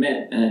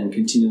overcommit and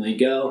continually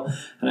go,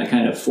 and I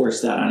kind of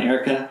force that on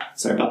Erica.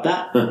 Sorry about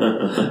that.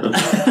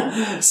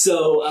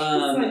 So,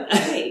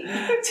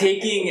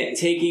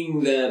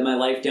 taking my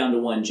life down to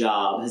one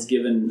job has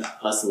given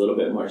us a little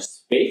bit more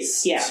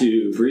space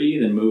to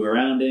breathe and move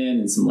around in,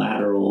 and some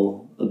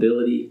lateral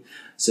ability.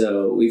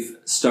 So we've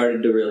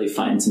started to really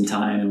find some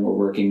time, and we're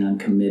working on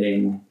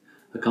committing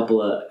a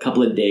couple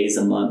of days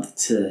a month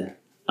to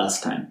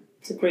us time.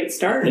 It's a great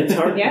start. It's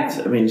hard. Yeah.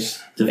 It's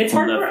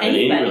hard for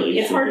anybody.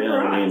 It's hard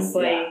for us.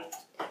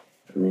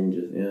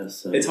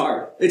 So. It's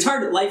hard. It's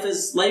hard. Life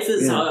is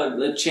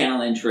a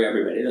challenge for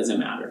everybody. It doesn't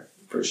matter,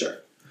 for sure.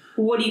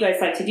 What do you guys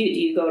like to do? Do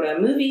you go to a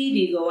movie? Do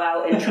you go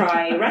out and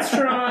try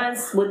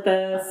restaurants with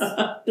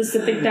the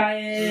specific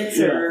diets?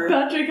 Or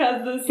Patrick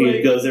has this.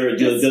 He goes there,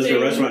 goes to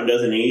a restaurant and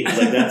doesn't eat.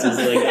 Like that's his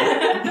like.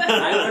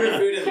 I order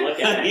food and look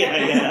at it.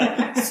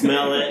 Yeah.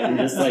 Smell it and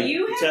just like do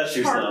you test have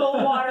yourself.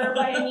 charcoal water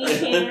by any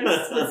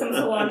chance with some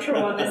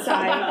cilantro on the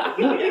side?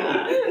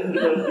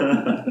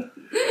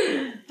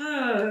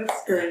 Oh,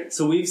 that's great.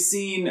 So we've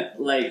seen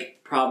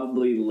like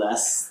probably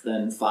less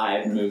than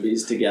 5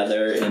 movies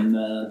together in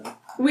the.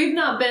 We've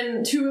not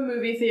been to a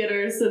movie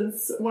theater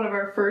since one of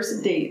our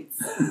first dates.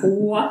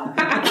 What?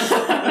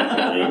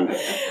 I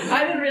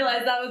didn't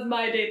realize that was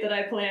my date that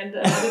I planned.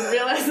 I didn't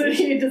realize that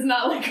he does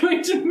not like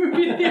going to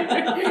movie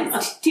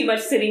theaters. Too much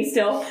sitting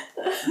still.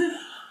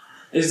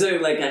 Is there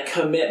like a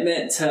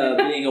commitment to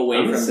being away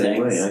I'm from the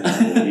same things? way. I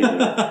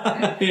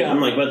can't do it.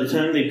 I'm like, by the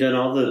time they've done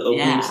all the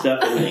opening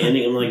stuff and the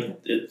ending, I'm like,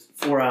 it's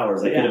 4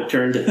 hours. I could have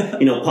turned,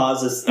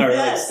 pause this, or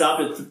like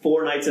stopped it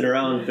 4 nights in a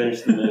row and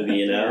finished the movie,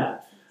 you know? Yeah,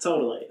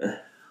 totally.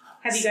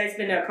 Have you guys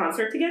been to a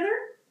concert together?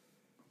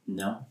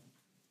 No.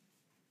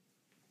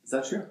 Is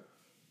that true?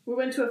 We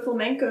went to a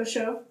flamenco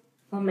show.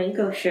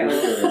 Flamenco show.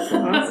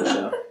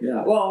 Awesome.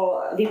 Yeah.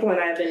 Well, Diplo and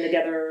I have been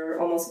together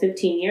almost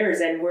 15 years,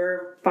 and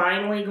we're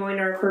finally going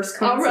to our first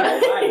concert. All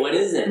right. All right. What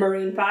is it?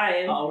 Maroon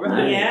 5. All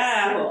right.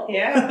 Yeah. Cool.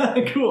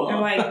 Yeah. Cool.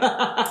 I'm like,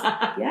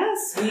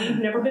 yes, we've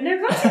never been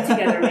to a concert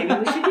together. Maybe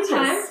we should do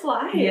Time this.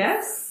 flies.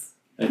 Yes.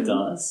 It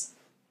does.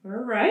 All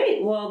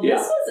right. Well,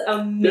 this was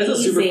amazing. This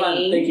was super fun.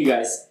 Thank you,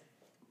 guys.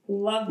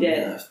 Loved it.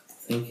 Yeah,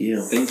 thank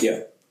you. Thank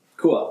you.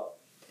 Cool.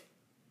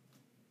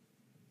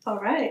 All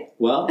right.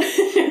 Well,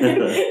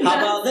 how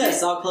about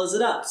this? I'll close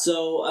it up.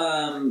 So,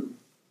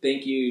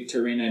 thank you,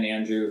 Tarina and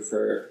Andrew,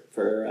 for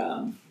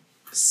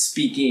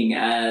speaking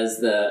as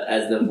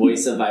the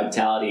voice of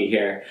Vitality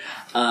here.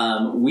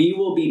 We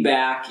will be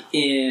back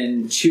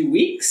in 2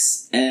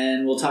 weeks,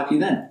 and we'll talk to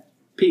you then.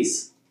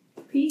 Peace.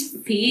 Peace.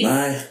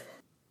 Bye.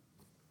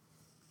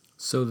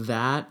 So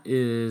that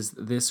is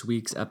this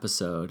week's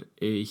episode.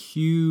 A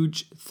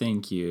huge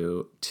thank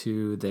you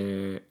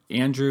to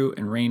Andrew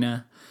and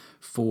Raina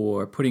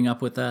for putting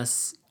up with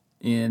us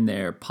in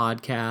their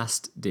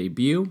podcast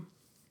debut.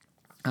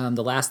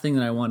 The last thing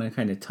that I want to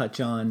kind of touch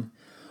on,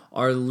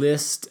 our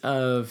list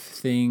of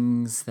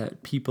things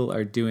that people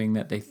are doing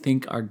that they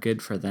think are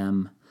good for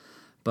them,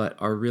 but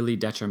are really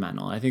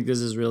detrimental. I think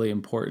this is really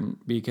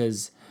important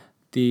because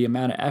the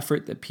amount of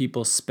effort that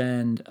people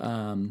spend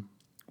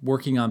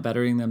working on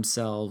bettering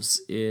themselves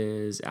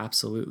is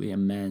absolutely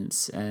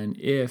immense. And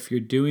if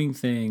you're doing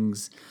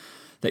things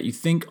that you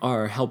think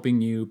are helping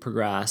you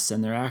progress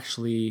and they're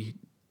actually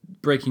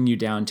breaking you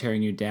down,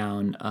 tearing you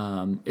down,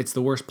 it's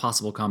the worst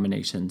possible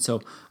combination.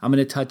 So I'm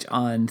going to touch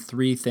on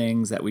 3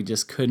 things that we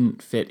just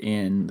couldn't fit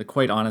in.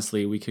 Quite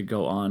honestly, we could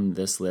go on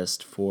this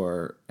list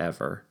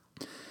forever.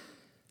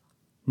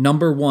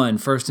 Number 1,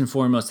 first and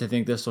foremost, I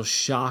think this will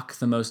shock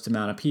the most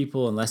amount of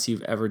people unless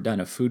you've ever done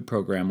a food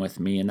program with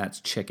me, and that's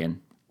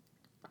chicken.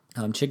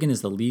 Chicken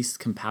is the least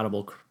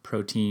compatible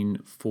protein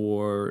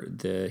for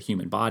the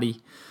human body.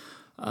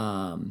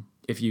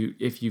 If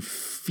you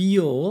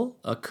feel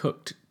a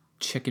cooked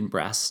chicken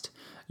breast,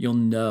 you'll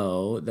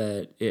know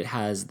that it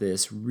has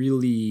this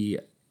really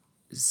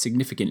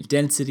significant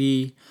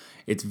density.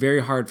 It's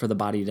very hard for the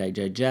body to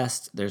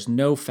digest. There's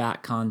no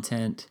fat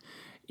content,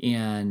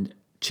 and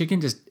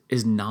chicken just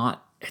it's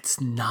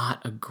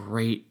not a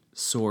great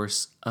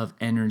source of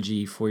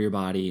energy for your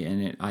body,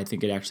 and I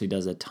think it actually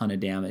does a ton of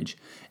damage,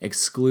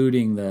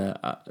 excluding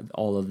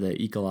all of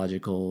the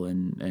ecological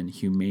and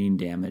humane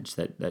damage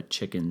that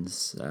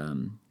chickens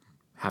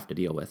have to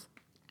deal with.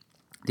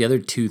 The other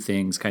 2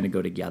 things kind of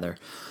go together.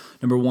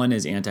 Number 1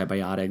 is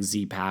antibiotics,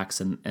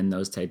 Z-Paks, and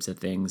those types of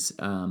things.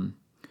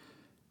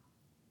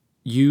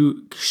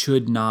 You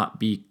should not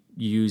be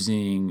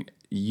using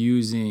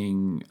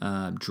using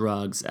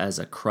drugs as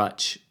a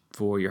crutch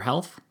for your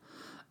health.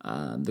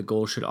 The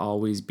goal should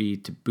always be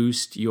to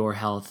boost your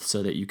health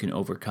so that you can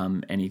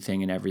overcome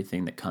anything and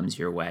everything that comes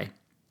your way.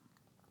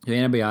 The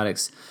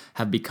antibiotics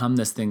have become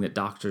this thing that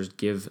doctors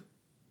give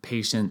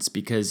patients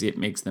because it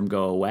makes them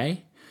go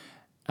away.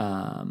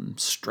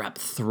 Strep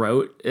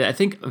throat. I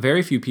think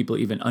very few people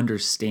even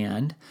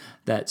understand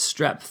that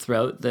strep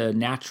throat, the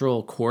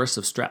natural course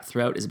of strep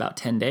throat is about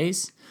 10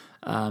 days.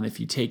 If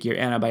you take your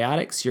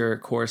antibiotics, your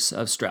course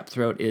of strep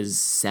throat is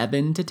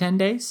 7 to 10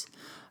 days.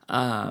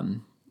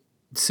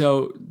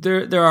 So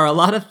there are a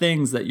lot of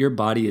things that your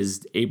body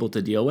is able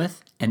to deal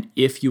with. And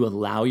if you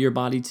allow your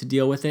body to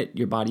deal with it,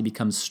 your body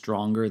becomes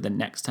stronger the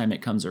next time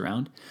it comes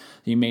around.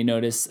 You may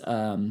notice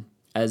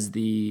as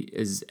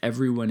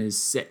everyone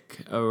is sick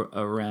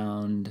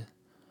around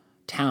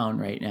town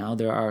right now,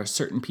 there are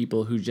certain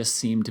people who just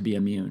seem to be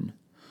immune.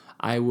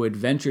 I would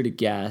venture to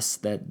guess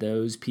that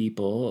those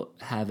people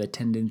have a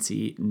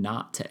tendency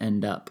not to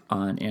end up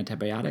on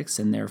antibiotics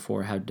and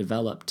therefore have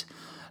developed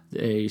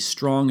a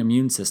strong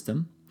immune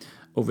system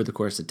over the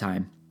course of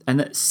time. And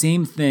that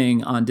same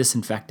thing on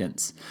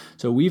disinfectants.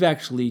 So we've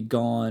actually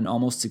gone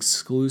almost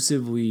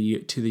exclusively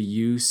to the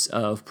use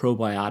of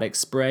probiotic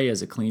spray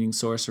as a cleaning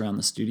source around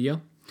the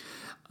studio.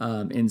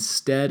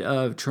 Instead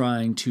of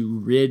trying to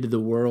rid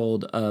the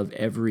world of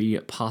every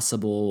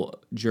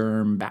possible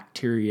germ,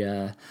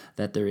 bacteria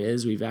that there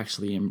is, we've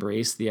actually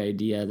embraced the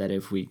idea that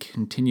if we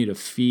continue to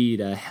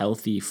feed a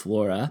healthy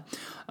flora,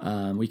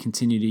 we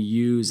continue to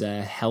use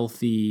a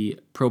healthy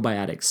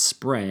probiotic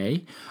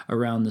spray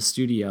around the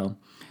studio,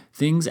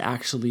 things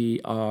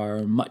actually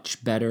are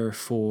much better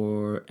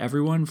for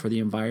everyone, for the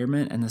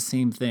environment, and the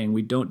same thing,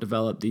 we don't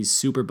develop these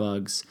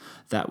superbugs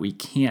that we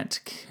can't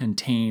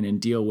contain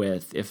and deal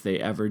with if they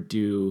ever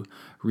do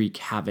wreak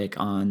havoc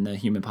on the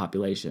human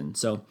population.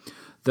 So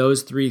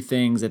those three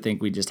things I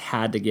think we just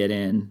had to get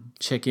in: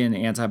 chicken,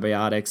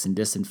 antibiotics, and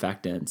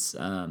disinfectants.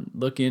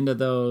 Look into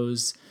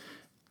those.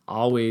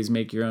 Always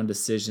make your own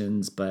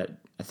decisions, but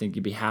I think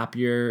you'd be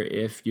happier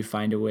if you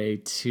find a way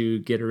to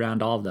get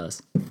around all of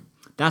those.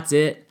 That's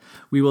it.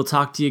 We will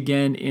talk to you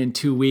again in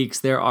 2 weeks.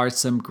 There are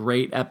some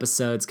great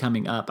episodes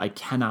coming up. I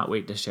cannot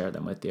wait to share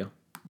them with you.